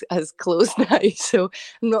has closed now, so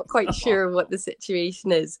I'm not quite sure what the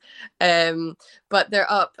situation is. But they're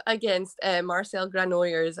up against Marcel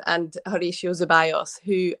Granollers and Horacio Zeballos,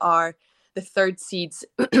 who are the third seeds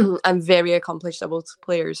and very accomplished doubles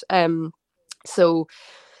players. So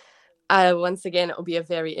once again, it'll be a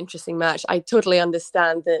very interesting match. I totally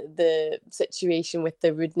understand the situation with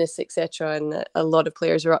the rudeness, etc., and a lot of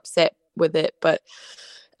players are upset with it. But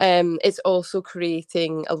it's also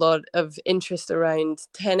creating a lot of interest around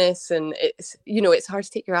tennis, and it's hard to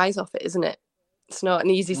take your eyes off it, isn't it? It's not an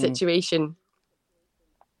easy situation.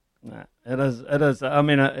 No, it is. I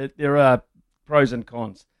mean, there are pros and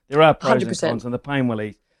cons. There are pros 100%. And cons, and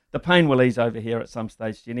the pain will ease over here at some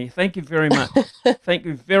stage, Jenny. Thank you very much. Thank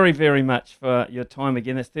you very, very much for your time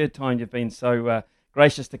again. It's the third time you've been so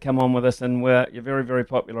gracious to come on with us, and you're very, very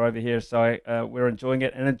popular over here, so we're enjoying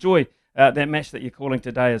it, and enjoy that match that you're calling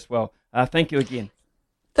today as well. Thank you again.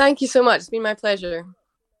 Thank you so much. It's been my pleasure.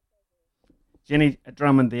 Jenny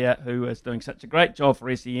Drummond there, who is doing such a great job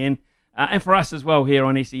for SEN, and for us as well here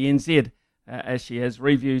on SENZ, as she has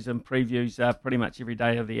reviews and previews pretty much every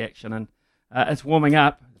day of the action. And it's warming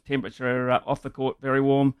up. Temperature off the court, very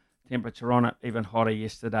warm. Temperature on it, even hotter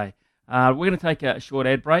yesterday. We're going to take a short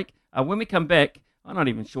ad break. When we come back, I'm not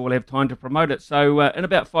even sure we'll have time to promote it. So in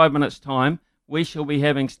about 5 minutes' time, we shall be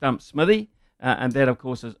having Stump Smithy. And that, of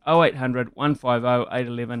course, is 0800 150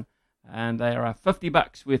 811. And they are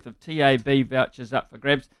 $50 worth of TAB vouchers up for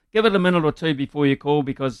grabs. Give it a minute or two before you call,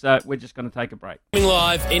 because we're just going to take a break.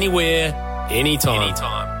 Live, anywhere,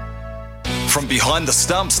 anytime. From behind the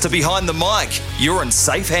stumps to behind the mic, you're in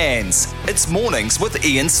safe hands. It's Mornings with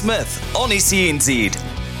Ian Smith on SENZ.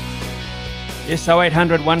 Yes,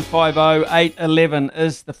 0800 150 811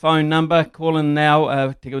 is the phone number. Call in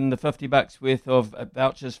now to win the $50 worth of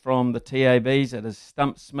vouchers from the TABs. It is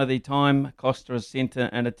Stump Smithy time. Costa is centre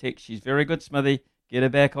and a text. She's very good, Smithy. Get her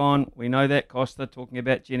back on. We know that, Costa. Talking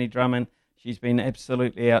about Jenny Drummond, she's been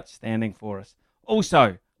absolutely outstanding for us.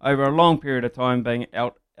 Also, over a long period of time, being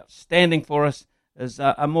outstanding for us is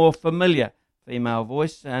a more familiar female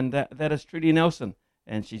voice, and that is Trudy Nelson,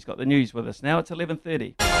 and she's got the news with us now. It's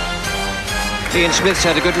 11:30. Ian Smith's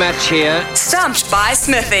had a good match here. Stumped by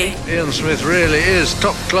Smithy. Ian Smith really is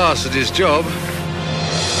top class at his job.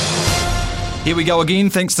 Here we go again.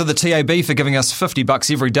 Thanks to the TAB for giving us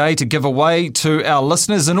 $50 every day to give away to our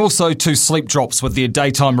listeners, and also to Sleep Drops with their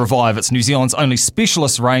Daytime Revive. It's New Zealand's only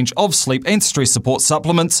specialist range of sleep and stress support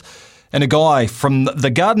supplements. And a guy from the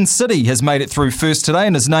Garden City has made it through first today,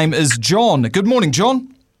 and his name is John. Good morning,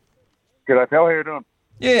 John. G'day, pal. How you doing?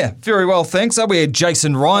 Yeah, very well, thanks. We had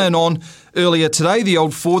Jason Ryan on earlier today, the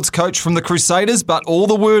old Fords coach from the Crusaders, but all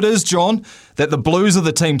the word is, John, that the Blues are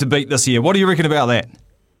the team to beat this year. What do you reckon about that?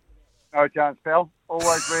 No chance, pal.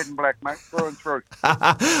 Always red and black, mate, through and through.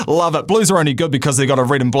 Love it. Blues are only good because they've got a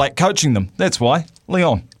red and black coaching them. That's why.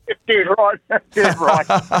 Leon? Dead right. Dead right.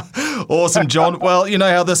 Awesome, John. Well, you know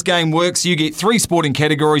how this game works. You get 3 sporting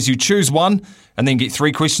categories, you choose one, and then get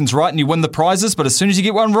 3 questions right, and you win the prizes. But as soon as you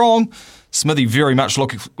get one wrong, Smithy very much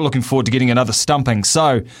looking forward to getting another stumping.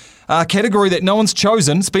 So, a category that no one's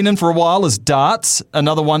chosen, it's been in for a while, is darts.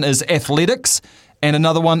 Another one is athletics, and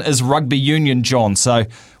another one is rugby union, John. So,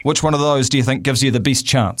 which one of those do you think gives you the best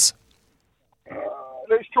chance?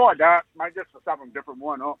 Let's try darts, mate, just for something different.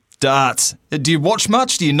 Why not? Darts. Do you watch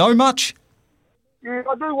much? Do you know much? Yeah,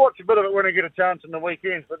 I do watch a bit of it when I get a chance on the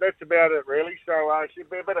weekends, but that's about it, really. So it should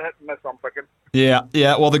be a bit of hit and miss, I'm picking. Yeah.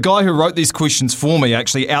 Well, the guy who wrote these questions for me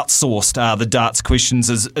actually outsourced the darts questions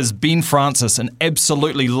is Ben Francis, and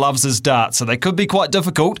absolutely loves his darts, so they could be quite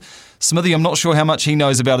difficult. Smithy, I'm not sure how much he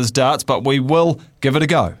knows about his darts, but we will give it a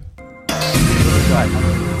go.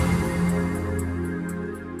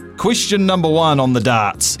 Question number 1 on the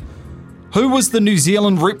darts. Who was the New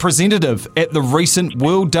Zealand representative at the recent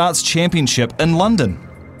World Darts Championship in London?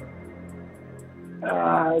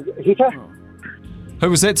 Hitter?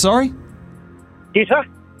 Who was that, sorry? Hitter?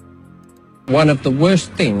 One of the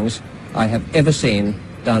worst things I have ever seen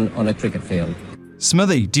done on a cricket field.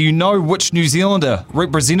 Smithy, do you know which New Zealander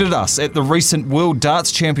represented us at the recent World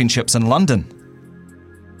Darts Championships in London?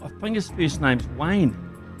 I think his first name's Wayne.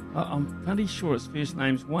 I'm pretty sure his first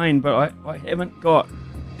name's Wayne, but I haven't got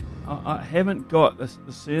the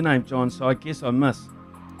surname, John, so I guess I miss.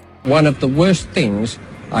 One of the worst things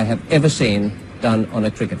I have ever seen done on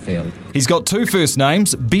a cricket field. He's got 2 first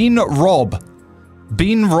names, Ben Robb.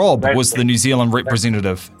 Ben Robb was the New Zealand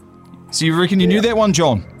representative. So you reckon you knew that one,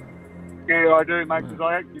 John? Yeah, I do, mate, because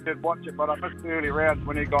I actually did watch it, but I missed the early rounds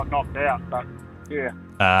when he got knocked out, but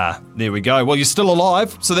yeah. There we go. Well, you're still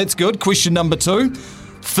alive, so that's good. Question number 2.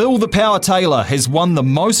 Phil the Power Taylor has won the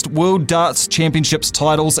most World Darts Championships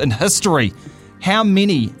titles in history. How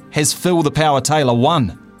many has Phil the Power Taylor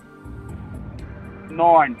won?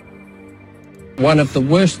 9. One of the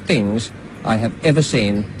worst things I have ever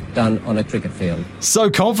seen done on a cricket field.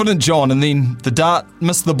 So confident, John, and then the dart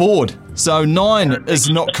missed the board. So 9 is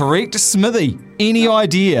not correct. Smithy, any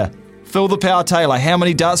idea? Phil the Power Taylor, how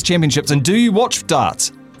many darts championships, and do you watch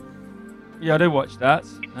darts? Yeah, I do watch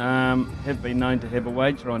darts. Have been known to have a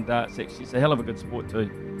wager on darts. Actually, it's a hell of a good sport too.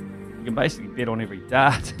 You can basically bet on every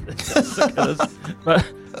dart. But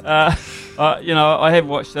I have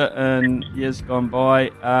watched it in years gone by.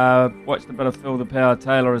 Watched a bit of Phil the Power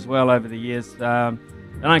Taylor as well over the years. I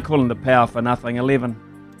don't call him the Power for nothing. 11.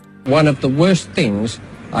 One of the worst things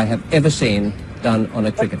I have ever seen done on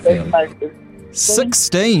a cricket field.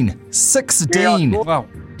 16. 16. Wow.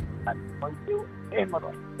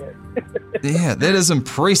 Yeah, that is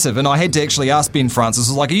impressive. And I had to actually ask Ben Francis,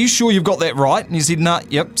 I was like, are you sure you've got that right? And he said, nah,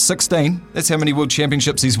 yep, 16. That's how many world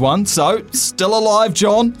championships he's won. So, still alive,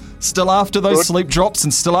 John. Still after those sleep drops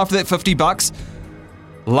and still after that $50.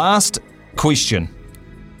 Last question.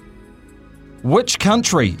 Which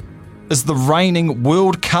country is the reigning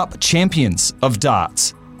World Cup champions of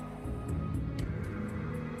darts?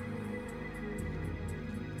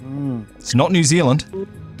 It's not New Zealand.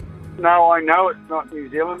 No, I know it's not New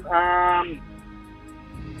Zealand.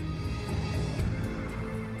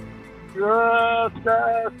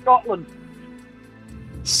 Scotland.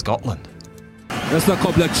 Scotland. Just a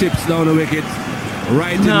couple of chips down the wicket.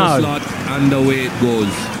 Right in the slot, and away it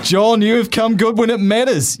goes. John, you have come good when it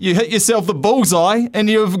matters. You hit yourself the bullseye, and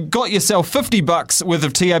you've got yourself $50 worth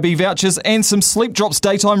of TAB vouchers and some Sleep Drops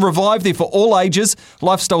Daytime Revive. They're for all ages,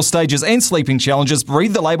 lifestyle stages, and sleeping challenges.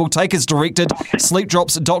 Read the label, take as directed.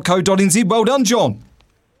 Sleepdrops.co.nz. Well done, John.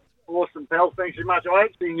 Awesome, pal. Thanks so much. I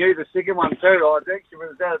actually knew the second one too. I actually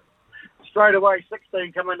was straight away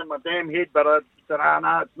 16 come into my damn head, but I said,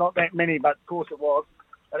 no, it's not that many, but of course it was.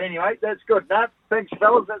 But anyway, that's good. No, thanks,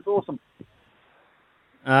 fellas. That's awesome.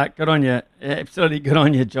 Good on you. Absolutely good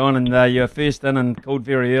on you, John. And you're first in and called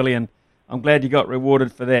very early, and I'm glad you got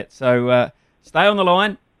rewarded for that. So stay on the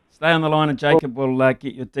line. Stay on the line, and Jacob will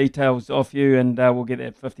get your details off you, and we'll get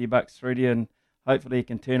that $50 through to you, and hopefully you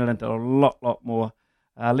can turn it into a lot more.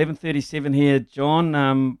 11:37 here,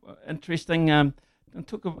 John. Interesting.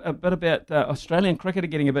 Talk a bit about Australian cricket are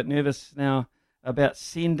getting a bit nervous now about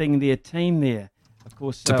sending their team there. Of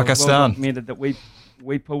course, to Pakistan. Well documented that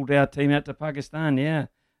we pulled our team out to Pakistan. Yeah,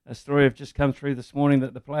 a story have just come through this morning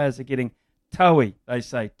that the players are getting toey. They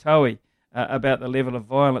say toey about the level of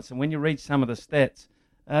violence. And when you read some of the stats,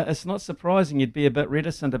 it's not surprising you'd be a bit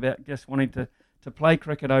reticent about just wanting to play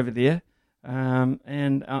cricket over there.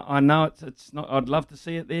 And I know it's not. I'd love to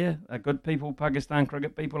see it there. Good people, Pakistan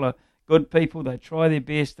cricket people are good people. They try their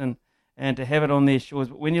best and to have it on their shores.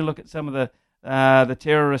 But when you look at some of the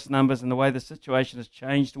terrorist numbers and the way the situation has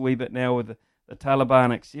changed a wee bit now with the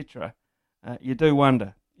Taliban, etc., you do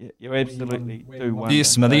wonder. You absolutely do wonder.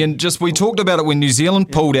 Yes, Smithy, and just we talked about it when New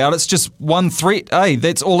Zealand pulled out. It's just one threat,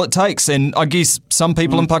 that's all it takes. And I guess some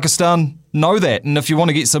people in Pakistan know that. And if you want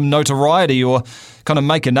to get some notoriety or kind of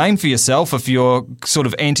make a name for yourself, if you're sort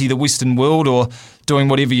of anti the Western world or doing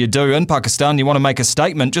whatever you do in Pakistan, you want to make a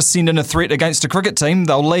statement, just send in a threat against a cricket team,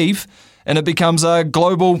 they'll leave, and it becomes a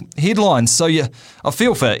global headline. So I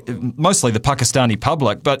feel for mostly the Pakistani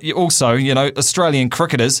public, but also, Australian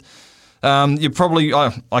cricketers. You probably,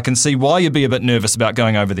 I can see why you'd be a bit nervous about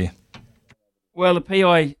going over there. Well, the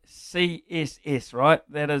PICSS, right,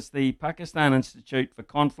 that is the Pakistan Institute for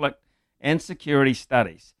Conflict and Security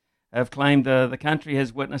Studies, have claimed the country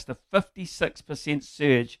has witnessed a 56%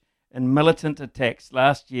 surge in militant attacks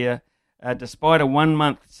last year, despite a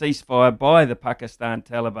 1-month ceasefire by the Pakistan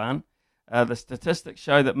Taliban. The statistics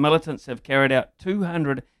show that militants have carried out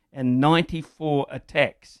 294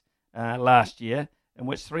 attacks last year, in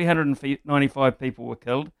which 395 people were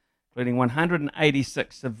killed, including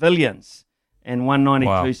 186 civilians and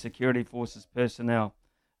 192 security forces personnel.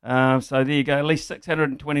 So there you go. At least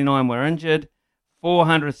 629 were injured,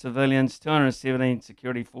 400 civilians, 217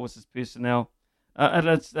 security forces personnel.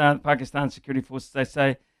 Pakistan security forces, they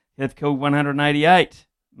say, have killed 188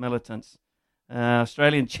 militants.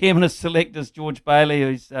 Australian chairman of selectors, George Bailey,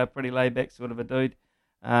 who's a pretty laid-back sort of a dude,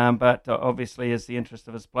 but obviously has the interest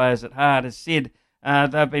of his players at heart, has said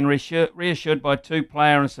they've been reassured by 2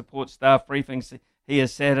 player and support staff briefings he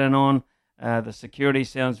has sat in on. The security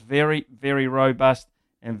sounds very, very robust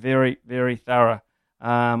and very, very thorough.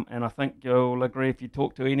 And I think you'll agree if you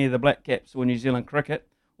talk to any of the Black Caps or New Zealand cricket,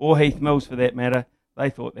 or Heath Mills for that matter, they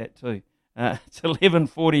thought that too. It's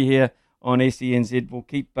 11:40 here on SENZ. We'll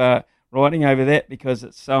keep writing over that because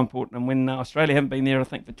it's so important. And when Australia haven't been there, I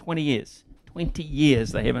think, for 20 years. 20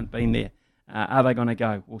 years they haven't been there. Are they going to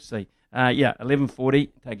go? We'll see. 11:40.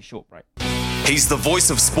 Take a short break. He's the voice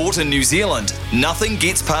of sport in New Zealand. Nothing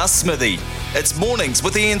gets past Smithy. It's Mornings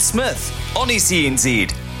with Ian Smith on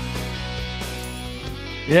SENZ.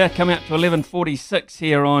 Yeah, coming up to 11:46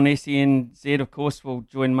 here on SENZ. Of course, we'll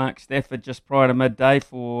join Mark Stafford just prior to midday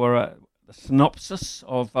for the synopsis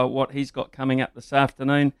of what he's got coming up this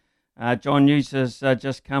afternoon. John News has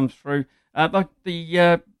just come through.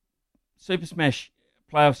 The Super Smash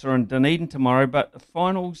playoffs are in Dunedin tomorrow, but the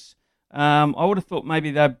finals, I would have thought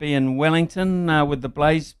maybe they'd be in Wellington with the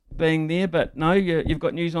Blaze being there, but no, you've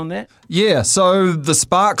got news on that? Yeah, so the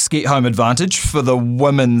Sparks get home advantage for the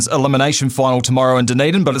women's elimination final tomorrow in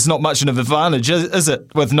Dunedin, but it's not much of an advantage, is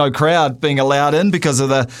it, with no crowd being allowed in because of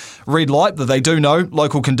the red light, that they do know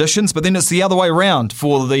local conditions. But then it's the other way around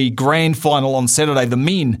for the grand final on Saturday, the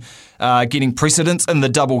men getting precedence in the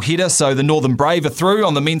double header. So the Northern Brave are through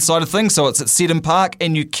on the men's side of things, so it's at Seddon Park,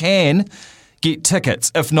 and you can get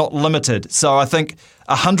tickets, if not limited. So I think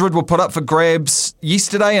 100 were put up for grabs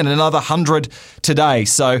yesterday and another 100 today.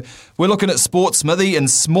 So we're looking at Sports Smithy in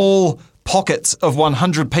small pockets of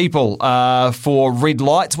 100 people for red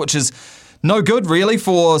lights, which is no good really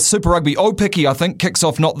for Super Rugby. Aupiki, I think, kicks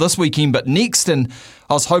off not this weekend but next, and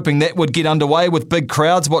I was hoping that would get underway with big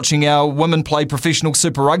crowds watching our women play professional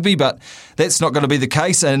Super Rugby, but that's not going to be the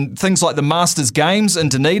case. And things like the Masters Games in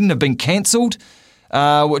Dunedin have been cancelled,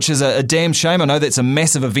 which is a damn shame. I know that's a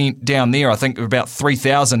massive event down there. I think there were about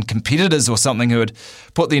 3,000 competitors or something who had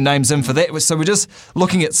put their names in for that. So we're just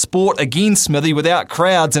looking at sport again, Smithy, without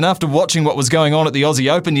crowds. And after watching what was going on at the Aussie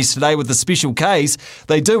Open yesterday with the Special Ks,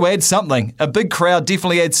 they do add something. A big crowd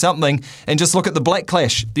definitely adds something. And just look at the Black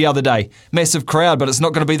Clash the other day. Massive crowd, but it's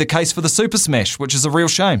not going to be the case for the Super Smash, which is a real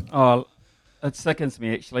shame. Oh, it sickens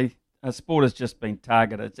me, actually. Sport has just been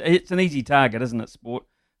targeted. It's an easy target, isn't it, sport?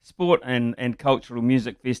 Sport and cultural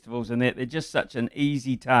music festivals and that, they're just such an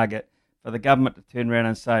easy target for the government to turn around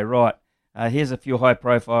and say, right, here's a few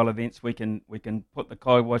high-profile events we can put the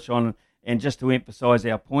kibosh on, and just to emphasise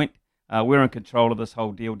our point, we're in control of this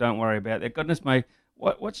whole deal, don't worry about that. Goodness me,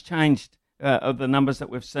 what's changed of the numbers that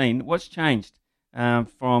we've seen? What's changed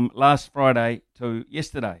from last Friday to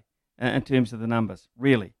yesterday in terms of the numbers,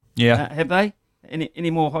 really? Yeah. Have they? Any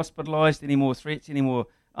more hospitalised, any more threats, any more...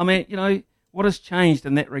 I mean, what has changed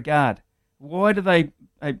in that regard? Why do they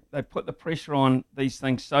put the pressure on these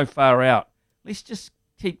things so far out? Let's just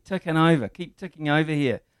keep ticking over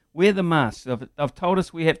here. Wear the masks. They've told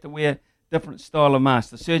us we have to wear different style of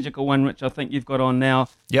masks. The surgical one, which I think you've got on now,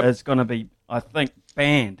 is going to be, I think,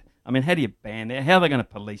 banned. I mean, how do you ban that? How are they going to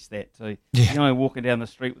police that too? Yeah. Walking down the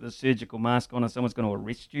street with a surgical mask on and someone's going to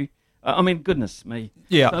arrest you? I mean, goodness me.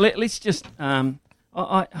 Yeah. So let's just,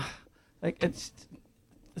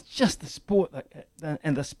 it's just the sport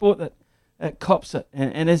and the sport that cops it,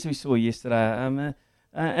 and as we saw yesterday,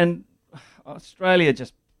 and Australia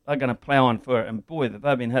are going to plough on for it, and boy,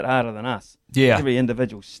 they've been hit harder than us. Yeah. Every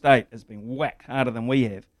individual state has been whacked harder than we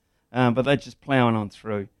have, but they're just ploughing on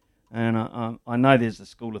through. And I know there's a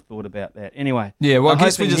school of thought about that. Anyway. Yeah, well, I'm I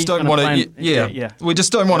guess we hoping just he's don't gonna want to. play- Yeah, we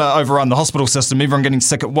just don't want to overrun the hospital system. Everyone getting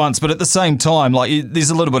sick at once, but at the same time,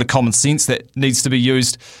 there's a little bit of common sense that needs to be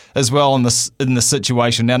used as well in this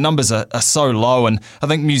situation. Now, numbers are so low, and I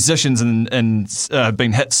think musicians have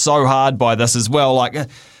been hit so hard by this as well. Like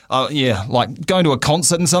going to a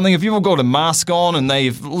concert and something. If you've all got a mask on and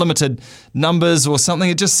they've limited numbers or something,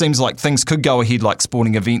 it just seems like things could go ahead like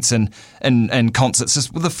sporting events and concerts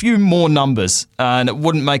just with a few more numbers. And it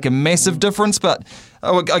wouldn't make a massive difference, but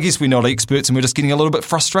I guess we're not experts and we're just getting a little bit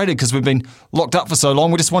frustrated because we've been locked up for so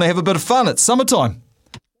long. We just want to have a bit of fun. It's summertime.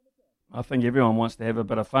 I think everyone wants to have a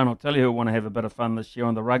bit of fun. I'll tell you who want to have a bit of fun this year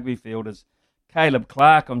on the rugby field is Caleb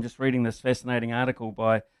Clarke. I'm just reading this fascinating article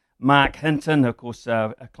by Mark Hinton, of course,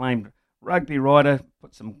 acclaimed rugby writer,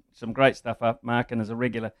 put some great stuff up. Mark, and is a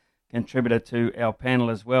regular contributor to our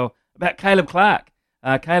panel as well, about Caleb Clarke.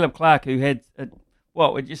 Caleb Clarke, who had,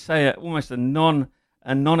 what would you say, almost a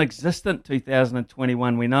non-existent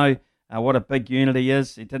 2021. We know what a big unit he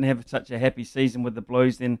is. He didn't have such a happy season with the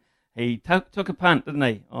Blues. Then he took a punt, didn't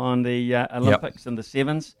he, on the Olympics in the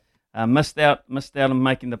Sevens. Missed out on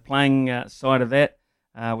making the playing side of that.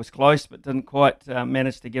 Was close, but didn't quite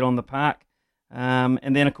manage to get on the park.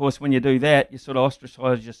 And then, of course, when you do that, you sort of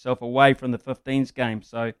ostracise yourself away from the 15s game.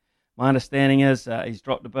 So my understanding is he's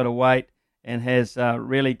dropped a bit of weight and has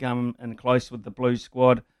really come in close with the Blues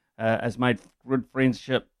squad, has made good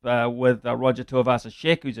friendship with Roger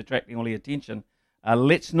Tuivasa-Sheck, who's attracting all the attention.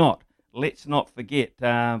 Let's not forget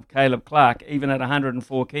Caleb Clarke, even at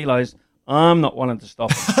 104 kilos, I'm not wanting to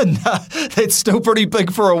stop him. No, that's still pretty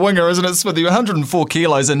big for a winger, isn't it, Smithy? 104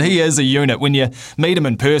 kilos, and he is a unit. When you meet him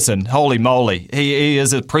in person, holy moly, he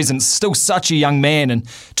is a presence. Still such a young man, and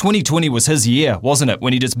 2020 was his year, wasn't it,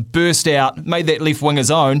 when he just burst out, made that left wing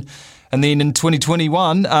his own, and then in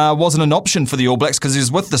 2021 wasn't an option for the All Blacks because he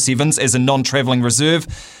was with the Sevens as a non-travelling reserve,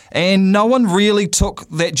 and no one really took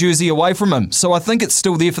that jersey away from him. So I think it's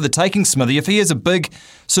still there for the taking, Smithy. If he has a big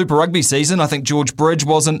Super Rugby season, I think George Bridge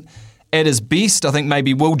wasn't at his best. I think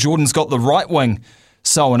maybe Will Jordan's got the right wing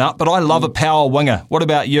sewn up, but I love a power winger. What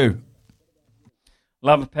about you?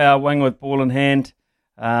 Love a power wing with ball in hand.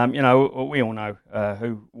 We all know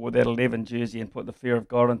who wore that 11 jersey and put the fear of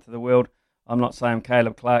God into the world. I'm not saying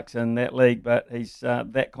Caleb Clarke's in that league, but he's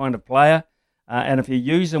that kind of player. And if you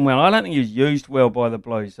use him well, I don't think he's used well by the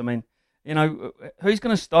Blues. I mean, who's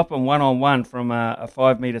going to stop him one-on-one from a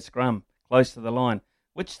 5-metre scrum close to the line?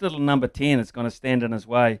 Which little number 10 is going to stand in his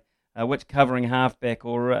way? Which covering halfback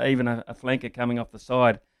or even a flanker coming off the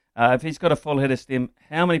side? If he's got a full head of stem,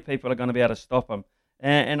 how many people are going to be able to stop him?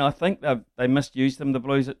 And I think they misused him, the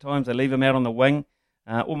Blues, at times. They leave him out on the wing,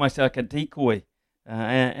 almost like a decoy.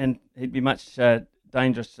 And he'd be much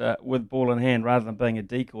dangerous with ball in hand rather than being a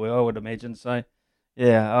decoy, I would imagine. So,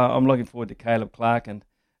 I'm looking forward to Caleb Clarke, and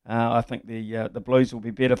I think the Blues will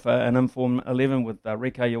be better for an informed 11 with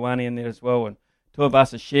Rieko Ioane in there as well, and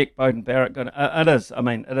Tuivasa-Sheck, Beauden Barrett. It is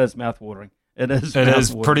mouthwatering. It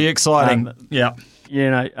is pretty exciting. They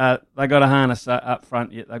got to harness up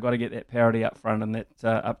front. They've got to get that parity up front, and that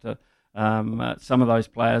up to some of those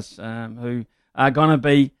players who are going to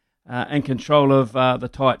be in control of the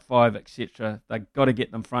tight five, etc. They've got to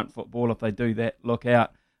get them front football. If they do that, look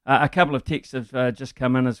out. A couple of texts have just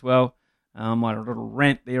come in as well. My little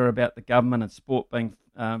rant there about the government and sport being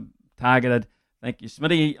targeted. Thank you,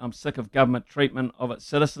 Smitty. I'm sick of government treatment of its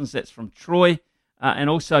citizens. That's from Troy. And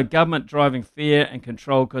also government driving fear and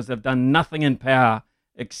control because they've done nothing in power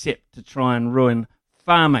except to try and ruin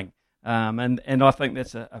farming. And I think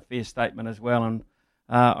that's a fair statement as well. And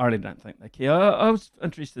I really don't think they care. I was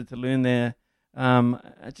interested to learn there.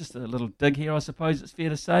 Just a little dig here, I suppose it's fair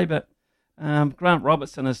to say. But Grant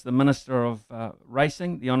Robertson is the Minister of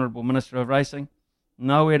Racing, the Honourable Minister of Racing.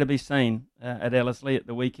 Nowhere to be seen at Ellerslie at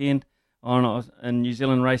the weekend. In New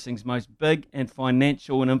Zealand racing's most big and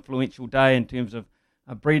financial and influential day in terms of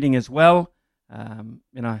breeding as well. Not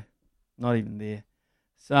even there.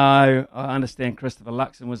 So I understand Christopher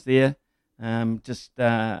Luxon was there, just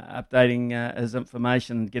updating his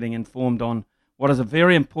information and getting informed on what is a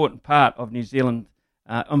very important part of New Zealand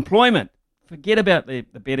employment. Forget about the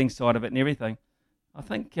betting side of it and everything. I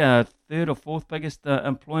think third or fourth biggest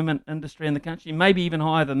employment industry in the country, maybe even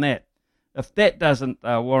higher than that. If that doesn't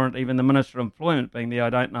warrant even the Minister of Employment being there, I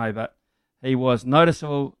don't know, but he was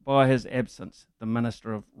noticeable by his absence, the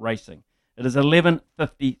Minister of Racing. It is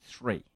 11:53.